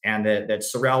missed. And that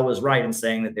Sorel was right in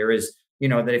saying that there is,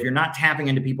 that if you're not tapping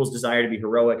into people's desire to be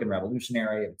heroic and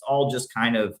revolutionary, it's all just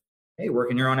kind of, hey,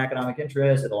 work in your own economic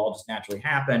interest, it'll all just naturally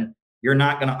happen. You're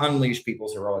not going to unleash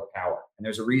people's heroic power. And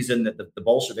there's a reason that the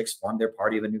Bolsheviks formed their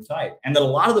party of a new type. And that a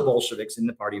lot of the Bolsheviks in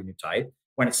the party of new type,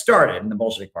 when it started in the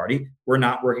Bolshevik party, were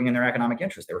not working in their economic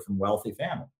interest. They were from wealthy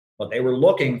families. But they were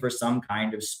looking for some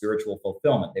kind of spiritual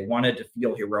fulfillment. They wanted to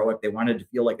feel heroic. They wanted to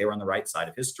feel like they were on the right side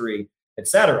of history, et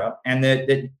cetera. And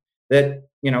even in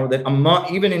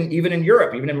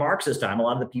Europe, even in Marxist time, a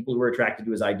lot of the people who were attracted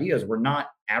to his ideas were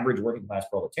not average working class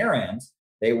proletarians.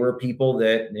 They were people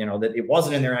that, that it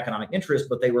wasn't in their economic interest,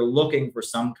 but they were looking for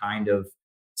some kind of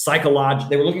they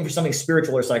were looking for something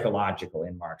spiritual or psychological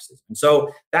in Marxism. And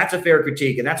so that's a fair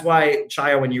critique. And that's why,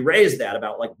 Chaya, when you raise that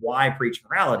about like why preach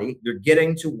morality, you're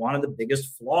getting to one of the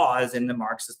biggest flaws in the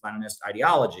Marxist-Leninist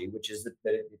ideology, which is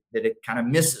that it kind of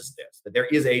misses this, that there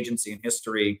is agency in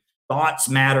history. Thoughts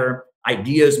matter,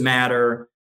 ideas matter,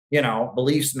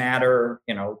 beliefs matter,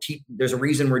 there's a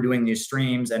reason we're doing these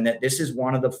streams, and that this is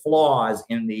one of the flaws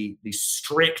in the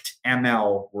strict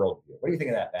ML worldview. What do you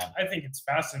think of that, Ben? I think it's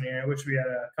fascinating. I wish we had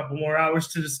a couple more hours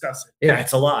to discuss it. Yeah,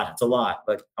 it's a lot.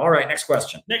 But all right, next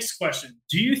question. Next question.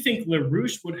 Do you think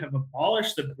LaRouche would have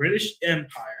abolished the British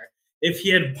Empire if he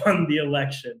had won the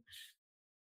election?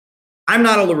 I'm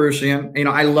not a LaRouchian.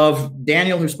 I love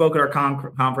Daniel, who spoke at our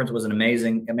conference, was an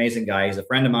amazing, amazing guy. He's a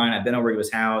friend of mine. I've been over to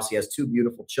his house. He has 2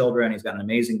 beautiful children. He's got an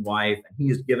amazing wife, and he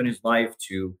has given his life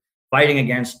to fighting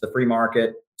against the free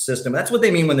market system. That's what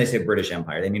they mean when they say British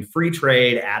Empire. They mean free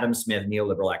trade, Adam Smith,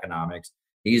 neoliberal economics.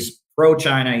 He's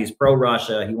pro-China. He's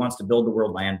pro-Russia. He wants to build the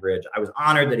World Land Bridge. I was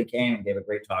honored that he came and gave a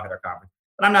great talk at our conference,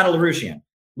 but I'm not a LaRouchian.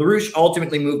 LaRouche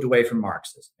ultimately moved away from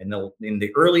Marxism. In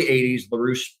the early 80s,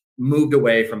 LaRouche moved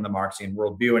away from the Marxian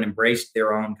worldview and embraced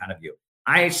their own kind of view.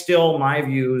 My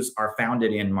views are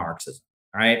founded in Marxism,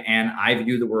 right? And I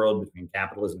view the world between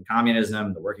capitalism and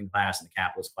communism, the working class and the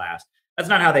capitalist class. That's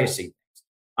not how they see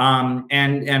things.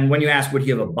 And when you ask, would he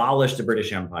have abolished the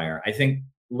British Empire? I think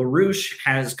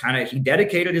LaRouche he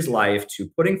dedicated his life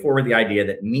to putting forward the idea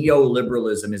that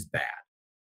neoliberalism is bad,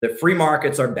 that free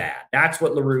markets are bad. That's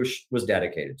what LaRouche was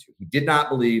dedicated to. He did not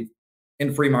believe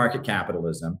in free market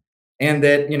capitalism. And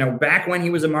that, back when he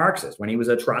was a Marxist, when he was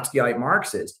a Trotskyite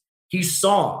Marxist, he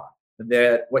saw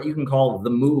that what you can call the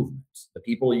movements, the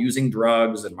people using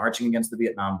drugs and marching against the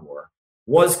Vietnam War,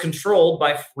 was controlled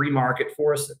by free market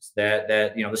forces. That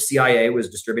the CIA was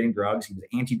distributing drugs. He was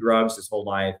anti-drugs his whole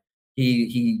life.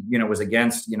 He was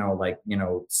against,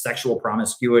 sexual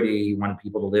promiscuity. He wanted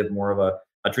people to live more of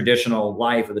a traditional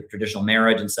life with a traditional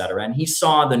marriage, et cetera. And he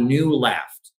saw the new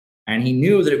left. And he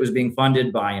knew that it was being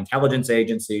funded by intelligence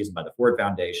agencies and by the Ford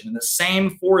Foundation, and the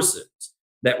same forces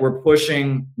that were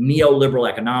pushing neoliberal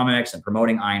economics and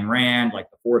promoting Ayn Rand, like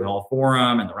the Ford Hall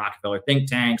Forum and the Rockefeller think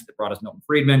tanks that brought us Milton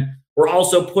Friedman, were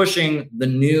also pushing the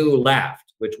new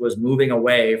left, which was moving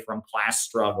away from class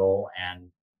struggle and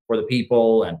for the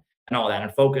people and all that,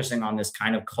 and focusing on this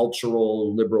kind of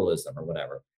cultural liberalism or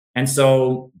whatever. And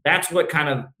so that's what kind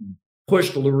of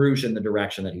pushed LaRouche in the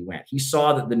direction that he went. He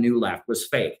saw that the new left was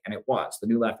fake, and it was. The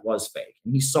new left was fake.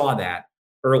 And he saw that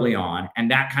early on,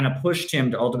 and that kind of pushed him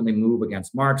to ultimately move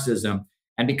against Marxism.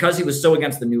 And because he was so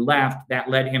against the new left, that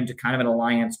led him to kind of an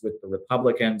alliance with the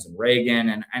Republicans and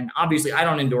Reagan. And obviously, I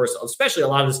don't endorse, especially a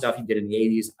lot of the stuff he did in the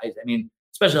 80s. I mean,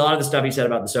 especially a lot of the stuff he said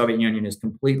about the Soviet Union is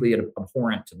completely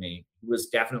abhorrent to me. He was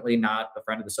definitely not a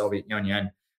friend of the Soviet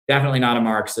Union, definitely not a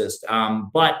Marxist.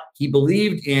 But he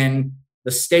believed in the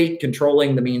state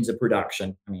controlling the means of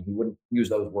production. I mean, he wouldn't use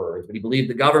those words, but he believed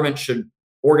the government should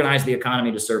organize the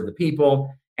economy to serve the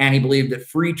people. And he believed that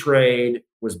free trade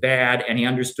was bad. And he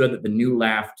understood that the new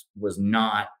left was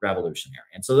not revolutionary.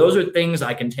 And so those are things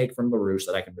I can take from LaRouche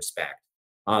that I can respect.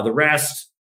 The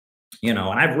rest, and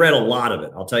I've read a lot of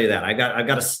it. I'll tell you that. I've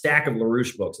got a stack of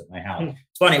LaRouche books at my house.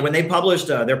 It's funny, when they published,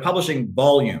 they're publishing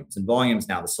volumes and volumes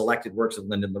now, the selected works of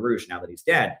Lyndon LaRouche, now that he's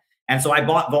dead. And so I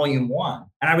bought volume 1,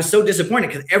 and I was so disappointed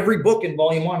because every book in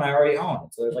volume 1 I already own.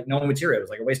 So there's like no material. It was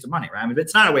like a waste of money, right? I mean,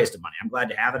 it's not a waste of money. I'm glad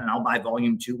to have it, and I'll buy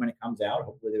volume 2 when it comes out.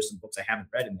 Hopefully there's some books I haven't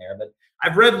read in there, but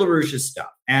I've read LaRouche's stuff,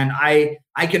 and I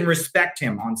can respect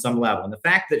him on some level. And the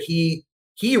fact that he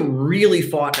really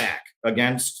fought back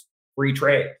against free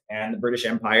trade and the British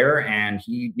Empire, and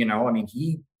he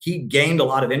gained a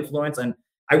lot of influence. And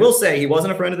I will say he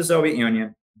wasn't a friend of the Soviet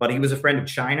Union, but he was a friend of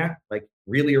China, like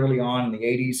really early on in the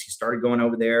 80s. He started going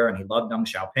over there, and he loved Deng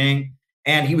Xiaoping.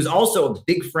 And he was also a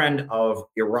big friend of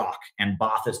Iraq and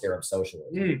Ba'athist Arab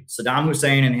socialism. Saddam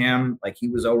Hussein and him, like he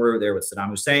was over there with Saddam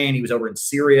Hussein. He was over in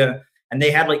Syria, and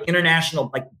they had like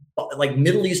international, like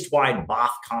Middle East-wide Ba'ath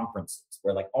conferences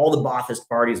where like all the Ba'athist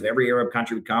parties of every Arab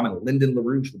country would come, and Lyndon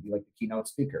LaRouche would be like the keynote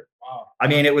speaker. Wow. I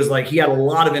mean, it was like he had a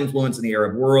lot of influence in the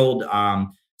Arab world.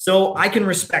 So I can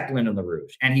respect Lyndon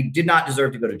LaRouche, and he did not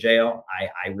deserve to go to jail.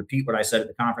 I repeat what I said at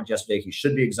the conference yesterday. He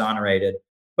should be exonerated.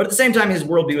 But at the same time, his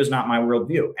worldview is not my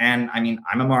worldview. And I mean,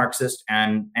 I'm a Marxist,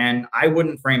 and I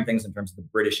wouldn't frame things in terms of the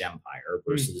British Empire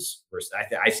versus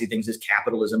I see things as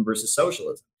capitalism versus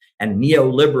socialism. and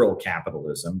neoliberal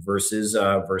capitalism versus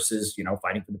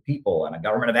fighting for the people and a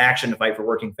government of action to fight for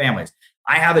working families.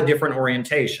 I have a different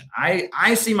orientation.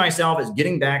 I see myself as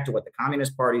getting back to what the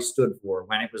Communist Party stood for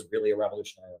when it was really a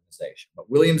revolutionary organization. But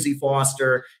William Z.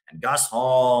 Foster and Gus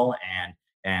Hall and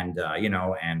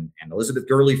Elizabeth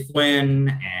Gurley Flynn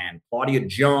and Claudia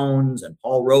Jones and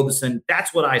Paul Robeson,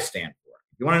 that's what I stand for.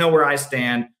 If you want to know where I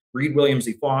stand, read William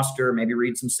Z. Foster, maybe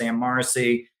read some Sam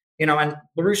Marcy. And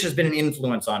LaRouche has been an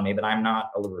influence on me, but I'm not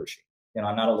a LaRouche.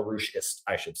 I'm not a LaRoucheist,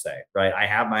 I should say, right? I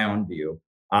have my own view.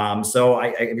 So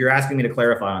if you're asking me to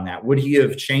clarify on that, would he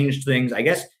have changed things? I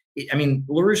guess,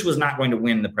 LaRouche was not going to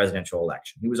win the presidential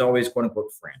election. He was always, quote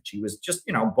unquote, fringe. He was just,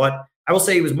 but I will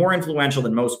say he was more influential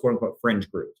than most, quote unquote, fringe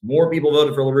groups. More people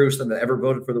voted for LaRouche than ever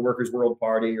voted for the Workers' World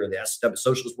Party or the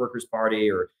Socialist Workers'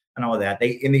 Party and all of that.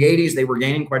 In the 80s, they were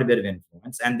gaining quite a bit of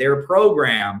influence, and their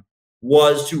program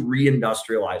was to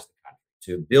reindustrialize the country,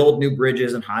 to build new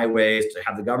bridges and highways, to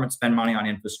have the government spend money on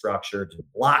infrastructure, to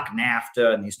block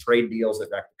NAFTA and these trade deals that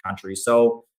wrecked the country.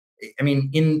 So,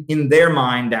 in their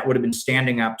mind, that would have been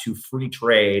standing up to free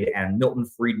trade and Milton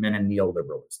Friedman and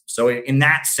neoliberalism. So in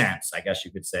that sense, I guess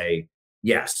you could say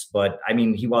yes, but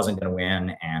he wasn't going to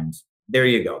win. And there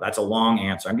you go. That's a long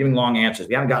answer. I'm giving long answers.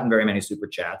 We haven't gotten very many super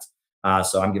chats.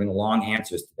 So I'm giving long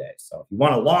answers today. So if you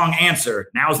want a long answer,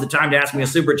 now's the time to ask me a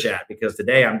super chat, because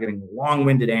today I'm giving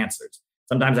long-winded answers.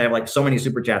 Sometimes I have so many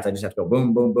super chats, I just have to go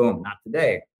boom, boom, boom. Not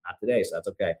today. So that's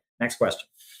okay. Next question.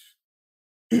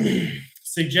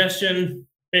 Suggestion,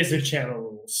 basic channel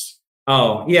rules.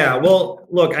 Oh, yeah. Well,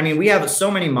 look, we have so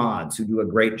many mods who do a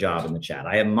great job in the chat.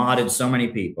 I have modded so many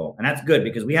people, and that's good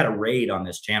because we had a raid on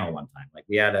this channel one time.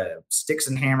 We had a Sticks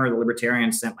and Hammer, the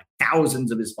libertarian, sent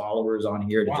thousands of his followers on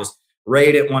here to just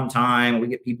raid at one time. We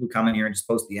get people who come in here and just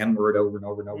post the N-word over and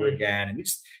over and over again, and we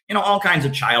just, all kinds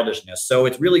of childishness. So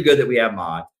it's really good that we have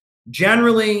mods.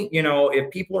 Generally,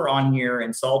 if people are on here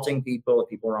insulting people, if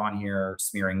people are on here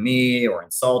smearing me or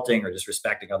insulting or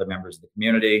disrespecting other members of the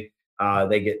community,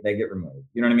 they get removed.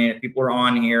 You know what I mean? If people are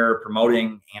on here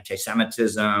promoting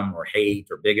anti-Semitism or hate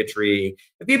or bigotry,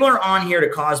 if people are on here to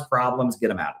cause problems, get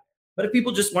them out of it. But if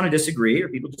people just want to disagree or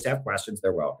people just have questions,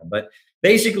 they're welcome. But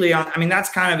basically, that's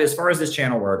kind of as far as this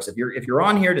channel works. If you're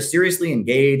on here to seriously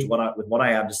engage with what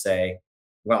I have to say,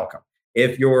 welcome.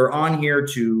 If you're on here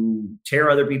to tear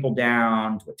other people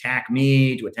down, to attack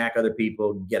me, to attack other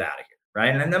people, get out of here,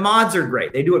 right? And the mods are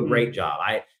great. They do a great job.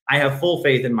 I have full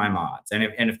faith in my mods. And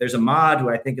if there's a mod who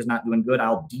I think is not doing good,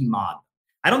 I'll demod them.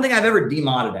 I don't think I've ever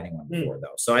demodded anyone before,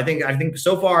 though. So I think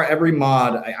so far every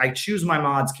mod, I choose my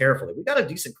mods carefully. We got a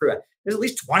decent crew. There's at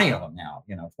least 20 of them now,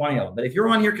 20 of them. But if you're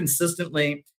on here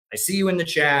consistently, I see you in the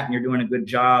chat and you're doing a good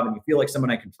job and you feel like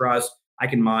someone I can trust, I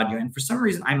can mod you. And for some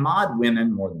reason, I mod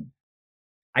women more than men.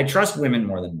 I trust women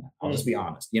more than men. I'll just be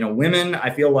honest. Women, I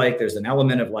feel like there's an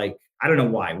element of I don't know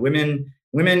why.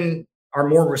 Women are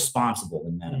more responsible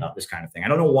than men about this kind of thing. I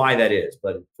don't know why that is,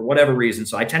 but for whatever reason.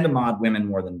 So I tend to mod women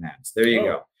more than men. So there you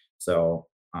go. So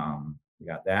you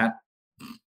got that.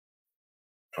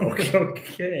 Okay.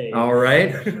 Okay. All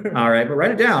right. All right. But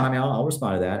write it down. I'll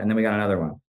respond to that. And then we got another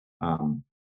one.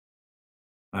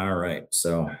 All right.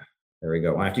 So there we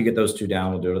go. After you get those two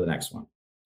down, we'll do to the next one.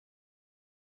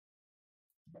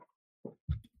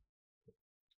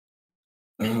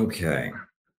 Okay.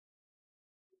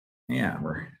 Yeah,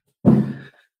 we're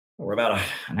about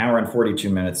an hour and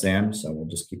 42 minutes in, so we'll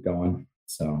just keep going.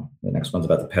 So the next one's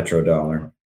about the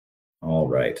petrodollar. All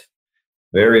right.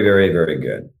 Very, very, very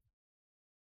good.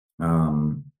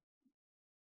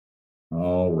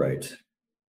 All right.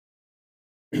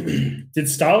 Did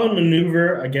Stalin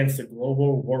maneuver against the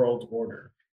global world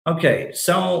order? Okay,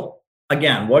 so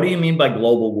again, what do you mean by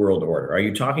global world order? Are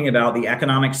you talking about the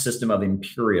economic system of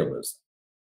imperialism,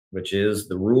 which is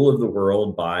the rule of the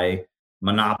world by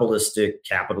monopolistic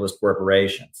capitalist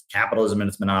corporations, capitalism in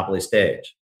its monopoly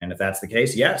stage? And if that's the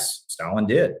case, yes, Stalin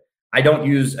did.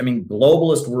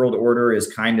 Globalist world order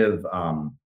is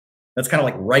that's kind of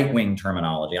like right-wing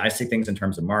terminology. I see things in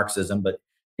terms of Marxism, but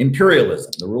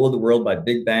imperialism, the rule of the world by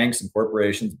big banks and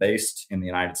corporations based in the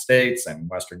United States and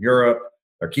Western Europe,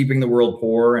 are keeping the world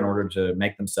poor in order to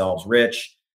make themselves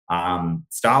rich.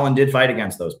 Stalin did fight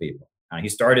against those people.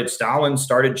 Stalin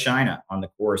started China on the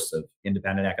course of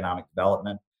independent economic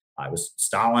development. It was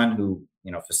Stalin who,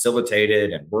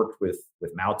 facilitated and worked with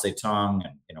Mao Zedong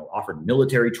and, offered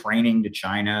military training to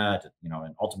China,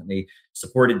 and ultimately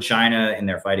supported China in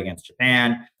their fight against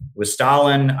Japan. It was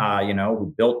Stalin,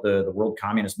 who built the world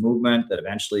communist movement that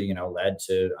eventually, led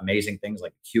to amazing things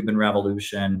like the Cuban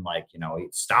Revolution,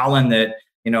 Stalin that,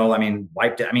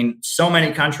 wiped out, so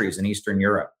many countries in Eastern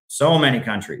Europe, so many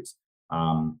countries.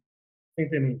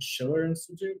 think they mean Schiller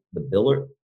Institute. The Biller?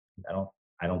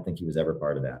 I don't think he was ever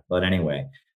part of that. But anyway,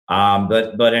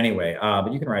 but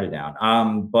you can write it down.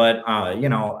 You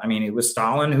know, I mean, it was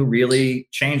Stalin who really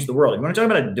changed the world. You want to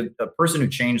talk about a person who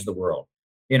changed the world?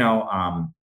 You know,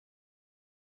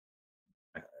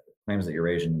 claims that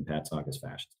Eurasian and Pat Talk is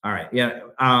fascist. All right, yeah.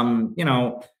 You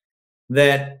know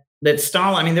that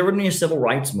Stalin. I mean, there wouldn't be a civil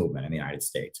rights movement in the United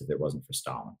States if there wasn't for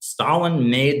Stalin. Stalin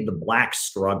made the black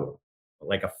struggle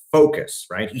like a focus,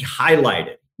 right? He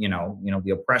highlighted, you know,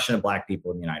 the oppression of black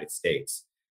people in the United States.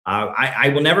 I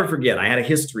will never forget, I had a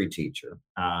history teacher,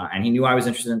 and he knew I was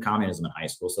interested in communism in high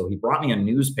school. So he brought me a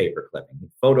newspaper clipping. He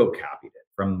photocopied it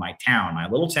from my town, my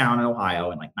little town in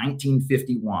Ohio in like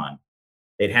 1951.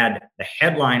 They'd had the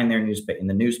headline in their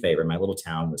newspaper in my little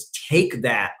town was "Take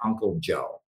That, Uncle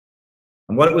Joe."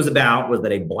 And what it was about was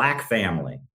that a black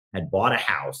family had bought a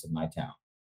house in my town.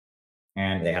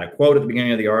 And they had a quote at the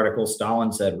beginning of the article.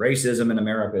 Stalin said, "Racism in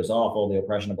America is awful, the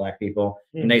oppression of black people."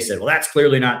 And they said, well, that's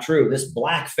clearly not true. This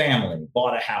black family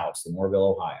bought a house in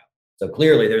Orville, Ohio. So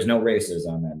clearly there's no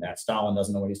racism, and that Stalin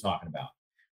doesn't know what he's talking about.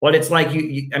 But it's like,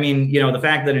 I mean, you know, the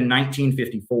fact that in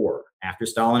 1954, after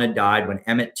Stalin had died, when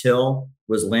Emmett Till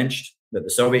was lynched, that the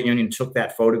Soviet Union took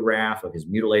that photograph of his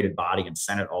mutilated body and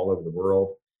sent it all over the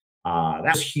world.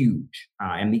 That was huge.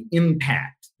 And the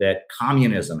impact that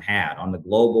communism had on the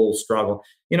global struggle,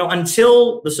 you know,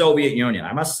 until the Soviet Union,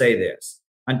 I must say this,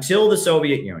 until the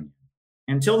Soviet Union,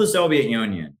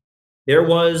 there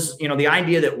was, you know, the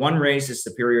idea that one race is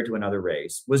superior to another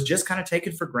race was just kind of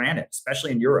taken for granted,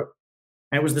 especially in Europe.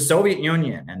 And it was the Soviet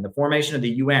Union and the formation of the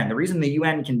UN. The reason the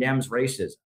UN condemns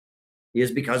racism is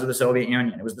because of the Soviet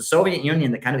Union. It was the Soviet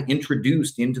Union that kind of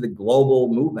introduced into the global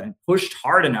movement and pushed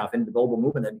hard enough into the global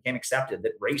movement that it became accepted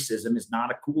that racism is not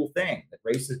a cool thing. That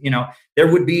racism, you know, there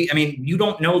would be, I mean, you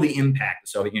don't know the impact the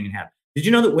Soviet Union had. Did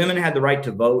you know that women had the right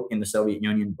to vote in the Soviet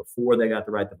Union before they got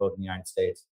the right to vote in the United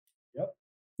States? Yep.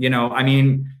 You know, I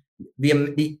mean,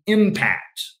 the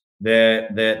impact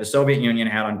that the Soviet Union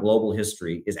had on global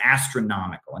history is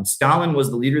astronomical. And Stalin was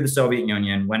the leader of the Soviet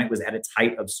Union when it was at its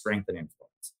height of strength and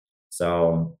influence.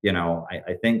 So, you know,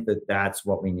 I think that that's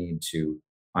what we need to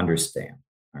understand.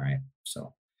 All right.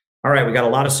 So, all right, we got a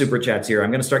lot of super chats here. I'm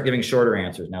going to start giving shorter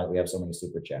answers now that we have so many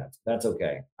super chats. That's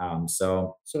okay.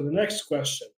 So the next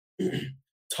question,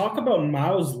 talk about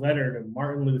Mao's letter to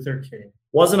Martin Luther King.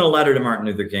 Wasn't a letter to Martin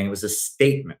Luther King. It was a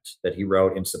statement that he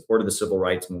wrote in support of the civil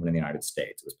rights movement in the United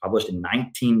States. It was published in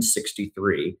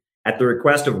 1963 at the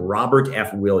request of Robert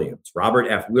F. Williams. Robert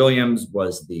F. Williams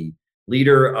was the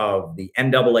leader of the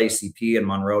NAACP in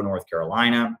Monroe, North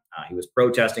Carolina. He was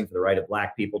protesting for the right of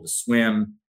black people to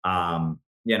swim. I don't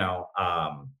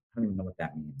even know what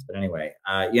that means, but anyway,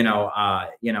 he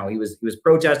was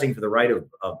protesting for the right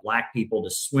of black people to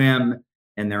swim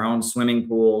in their own swimming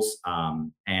pools.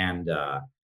 The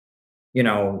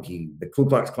Ku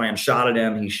Klux Klan shot at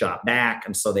him. He shot back,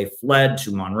 and so they fled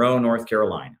to Monroe, North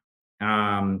Carolina.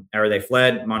 They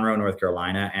fled Monroe, North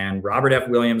Carolina, and Robert F.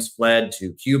 Williams fled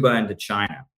to Cuba and to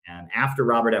China. And after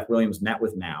Robert F. Williams met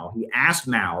with Mao, he asked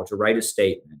Mao to write a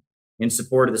statement in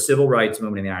support of the civil rights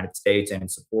movement in the United States and in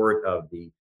support of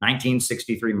the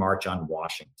 1963 March on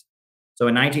Washington. So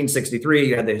in 1963,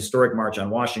 you had the historic March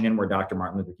on Washington, where Dr.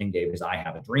 Martin Luther King gave his "I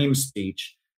Have a Dream"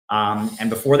 speech. And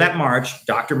before that march,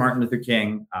 Dr. Martin Luther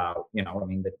King,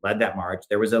 that led that march,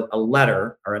 there was a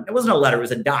letter, or it wasn't a letter, it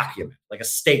was a document, like a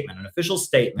statement, an official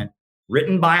statement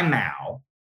written by Mao,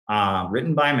 that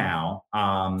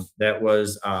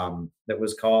was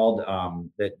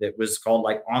called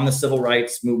like "On the Civil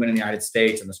Rights Movement in the United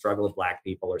States and the Struggle of Black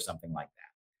People," or something like that.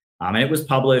 And it was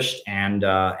published, and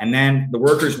then the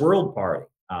Workers' World Party,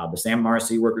 the Sam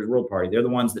Marcy Workers' World Party, they're the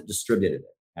ones that distributed it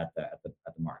at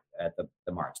the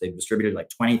march. They distributed like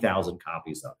 20,000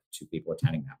 copies of it to people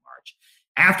attending that march.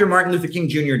 After Martin Luther King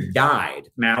Jr. died,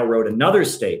 Mao wrote another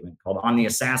statement called "On the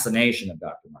Assassination of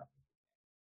Dr.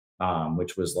 Martin,"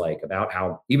 which was like about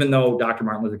how even though Dr.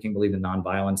 Martin Luther King believed in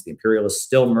nonviolence, the imperialists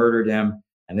still murdered him,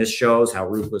 and this shows how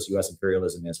ruthless U.S.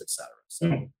 imperialism is, etc.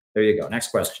 So there you go.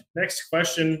 Next question. Next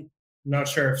question. Not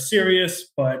sure if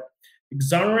serious, but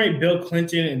exonerate Bill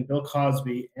Clinton and Bill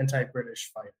Cosby,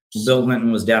 anti-British fighters. Bill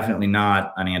Clinton was definitely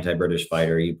not an anti-British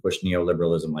fighter. He pushed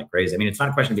neoliberalism like crazy. I mean, it's not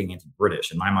a question of being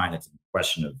anti-British. In my mind, it's a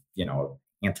question of,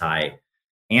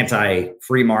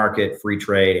 anti-free market, free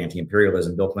trade,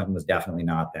 anti-imperialism. Bill Clinton was definitely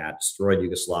not that. Destroyed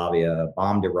Yugoslavia,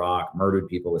 bombed Iraq, murdered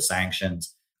people with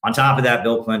sanctions. On top of that,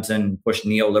 Bill Clinton pushed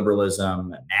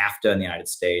neoliberalism, NAFTA in the United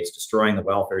States, destroying the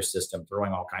welfare system,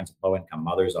 throwing all kinds of low-income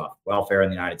mothers off welfare in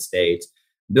the United States.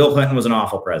 Bill Clinton was an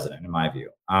awful president, in my view.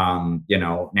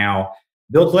 Now,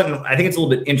 Bill Clinton, I think it's a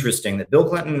little bit interesting that Bill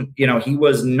Clinton, he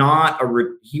was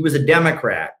he was a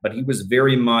Democrat, but he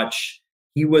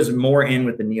was more in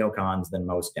with the neocons than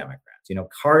most Democrats. Jimmy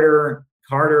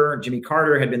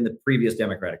Carter had been the previous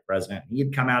Democratic president. He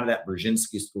had come out of that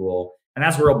Brzezinski school, and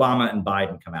that's where Obama and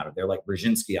Biden come out of. They're like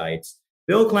Brzezinskiites.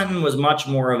 Bill Clinton was much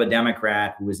more of a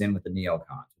Democrat who was in with the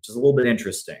neocons, which is a little bit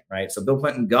interesting, right? So Bill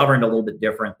Clinton governed a little bit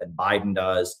different than Biden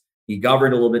does. He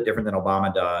governed a little bit different than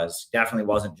Obama does. Definitely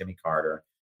wasn't Jimmy Carter.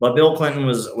 But Bill Clinton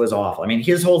was awful. I mean,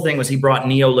 his whole thing was he brought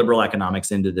neoliberal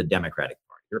economics into the Democratic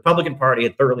Party. The Republican Party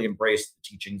had thoroughly embraced the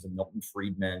teachings of Milton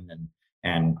Friedman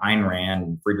and Ayn Rand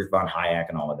and Friedrich von Hayek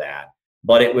and all of that.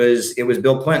 But it was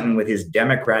Bill Clinton with his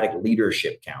Democratic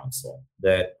Leadership Council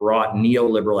that brought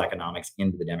neoliberal economics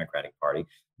into the Democratic Party.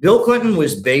 Bill Clinton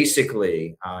was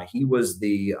basically he was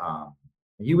the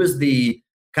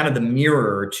kind of the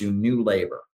mirror to New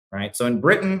Labor, right? So in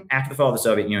Britain, after the fall of the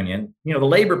Soviet Union, the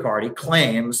Labor Party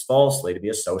claims falsely to be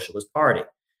a socialist party.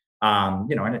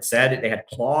 And it said they had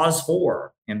clause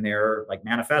 4 in their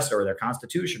manifesto or their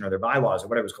constitution or their bylaws or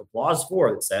whatever it was called, clause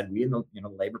 4 that said we in the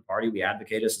Labor Party, we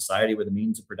advocate a society where the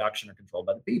means of production are controlled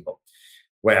by the people.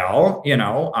 Well,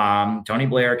 Tony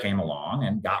Blair came along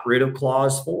and got rid of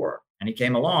clause 4, and he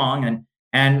came along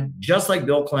and just like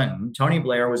Bill Clinton, Tony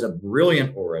Blair was a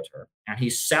brilliant orator and he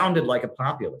sounded like a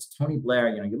populist. Tony Blair,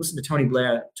 you listen to Tony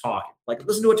Blair talk,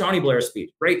 listen to a Tony Blair speech,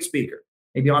 great speaker.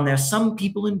 Maybe on there, some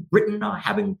people in Britain are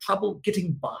having trouble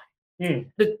getting by.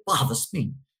 It bothers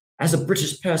me. As a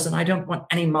British person, I don't want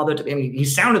any mother to be. I mean, he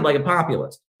sounded like a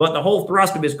populist, but the whole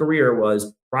thrust of his career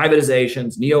was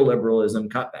privatizations, neoliberalism,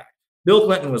 cutback. Bill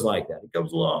Clinton was like that. He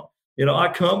comes along, I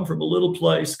come from a little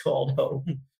place called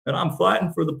home, and I'm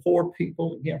fighting for the poor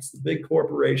people against the big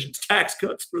corporations, tax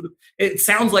cuts for the. It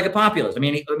sounds like a populist. I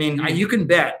mean, you can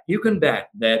bet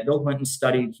that Bill Clinton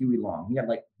studied Huey Long. He had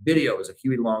videos of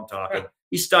Huey Long talking.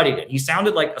 He studied it. He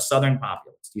sounded like a Southern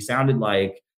populist. He sounded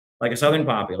like a Southern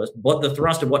populist, but the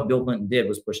thrust of what Bill Clinton did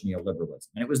was push neoliberalism.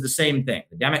 And it was the same thing.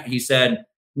 He said,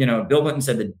 Bill Clinton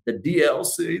said that the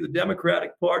DLC, the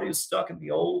Democratic Party, is stuck in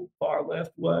the old far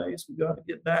left ways. We got to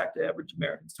get back to average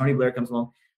Americans. Tony Blair comes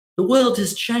along. The world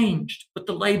has changed, but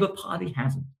the Labor Party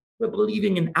hasn't. We're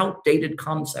believing in outdated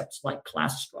concepts like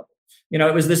class struggle.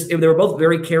 It was this, they were both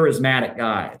very charismatic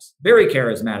guys,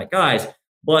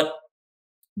 but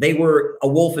they were a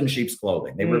wolf in sheep's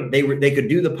clothing. They could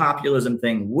do the populism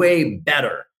thing way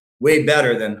better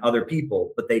than other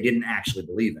people, but they didn't actually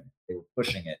believe in it. They were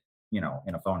pushing it, in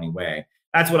a phony way.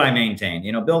 That's what I maintain.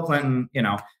 Bill Clinton,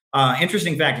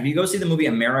 interesting fact, if you go see the movie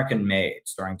American Made,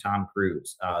 starring Tom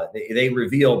Cruise, they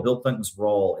reveal Bill Clinton's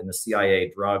role in the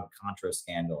CIA drug Contra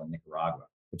scandal in Nicaragua,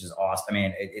 which is awesome. I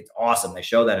mean, it's awesome. They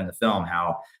show that in the film,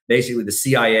 how basically the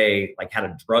CIA had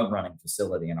a drug running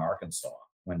facility in Arkansas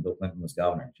when Bill Clinton was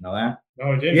governor. Did you know that?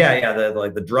 No, I didn't. Yeah.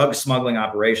 The drug smuggling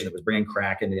operation that was bringing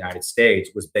crack into the United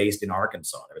States was based in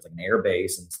Arkansas. There was an air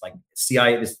base, and it's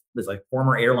CIA. This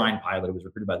former airline pilot who was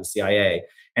recruited by the CIA,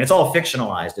 and it's all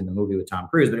fictionalized in the movie with Tom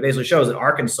Cruise. But it basically shows that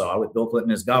Arkansas, with Bill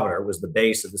Clinton as governor, was the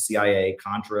base of the CIA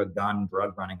Contra gun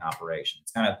drug running operation.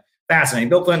 It's kind of fascinating.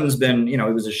 Bill Clinton's been, he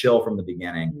was a shill from the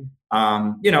beginning.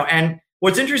 And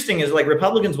what's interesting is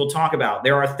Republicans will talk about,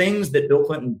 there are things that Bill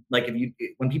Clinton,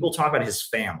 when people talk about his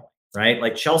family, right?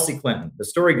 Like Chelsea Clinton, the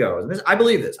story goes, and I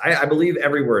believe this. I believe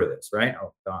every word of this, right?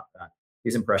 Oh, Don,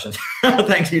 these impressions.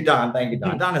 Thank you, Don.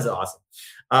 Don is awesome.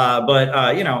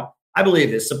 I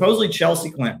believe this. Supposedly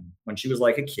Chelsea Clinton, when she was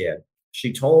a kid,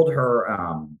 she told her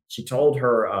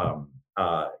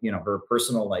her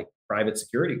personal private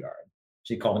security guard,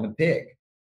 she called him a pig,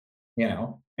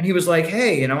 and he was like,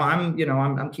 hey,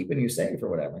 I'm keeping you safe or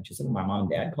whatever. And she said, well, my mom and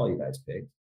dad call you guys pigs,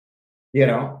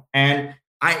 and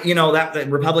that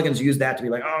Republicans use that to be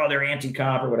like, oh, they're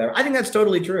anti-cop or whatever. I think that's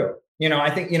totally true. I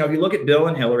think, if you look at Bill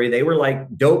and Hillary, they were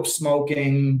dope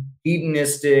smoking,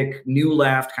 hedonistic, new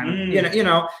left kind of,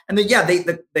 and then,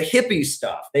 the hippie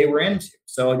stuff they were into.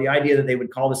 So the idea that they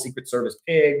would call the Secret Service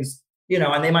pigs,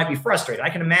 and they might be frustrated. I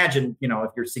can imagine,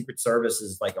 if your Secret Service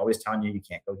is always telling you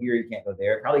can't go here, you can't go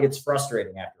there, it probably gets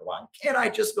frustrating after a while. Can't I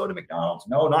just go to McDonald's?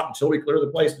 No, not until we clear the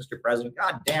place, Mr. President.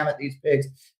 God damn it, these pigs.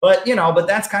 But, but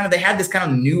that's they had this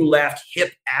kind of new left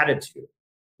hip attitude,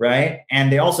 right? And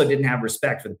they also didn't have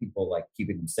respect for the people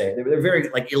keeping them safe. They're very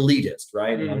elitist,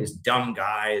 right? These dumb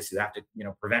guys who have to,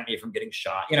 prevent me from getting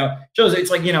shot. Shows it's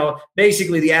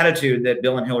basically the attitude that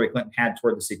Bill and Hillary Clinton had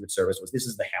toward the Secret Service was, this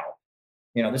is the help.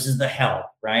 This is the help,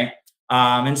 right?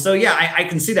 And so, I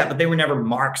can see that, but they were never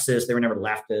Marxists. They were never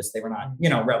leftists. They were not,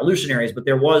 revolutionaries, but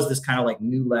there was this kind of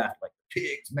new left,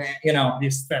 pigs, man, the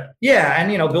aesthetic. Yeah.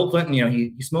 And, Bill Clinton,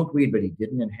 he smoked weed, but he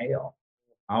didn't inhale.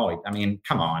 Oh, I mean,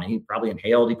 come on. He probably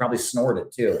inhaled. He probably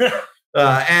snorted too.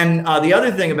 And the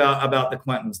other thing about the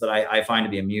Clintons that I find to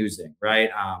be amusing, right?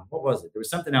 What was it? There was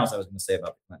something else I was going to say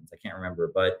about the Clintons. I can't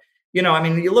remember, but I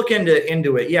mean, you look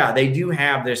into it. Yeah, they do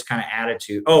have this kind of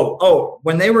attitude.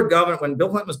 When they were when Bill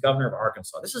Clinton was governor of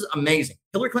Arkansas, this is amazing.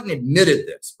 Hillary Clinton admitted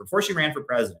this before she ran for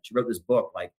president. She wrote this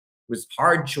book, like, it was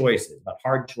hard choices, about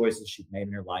hard choices she'd made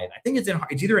in her life. I think it's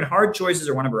either in Hard Choices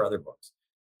or one of her other books.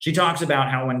 She talks about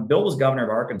how when Bill was governor of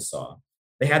Arkansas,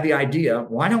 they had the idea,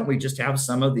 why don't we just have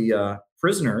some of the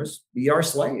prisoners be our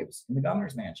slaves in the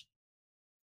governor's mansion?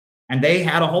 And they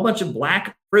had a whole bunch of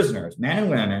black prisoners, men and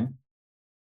women,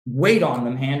 wait on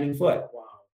them hand and foot.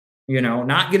 Wow.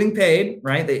 Not getting paid,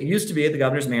 right? They used to be at the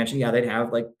governor's mansion. Yeah, they'd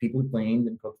have like people who cleaned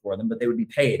and cooked for them, but they would be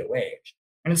paid a wage.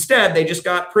 And instead, they just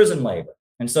got prison labor.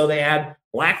 And so they had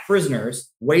black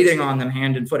prisoners waiting on them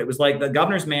hand and foot. It was like the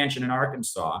governor's mansion in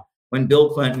Arkansas when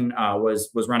Bill Clinton was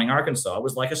running Arkansas. It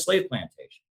was like a slave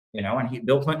plantation, and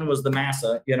Bill Clinton was the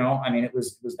massa, I mean, that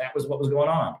was what was going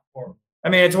on. I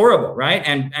mean, it's horrible, right?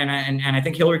 And I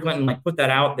think Hillary Clinton put that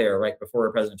out there right before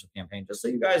her presidential campaign, just so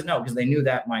you guys know, because they knew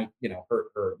that might, hurt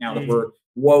her. Now that we're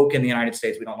woke in the United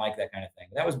States, we don't like that kind of thing.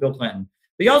 That was Bill Clinton.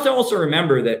 But you also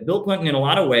remember that Bill Clinton, in a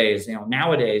lot of ways,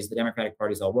 nowadays the Democratic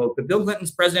Party is all woke, but Bill Clinton's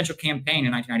presidential campaign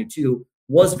in 1992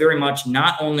 was very much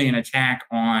not only an attack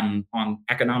on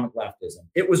economic leftism,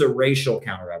 it was a racial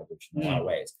counter-revolution in a lot of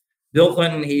ways. Bill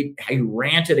Clinton, he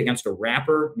ranted against a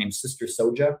rapper named Sister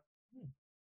Souljah.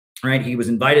 Right, he was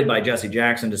invited by Jesse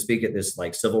Jackson to speak at this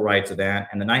civil rights event,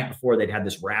 and the night before they'd had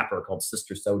this rapper called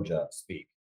Sister Souljah speak,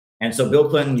 and so Bill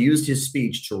Clinton used his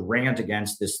speech to rant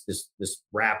against this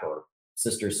rapper,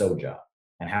 Sister Souljah,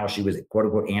 and how she was quote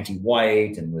unquote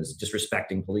anti-white and was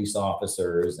disrespecting police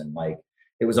officers, and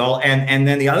it was all. And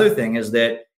then the other thing is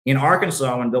that in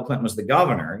Arkansas, when Bill Clinton was the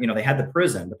governor, they had the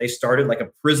prison, but they started a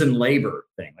prison labor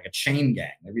thing, like a chain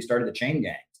gang. They restarted the chain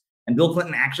gangs, and Bill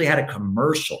Clinton actually had a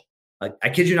commercial. I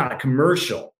kid you not, a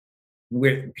commercial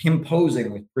with him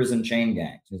posing with prison chain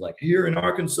gangs. He's like, here in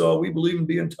Arkansas, we believe in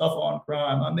being tough on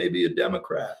crime. I may be a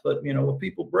Democrat, but when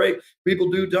people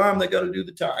do time, they got to do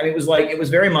the time. I mean, it was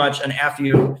very much an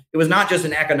FU. It was not just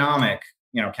an economic,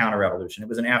 counter-revolution. It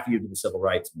was an FU to the civil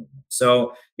rights movement.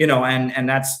 So, and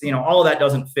that's, all of that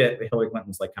doesn't fit Hillary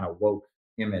Clinton's kind of woke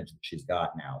image that she's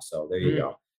got now. So there you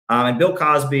go. And Bill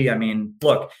Cosby, I mean,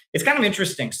 look, it's kind of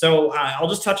interesting. So I'll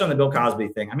just touch on the Bill Cosby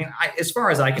thing. I mean, as far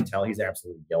as I can tell, he's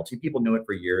absolutely guilty. People knew it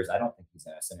for years. I don't think he's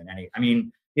innocent in any. I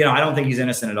mean, I don't think he's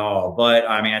innocent at all. But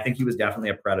I mean, I think he was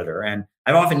definitely a predator. And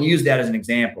I've often used that as an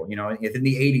example. If in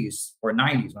the 80s or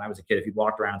 90s, when I was a kid, if you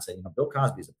walked around and said, Bill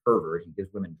Cosby's a pervert, he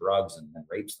gives women drugs and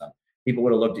rapes them, people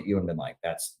would have looked at you and been like,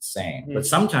 that's insane. But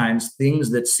sometimes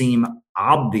things that seem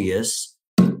obvious,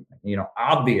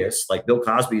 like Bill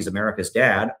Cosby's America's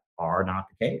Dad, are not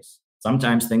the case.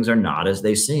 Sometimes things are not as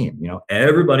they seem.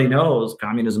 Everybody knows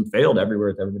communism failed everywhere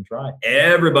it's ever been tried.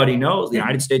 Everybody knows the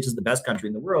United States is the best country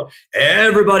in the world.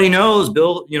 Everybody knows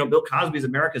Bill Cosby's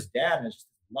America's Dad, and is just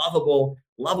a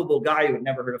lovable guy who would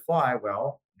never hurt a fly.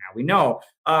 Well, now we know.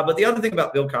 But the other thing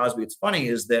about Bill Cosby, it's funny,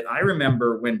 is that I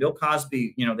remember when Bill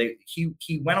Cosby,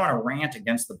 he went on a rant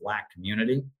against the black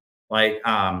community, please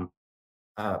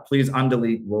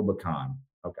undelete Robocan.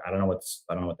 Okay, I don't know what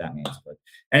that means, but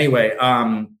anyway,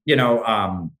 he went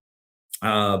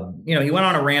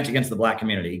on a rant against the black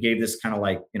community. He gave this kind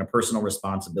of personal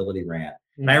responsibility rant.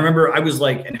 And I remember I was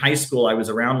in high school, I was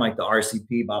around the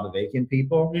RCP Bob Avakian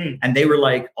people, and they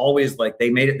were always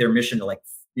they made it their mission to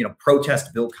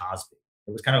protest Bill Cosby.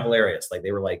 It was kind of hilarious.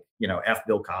 They were F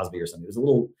Bill Cosby or something. It was a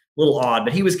little odd,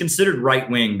 but he was considered right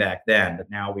wing back then. But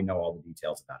now we know all the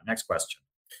details about it. Next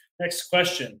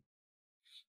question.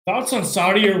 Thoughts on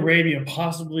Saudi Arabia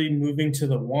possibly moving to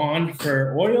the yuan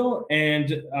for oil, and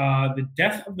the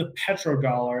death of the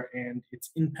petrodollar and its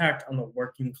impact on the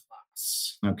working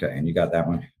class. Okay, and you got that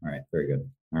one. All right, very good.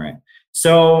 All right.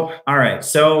 So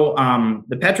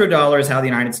the petrodollar is how the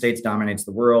United States dominates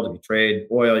the world. If you trade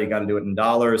oil, you got to do it in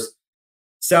dollars.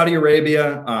 Saudi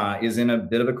Arabia is in a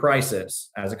bit of a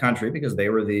crisis as a country because they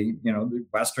were the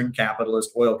Western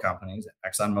capitalist oil companies,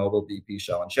 ExxonMobil, BP,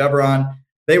 Shell, and Chevron.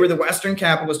 They were the Western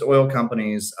capitalist oil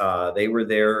companies. They were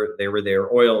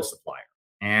their oil supplier.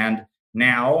 And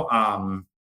now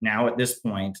at this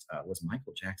point, was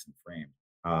Michael Jackson framed?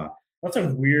 Lots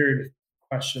of weird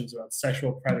questions about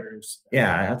sexual predators.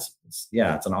 Yeah,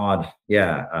 it's an odd,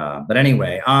 but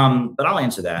anyway, but I'll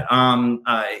answer that.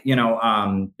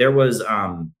 There was,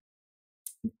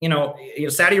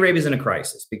 Saudi Arabia is in a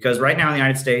crisis because right now in the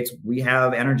United States, we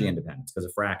have energy independence because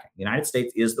of fracking. The United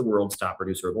States is the world's top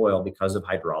producer of oil because of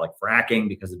hydraulic fracking,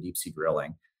 because of deep sea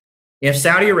drilling. If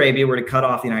Saudi Arabia were to cut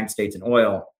off the United States in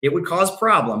oil, it would cause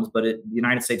problems, but the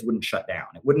United States wouldn't shut down.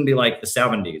 It wouldn't be like the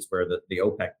 70s where the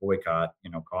OPEC boycott,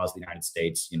 caused the United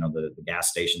States, the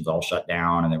gas stations all shut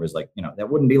down. And there was that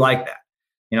wouldn't be like that.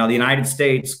 The United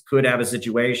States could have a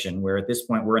situation where at this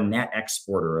point we're a net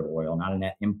exporter of oil, not a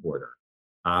net importer.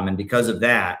 And because of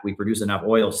that, we produce enough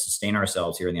oil to sustain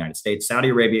ourselves here in the United States. Saudi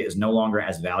Arabia is no longer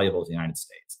as valuable as the United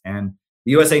States. And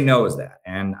the USA knows that.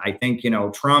 And I think,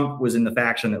 Trump was in the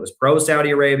faction that was pro-Saudi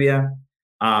Arabia.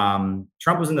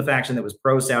 Trump was in the faction that was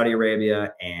pro-Saudi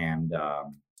Arabia. And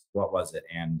what was it?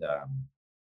 And,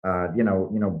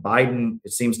 Biden,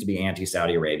 it seems to be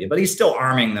anti-Saudi Arabia, but he's still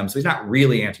arming them. So he's not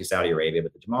really anti-Saudi Arabia,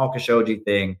 but the Jamal Khashoggi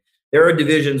thing, there are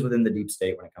divisions within the deep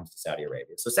state when it comes to Saudi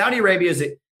Arabia. So Saudi Arabia is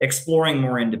exploring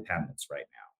more independence right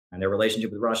now. And their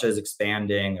relationship with Russia is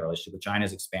expanding. Their relationship with China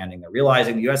is expanding. They're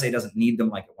realizing the USA doesn't need them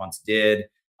like it once did.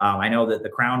 I know that the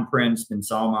Crown Prince bin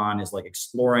Salman is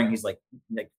exploring. He's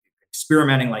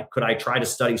experimenting. Could I try to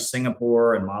study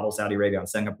Singapore and model Saudi Arabia on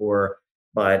Singapore?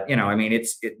 But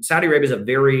Saudi Arabia is a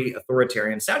very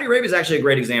authoritarian. Saudi Arabia is actually a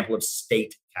great example of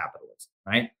state capitalism,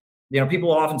 right?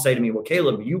 People often say to me, "Well,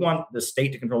 Caleb, you want the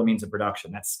state to control the means of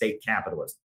production. That's state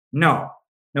capitalism." No,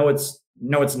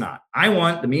 it's not. I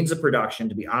want the means of production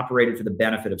to be operated for the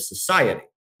benefit of society,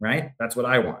 right? That's what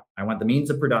I want. I want the means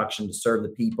of production to serve the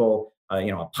people,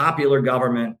 a popular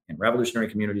government and revolutionary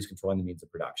communities controlling the means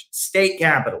of production. State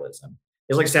capitalism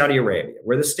is like Saudi Arabia,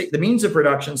 where the means of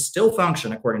production still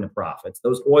function according to profits.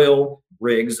 Those oil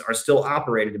rigs are still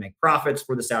operated to make profits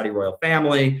for the Saudi royal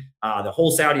family. The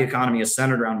whole Saudi economy is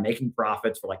centered around making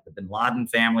profits for the bin Laden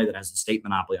family that has a state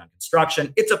monopoly on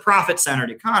construction. It's a profit-centered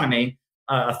economy.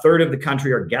 A third of the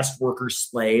country are guest workers,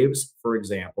 slaves, for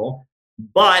example,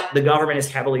 but the government is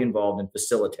heavily involved in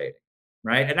facilitating,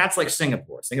 right? And that's like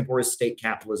Singapore. Singapore is state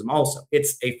capitalism also.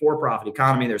 It's a for-profit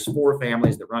economy. There's 4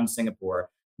 families that run Singapore.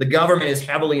 The government is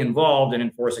heavily involved in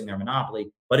enforcing their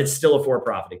monopoly, but it's still a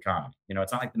for-profit economy.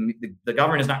 It's not like the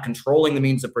government is not controlling the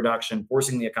means of production,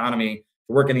 forcing the economy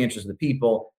to work in the interest of the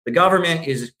people. The government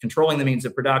is controlling the means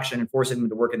of production and forcing them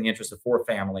to work in the interest of 4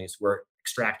 families who are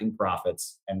extracting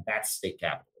profits, and that's state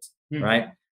capitalism,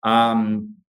 right?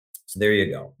 So there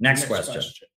you go. Next question.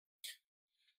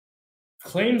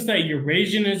 Claims that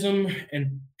Eurasianism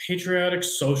and patriotic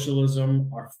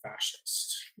socialism are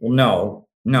fascist. Well,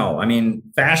 no. I mean,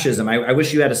 fascism, I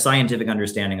wish you had a scientific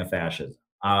understanding of fascism.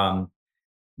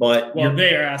 But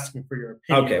they are asking for your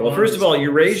opinion. Okay. Well, first of all,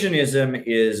 Eurasianism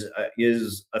is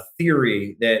a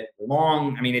theory that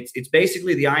it's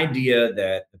basically the idea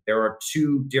that there are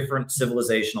 2 different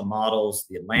civilizational models: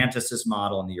 the Atlanticist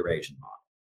model and the Eurasian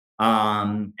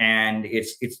model. And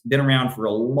it's been around for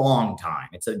a long time.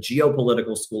 It's a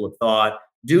geopolitical school of thought.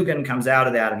 Dugin comes out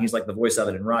of that, and he's like the voice of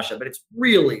it in Russia. But it's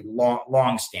really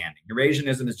long-standing.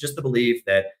 Eurasianism is just the belief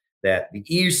that the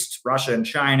East, Russia and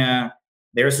China,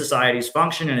 their societies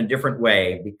function in a different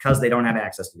way because they don't have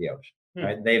access to the ocean.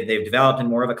 Right? They've developed in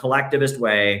more of a collectivist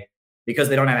way because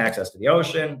they don't have access to the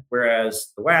ocean.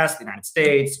 Whereas the West, the United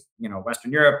States,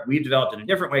 Western Europe, we've developed in a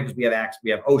different way because we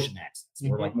have ocean access.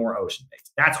 We're more ocean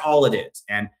based. That's all it is.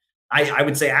 And I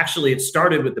would say actually it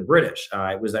started with the British.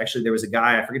 There was a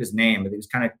guy, I forget his name, but he was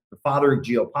kind of the father of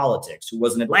geopolitics, who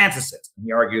was an Atlanticist. And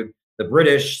he argued the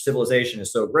British civilization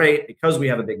is so great because we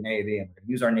have a big navy and we're going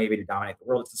to use our navy to dominate the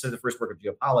world. It's considered the first work of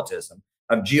geopolitics.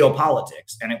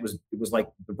 And it was like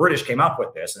the British came up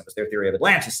with this, and it was their theory of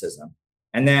Atlanticism.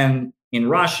 And then in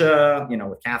Russia,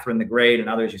 with Catherine the Great and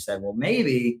others, you said, well,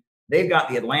 maybe they've got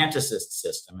the Atlanticist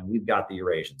system and we've got the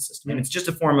Eurasian system. And it's just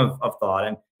a form of thought.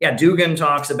 And Dugin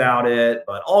talks about it,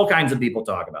 but all kinds of people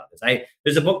talk about this.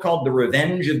 There's a book called The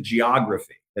Revenge of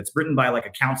Geography that's written by a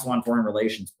Council on Foreign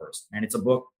Relations person. And it's a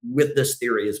book with this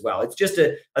theory as well. It's just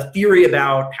a theory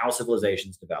about how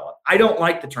civilizations develop. I don't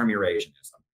like the term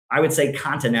Eurasianism. I would say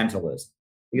continentalism,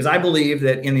 because I believe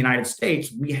that in the United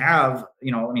States, we have,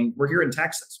 we're here in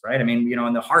Texas, right? In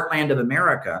the heartland of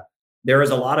America, there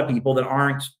is a lot of people that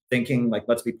aren't thinking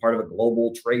let's be part of a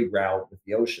global trade route with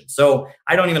the ocean. So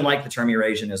I don't even like the term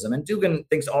Eurasianism. And Dugin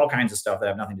thinks all kinds of stuff that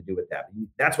have nothing to do with that.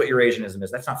 That's what Eurasianism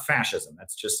is. That's not fascism.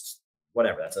 That's just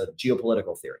whatever. That's a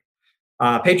geopolitical theory.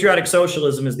 Patriotic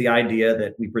socialism is the idea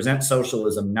that we present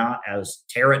socialism not as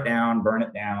tear it down, burn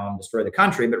it down, destroy the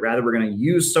country, but rather we're going to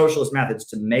use socialist methods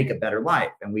to make a better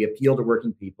life. And we appeal to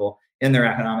working people in their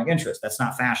economic interest. That's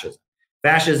not fascism.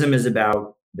 Fascism is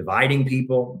about dividing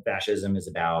people. Fascism is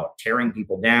about tearing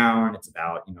people down. It's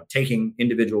about, taking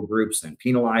individual groups and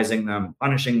penalizing them and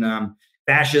punishing them.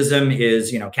 Fascism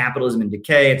is, capitalism in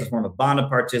decay. It's a form of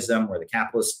Bonapartism where the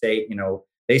capitalist state,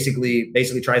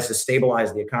 basically tries to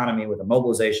stabilize the economy with a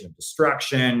mobilization of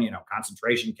destruction,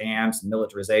 concentration camps and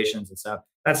militarizations and stuff.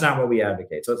 That's not what we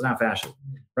advocate. So it's not fascism,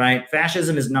 right?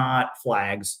 Fascism is not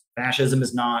flags. Fascism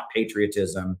is not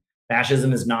patriotism.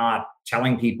 Fascism is not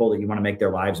telling people that you want to make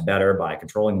their lives better by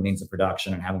controlling the means of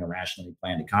production and having a rationally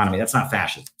planned economy. That's not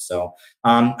fascism. So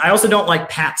I also don't like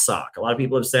PATSOC. A lot of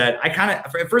people have said,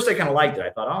 at first I kind of liked it. I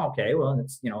thought, oh, okay, well,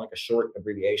 it's, like a short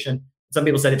abbreviation. Some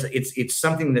people said it's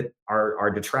something that our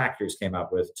detractors came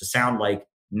up with to sound like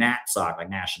NatSoc, like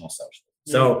National Socialism.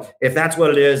 So if that's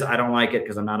what it is, I don't like it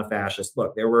because I'm not a fascist.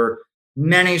 Look, there were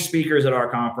many speakers at our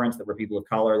conference that were people of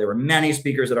color. There were many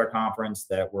speakers at our conference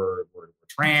that were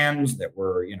trans, that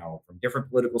were, from different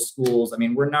political schools. I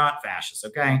mean, we're not fascists,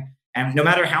 okay? And no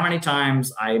matter how many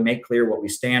times I make clear what we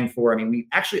stand for, I mean, we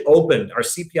actually opened our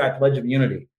CPI Pledge of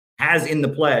Unity has in the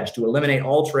pledge to eliminate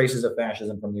all traces of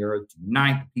fascism from the earth, to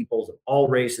unite the peoples of all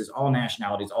races, all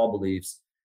nationalities, all beliefs.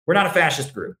 We're not a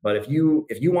fascist group, but if you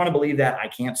want to believe that, I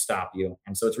can't stop you.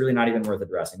 And so it's really not even worth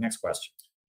addressing. Next question.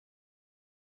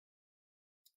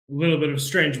 A little bit of a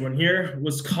strange one here.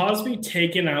 Was Cosby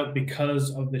taken out because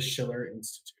of the Schiller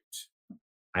Institute?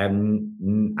 I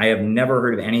have never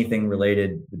heard of anything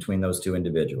related between those two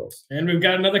individuals. And we've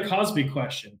got another Cosby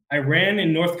question. Iran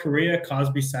and North Korea,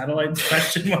 Cosby satellites,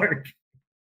 question mark.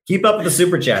 Keep up with the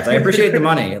super chats. I appreciate the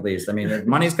money, at least. I mean, the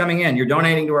money's coming in. You're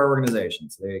donating to our organization.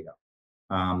 So there you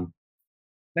go.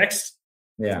 Next.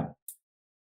 Yeah.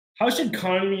 How should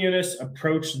communists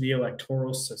approach the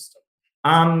electoral system?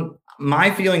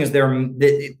 My feeling is there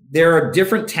are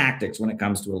different tactics when it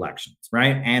comes to elections,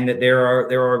 right? And that there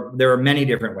are many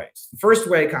different ways. The first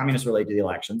way communists relate to the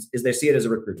elections is they see it as a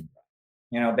recruiting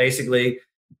drive. Basically,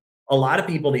 a lot of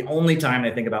people, the only time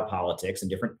they think about politics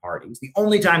and different parties, the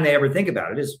only time they ever think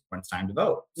about it is when it's time to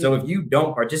vote. So if you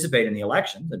don't participate in the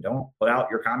elections and don't put out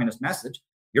your communist message,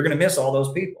 you're going to miss all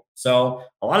those people. So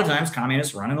a lot of times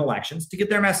communists run in elections to get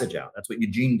their message out. That's what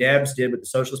Eugene Debs did with the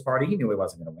Socialist Party. He knew he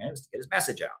wasn't going to win. It was to get his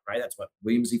message out, right? That's what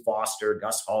William Z. Foster,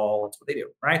 Gus Hall, that's what they do,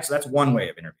 right? So that's one way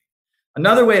of intervening.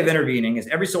 Another way of intervening is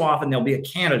every so often there'll be a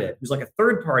candidate who's like a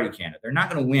third party candidate. They're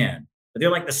not going to win, but they're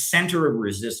like the center of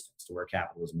resistance to where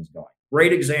capitalism is going.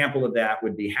 Great example of that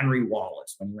would be Henry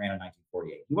Wallace when he ran in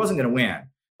 1948. He wasn't going to win,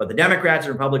 but the Democrats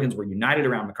and Republicans were united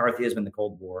around McCarthyism and the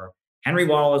Cold War. Henry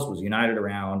Wallace was united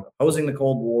around opposing the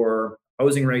Cold War,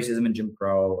 opposing racism and Jim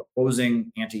Crow,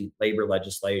 opposing anti-labor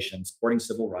legislation, supporting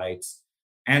civil rights.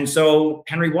 And so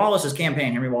Henry Wallace's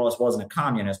campaign, Henry Wallace wasn't a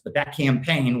communist, but that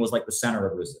campaign was like the center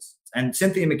of resistance. And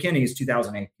Cynthia McKinney's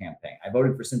 2008 campaign, I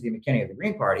voted for Cynthia McKinney of the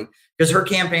Green Party because her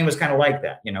campaign was kind of like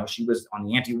that. She was on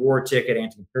the anti-war ticket,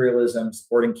 anti-imperialism,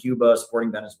 supporting Cuba,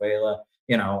 supporting Venezuela,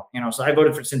 so I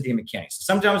voted for Cynthia McKinney. So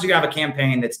sometimes you have a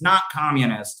campaign that's not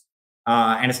communist,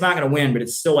 and it's not going to win, but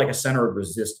it's still like a center of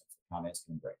resistance that communists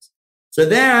can embrace. So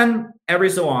then every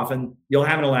so often you'll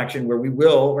have an election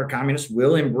where communists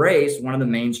will embrace one of the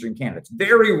mainstream candidates.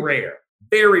 Very rare.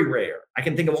 I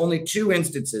can think of only two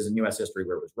instances in U.S. history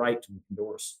where it was right to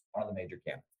endorse one of the major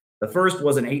candidates. The first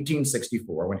was in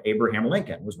 1864 when Abraham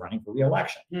Lincoln was running for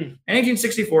re-election. In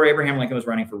 1864, Abraham Lincoln was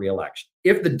running for re-election.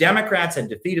 If the Democrats had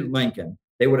defeated Lincoln,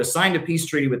 they would have signed a peace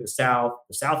treaty with the South.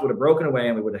 The South would have broken away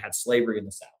and we would have had slavery in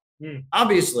the South.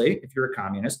 Obviously, if you're a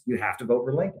communist, you have to vote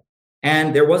for Lincoln.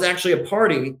 And there was actually a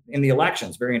party in the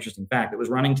elections, very interesting fact, that was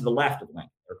running to the left of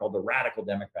Lincoln. They're called the Radical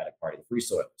Democratic Party, the Free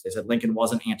Soilers. They said Lincoln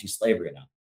wasn't anti-slavery enough.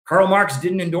 Karl Marx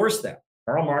didn't endorse them.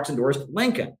 Karl Marx endorsed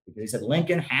Lincoln because he said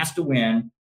Lincoln has to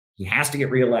win. He has to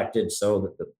get reelected so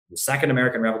that the Second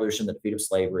American Revolution, the defeat of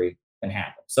slavery, can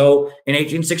happen. So in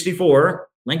 1864,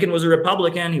 Lincoln was a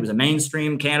Republican. He was a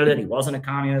mainstream candidate. He wasn't a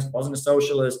communist, wasn't a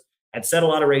socialist, had said a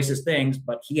lot of racist things,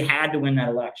 but he had to win that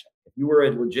election. If you were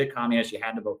a legit communist, you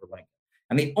had to vote for Lincoln.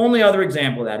 And the only other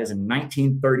example of that is in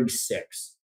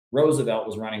 1936, Roosevelt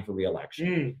was running for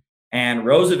re-election. And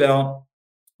Roosevelt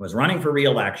was running for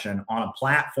re-election on a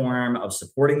platform of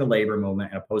supporting the labor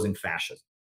movement and opposing fascism.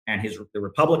 And the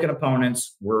Republican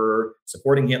opponents were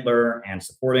supporting Hitler and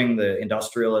supporting the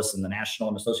industrialists and the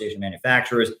National Association of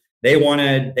Manufacturers. They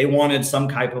wanted some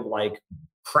type of like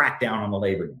crackdown on the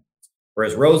labor unions.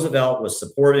 Whereas Roosevelt was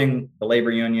supporting the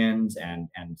labor unions and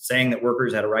saying that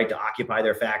workers had a right to occupy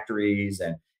their factories.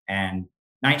 And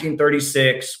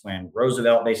 1936, when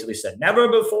Roosevelt basically said, never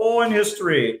before in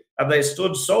history have they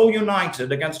stood so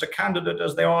united against a candidate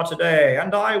as they are today,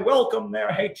 and I welcome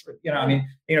their hatred. You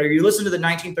listen to the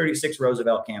 1936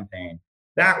 Roosevelt campaign.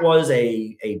 That was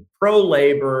a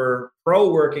pro-labor,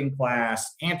 pro-working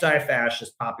class,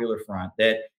 anti-fascist popular front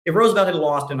that if Roosevelt had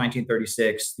lost in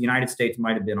 1936, the United States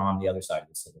might have been on the other side of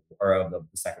the Civil War, of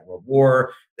the Second World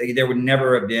War. There would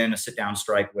never have been a sit-down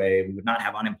strike wave. We would not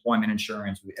have unemployment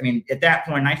insurance. I mean, at that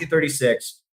point,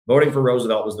 1936, voting for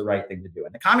Roosevelt was the right thing to do.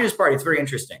 And the Communist Party, it's very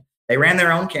interesting. They ran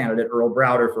their own candidate, Earl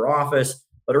Browder, for office,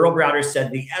 but Earl Browder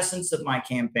said the essence of my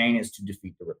campaign is to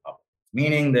defeat the Republicans,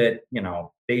 meaning that,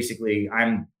 basically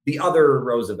I'm the other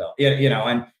Roosevelt,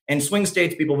 and swing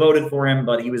states people voted for him,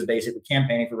 but he was basically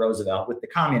campaigning for Roosevelt with the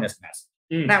communist message.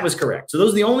 And that was correct. So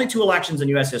those are the only two elections in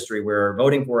U.S. history where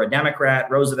voting for a Democrat,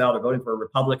 Roosevelt, or voting for a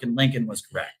Republican, Lincoln, was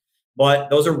correct. But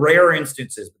those are rare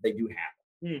instances, but they do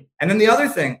happen. And then the other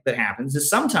thing that happens is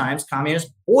sometimes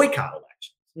communists boycott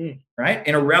elections, right?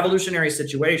 In a revolutionary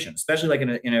situation, especially like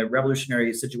in a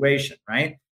revolutionary situation,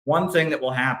 right? One thing that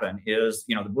will happen is,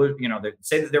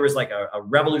 say that there was like a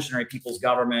revolutionary people's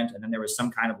government, and then there was some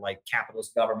kind of like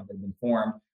capitalist government that had been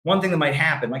formed. One thing that might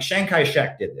happen, like Chiang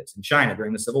Kai-shek did this in China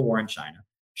during the Civil War in China.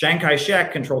 Chiang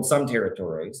Kai-shek controlled some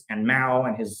territories, and Mao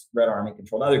and his Red Army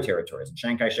controlled other territories. And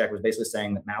Chiang Kai-shek was basically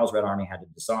saying that Mao's Red Army had to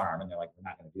disarm, and they're like, we're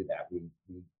not going to do that.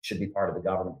 We should be part of the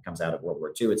government that comes out of World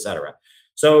War II, et cetera.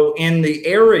 So in the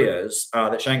areas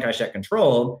that Chiang Kai-shek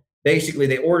controlled, basically,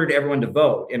 they ordered everyone to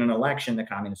vote in an election the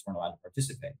communists weren't allowed to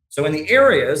participate. So in the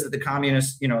areas that the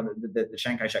communists, the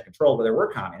Chiang Kai-shek controlled, where there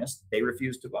were communists, they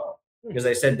refused to vote because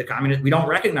they said we don't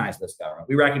recognize this government.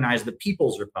 We recognize the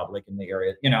People's Republic in the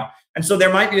area, And so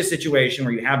there might be a situation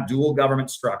where you have dual government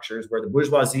structures where the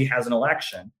bourgeoisie has an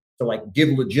election to like give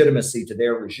legitimacy to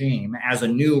their regime as a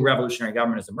new revolutionary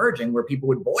government is emerging, where people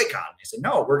would boycott and they say,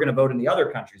 no, we're going to vote in the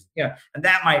other countries, and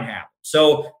that might happen.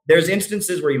 So there's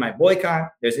instances where you might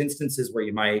boycott. There's instances where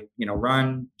you might,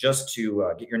 run just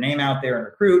to get your name out there and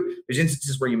recruit. There's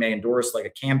instances where you may endorse like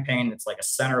a campaign that's like a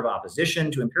center of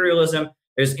opposition to imperialism.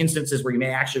 There's instances where you may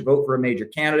actually vote for a major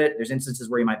candidate. There's instances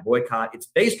where you might boycott. It's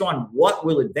based on what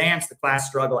will advance the class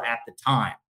struggle at the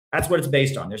time. That's what it's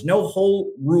based on. There's no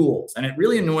whole rules. And it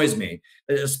really annoys me,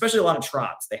 especially a lot of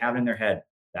trots. They have it in their head,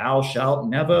 thou shalt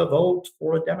never vote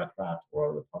for a Democrat or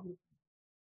a Republican.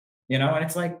 And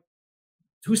it's like,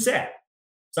 who said?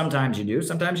 Sometimes you do,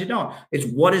 sometimes you don't. It's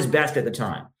what is best at the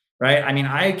time, right? I mean,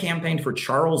 I campaigned for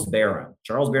Charles Barron.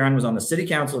 Charles Barron was on the city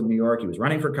council of New York. He was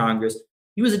running for Congress.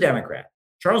 He was a Democrat.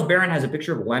 Charles Barron has a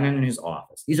picture of Lenin in his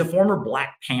office. He's a former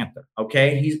Black Panther,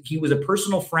 okay? He was a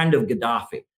personal friend of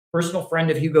Gaddafi. Personal friend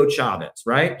of Hugo Chavez,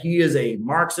 right? He is a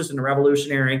Marxist and a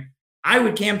revolutionary. I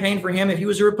would campaign for him if he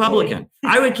was a Republican.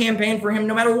 I would campaign for him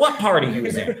no matter what party he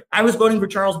was in. I was voting for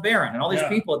Charles Barron. And all these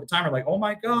people at the time are like, oh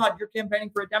my God, you're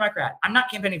campaigning for a Democrat. I'm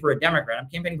not campaigning for a Democrat. I'm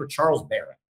campaigning for Charles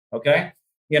Barron, okay?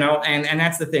 And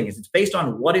that's the thing, is it's based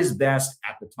on what is best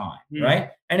at the time,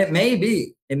 right? And it may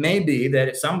be that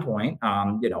at some point,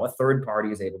 a third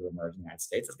party is able to emerge in the United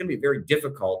States. It's going to be very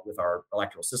difficult with our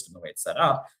electoral system, the way it's set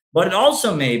up. But it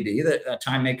also may be that a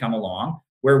time may come along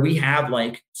where we have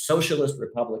like socialist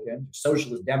Republicans,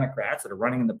 socialist Democrats that are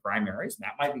running in the primaries. And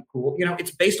that might be cool.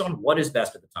 It's based on what is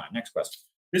best at the time. Next question.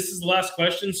 This is the last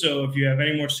question. So if you have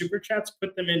any more super chats,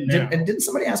 put them in now. Didn't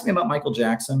somebody ask me about Michael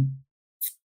Jackson?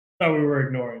 thought we were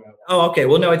ignoring that. Oh, okay.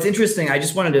 Well, no, it's interesting. I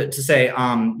just wanted to say,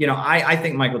 I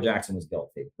think Michael Jackson is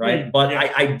guilty, right? But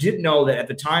yeah. I did know that at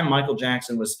the time Michael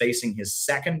Jackson was facing his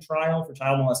second trial for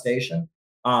child molestation,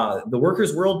 the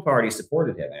Workers' World Party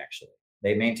supported him, actually.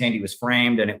 They maintained he was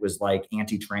framed, and it was like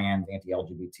anti-trans,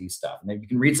 anti-LGBT stuff. And then you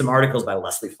can read some articles by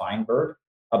Leslie Feinberg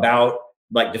about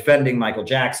like defending Michael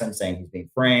Jackson, saying he's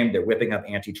being framed. They're whipping up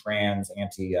anti-trans,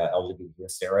 anti-LGBT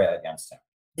hysteria against him.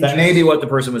 That may be what the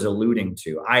person was alluding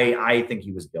to. I think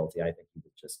he was guilty. I think he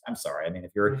was just, I'm sorry. I mean,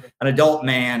 if you're an adult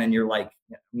man and you're like,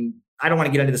 I don't want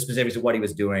to get into the specifics of what he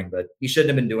was doing, but he shouldn't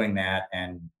have been doing that.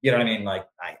 And you know what I mean? Like,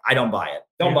 I don't buy it.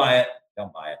 Don't buy it.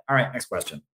 Don't buy it. All right, next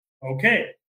question.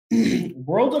 Okay.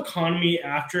 World economy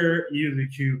after the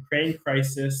Ukraine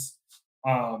crisis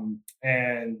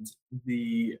and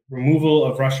the removal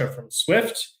of Russia from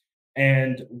SWIFT,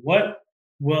 and what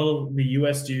will the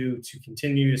U.S. do to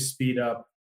continue to speed up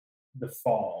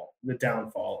the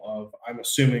downfall of, I'm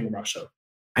assuming, Russia?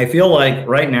 I feel like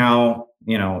right now,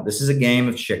 this is a game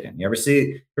of chicken. You ever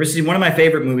see one of my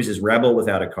favorite movies is Rebel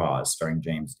Without a Cause, starring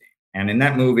James Dean. And in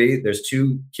that movie, there's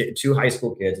two high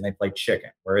school kids, and they play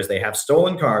chicken, whereas they have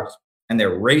stolen cars and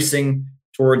they're racing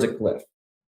towards a cliff.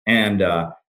 And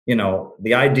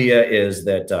the idea is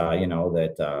that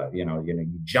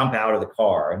you jump out of the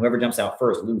car, and whoever jumps out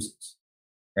first loses.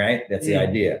 Right? That's the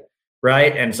idea.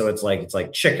 Right? And so it's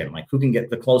like chicken, like who can get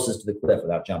the closest to the cliff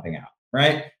without jumping out.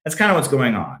 right? That's kind of what's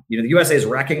going on. The USA is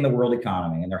wrecking the world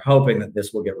economy, and they're hoping that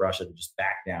this will get Russia to just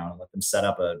back down and let them set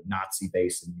up a Nazi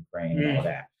base in Ukraine and all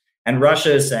that. And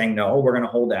Russia is saying, no, we're going to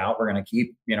hold out. We're going to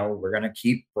keep, we're going to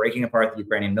keep breaking apart the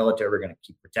Ukrainian military. We're going to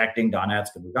keep protecting Donetsk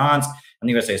and Lugansk. And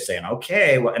the USA is saying,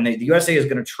 okay, well, and the USA is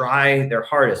going to try their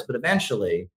hardest, but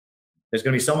eventually there's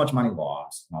going to be so much money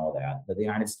lost and all of that the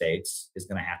United States is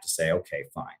going to have to say, okay,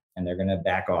 fine. And they're going to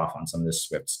back off on some of this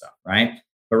SWIFT stuff, right?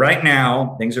 But right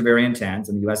now, things are very intense,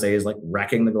 and the USA is like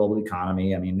wrecking the global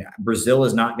economy. I mean, Brazil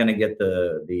is not going to get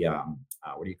the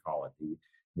what do you call it?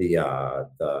 The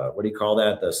what do you call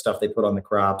that? The stuff they put on the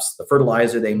crops, the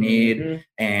fertilizer they need,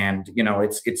 and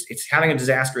it's having a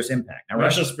disastrous impact. Now,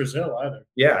 not just Brazil either.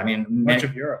 Yeah, I mean, much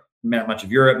of Europe,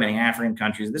 many African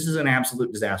countries. This is an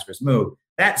absolute disastrous move.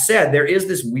 That said, there is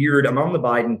this weird among the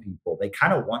Biden people. They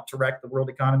kind of want to wreck the world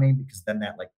economy because then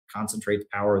that like concentrates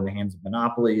power in the hands of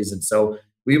monopolies, and so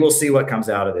we will see what comes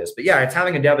out of this. But yeah, it's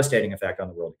having a devastating effect on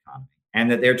the world economy,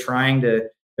 and that they're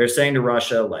saying to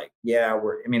Russia, like, yeah,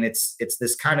 it's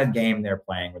this kind of game they're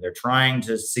playing where they're trying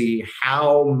to see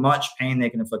how much pain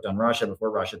they can inflict on Russia before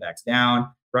Russia backs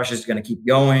down. Russia's going to keep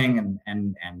going,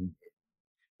 and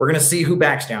we're going to see who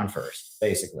backs down first,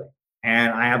 basically.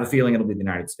 And I have a feeling it'll be the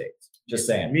United States. Just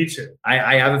saying. Me too.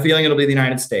 I have a feeling it'll be the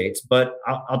United States, but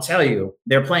I'll tell you,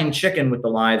 they're playing chicken with the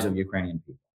lives of Ukrainian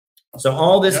people. So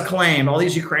all this claim, all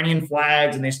these Ukrainian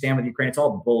flags, and they stand with Ukraine, it's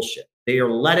all bullshit. They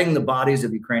are letting the bodies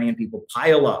of Ukrainian people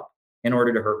pile up in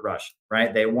order to hurt Russia,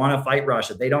 right? They want to fight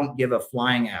Russia. They don't give a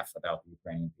flying F about the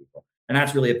Ukrainian people. And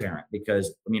that's really apparent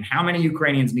because, how many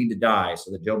Ukrainians need to die so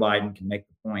that Joe Biden can make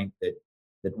the point that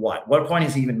what point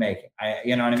is he even making?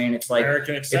 You know what I mean? It's like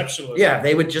American exceptionalism.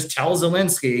 They would just tell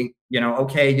Zelensky,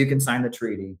 okay, you can sign the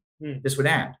treaty. This would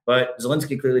end. But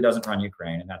Zelensky clearly doesn't run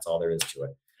Ukraine, and that's all there is to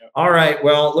it. Yep. All right.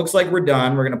 Well, it looks like we're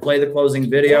done. We're going to play the closing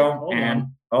video.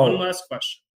 One last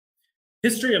question.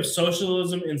 History of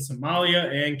socialism in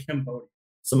Somalia and Cambodia.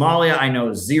 Somalia, I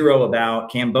know zero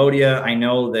about. Cambodia, I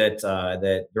know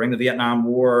that during the Vietnam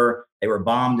War, they were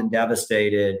bombed and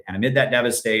devastated. And amid that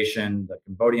devastation, the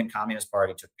Cambodian Communist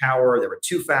Party took power. There were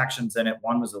two factions in it.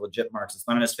 One was a legit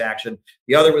Marxist-Leninist faction.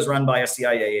 The other was run by a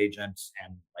CIA agent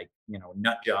and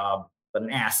nut job, but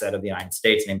an asset of the United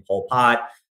States named Pol Pot.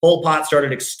 Pol Pot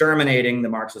started exterminating the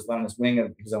Marxist-Leninist wing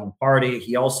of his own party.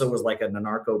 He also was like an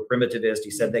anarcho-primitivist.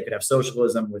 He said they could have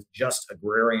socialism with just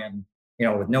agrarian,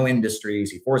 with no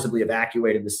industries. He forcibly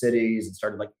evacuated the cities and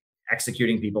started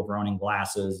executing people for owning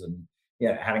glasses and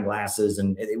having glasses.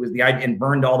 And it was the idea, and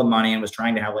burned all the money and was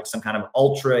trying to have some kind of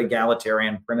ultra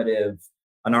egalitarian, primitive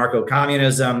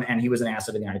anarcho-communism. And he was an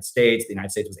asset of the United States. The United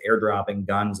States was airdropping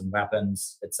guns and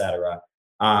weapons, etc.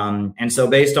 And so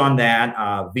based on that,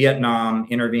 Vietnam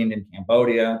intervened in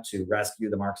Cambodia to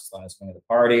rescue the Marxist-Leninist wing of the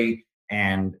party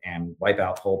and wipe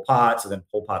out Pol Pot. So then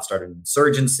Pol Pot started an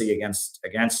insurgency against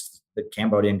the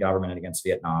Cambodian government and against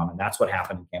Vietnam. And that's what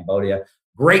happened in Cambodia.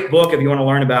 Great book if you want to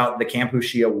learn about the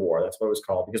Kampuchea War. That's what it was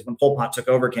called. Because when Pol Pot took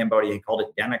over Cambodia, he called it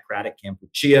Democratic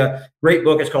Kampuchea. Great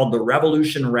book. It's called The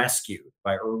Revolution Rescued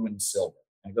by Erwin Silver.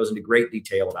 And it goes into great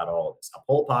detail about all of this. Now,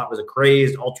 Pol Pot was a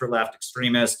crazed ultra-left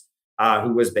extremist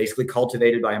who was basically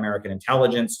cultivated by American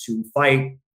intelligence to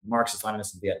fight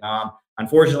Marxist-Leninists in Vietnam.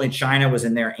 Unfortunately, China was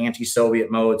in their anti-Soviet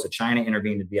mode, so China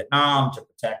intervened in Vietnam to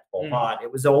protect Pol Pot.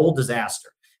 It was a whole disaster.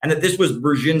 And that this was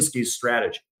Brzezinski's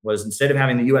strategy, was instead of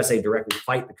having the USA directly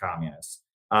fight the communists,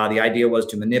 the idea was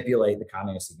to manipulate the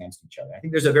communists against each other. I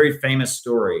think there's a very famous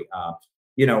story,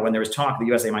 when there was talk the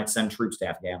USA might send troops to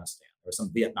Afghanistan. There was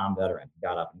some Vietnam veteran who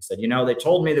got up and he said, they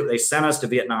told me that they sent us to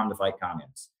Vietnam to fight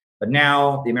communists. But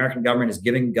now the American government is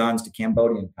giving guns to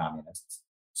Cambodian communists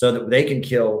so that they can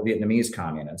kill Vietnamese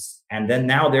communists. And then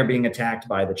now they're being attacked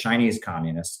by the Chinese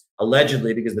communists,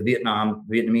 allegedly because the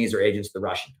Vietnamese are agents of the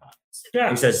Russian communists. Yeah.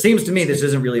 He says, seems to me this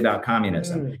isn't really about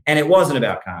communism. And it wasn't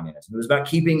about communism. It was about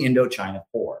keeping Indochina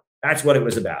poor. That's what it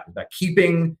was about. It was about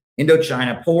keeping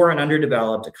Indochina poor and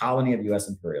underdeveloped, a colony of U.S.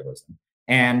 imperialism.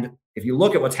 And if you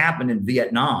look at what's happened in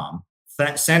Vietnam,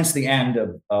 since the end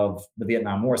of the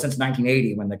Vietnam War, since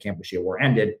 1980, when the Kampuchea War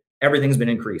ended, everything's been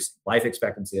increasing. Life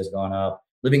expectancy has gone up.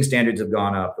 Living standards have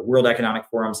gone up. The World Economic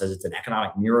Forum says it's an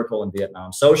economic miracle in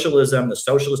Vietnam. Socialism, the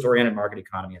socialist-oriented market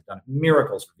economy, has done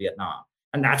miracles for Vietnam.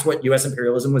 And that's what U.S.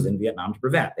 imperialism was in Vietnam to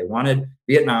prevent. They wanted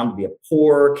Vietnam to be a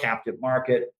poor, captive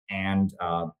market. And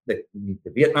the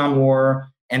Vietnam War,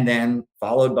 and then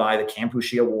followed by the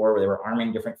Kampuchea War, where they were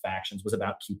arming different factions, was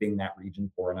about keeping that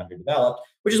region poor and underdeveloped,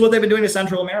 which is what they've been doing to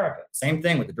Central America. Same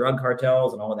thing with the drug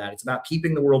cartels and all of that. It's about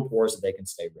keeping the world poor so they can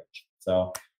stay rich.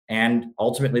 And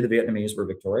ultimately, the Vietnamese were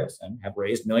victorious and have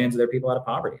raised millions of their people out of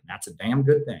poverty. And that's a damn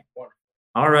good thing.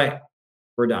 All right,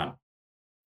 we're done.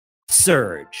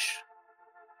 upsurge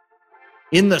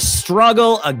in the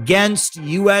struggle against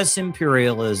U.S.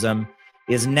 imperialism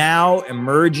is now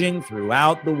emerging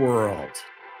throughout the world.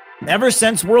 Ever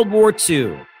since World War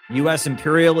II, U.S.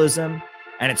 imperialism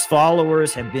and its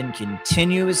followers have been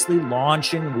continuously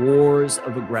launching wars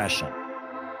of aggression.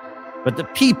 But the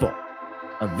people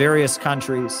of various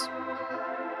countries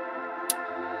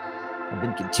have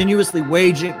been continuously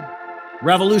waging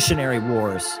revolutionary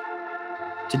wars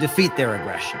to defeat their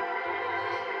aggression.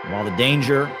 And while the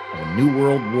danger of a new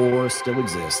world war still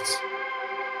exists,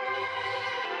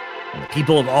 and the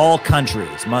people of all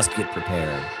countries must get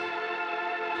prepared,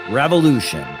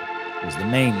 revolution is the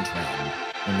main trend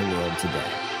in the world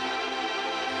today.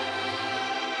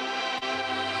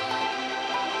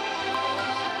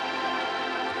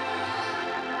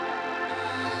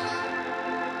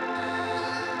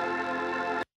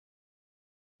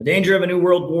 The danger of a new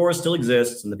world war still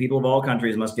exists, and the people of all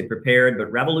countries must get prepared,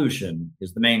 but revolution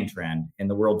is the main trend in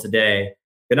the world today.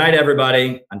 Good night,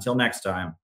 everybody. Until next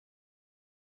time.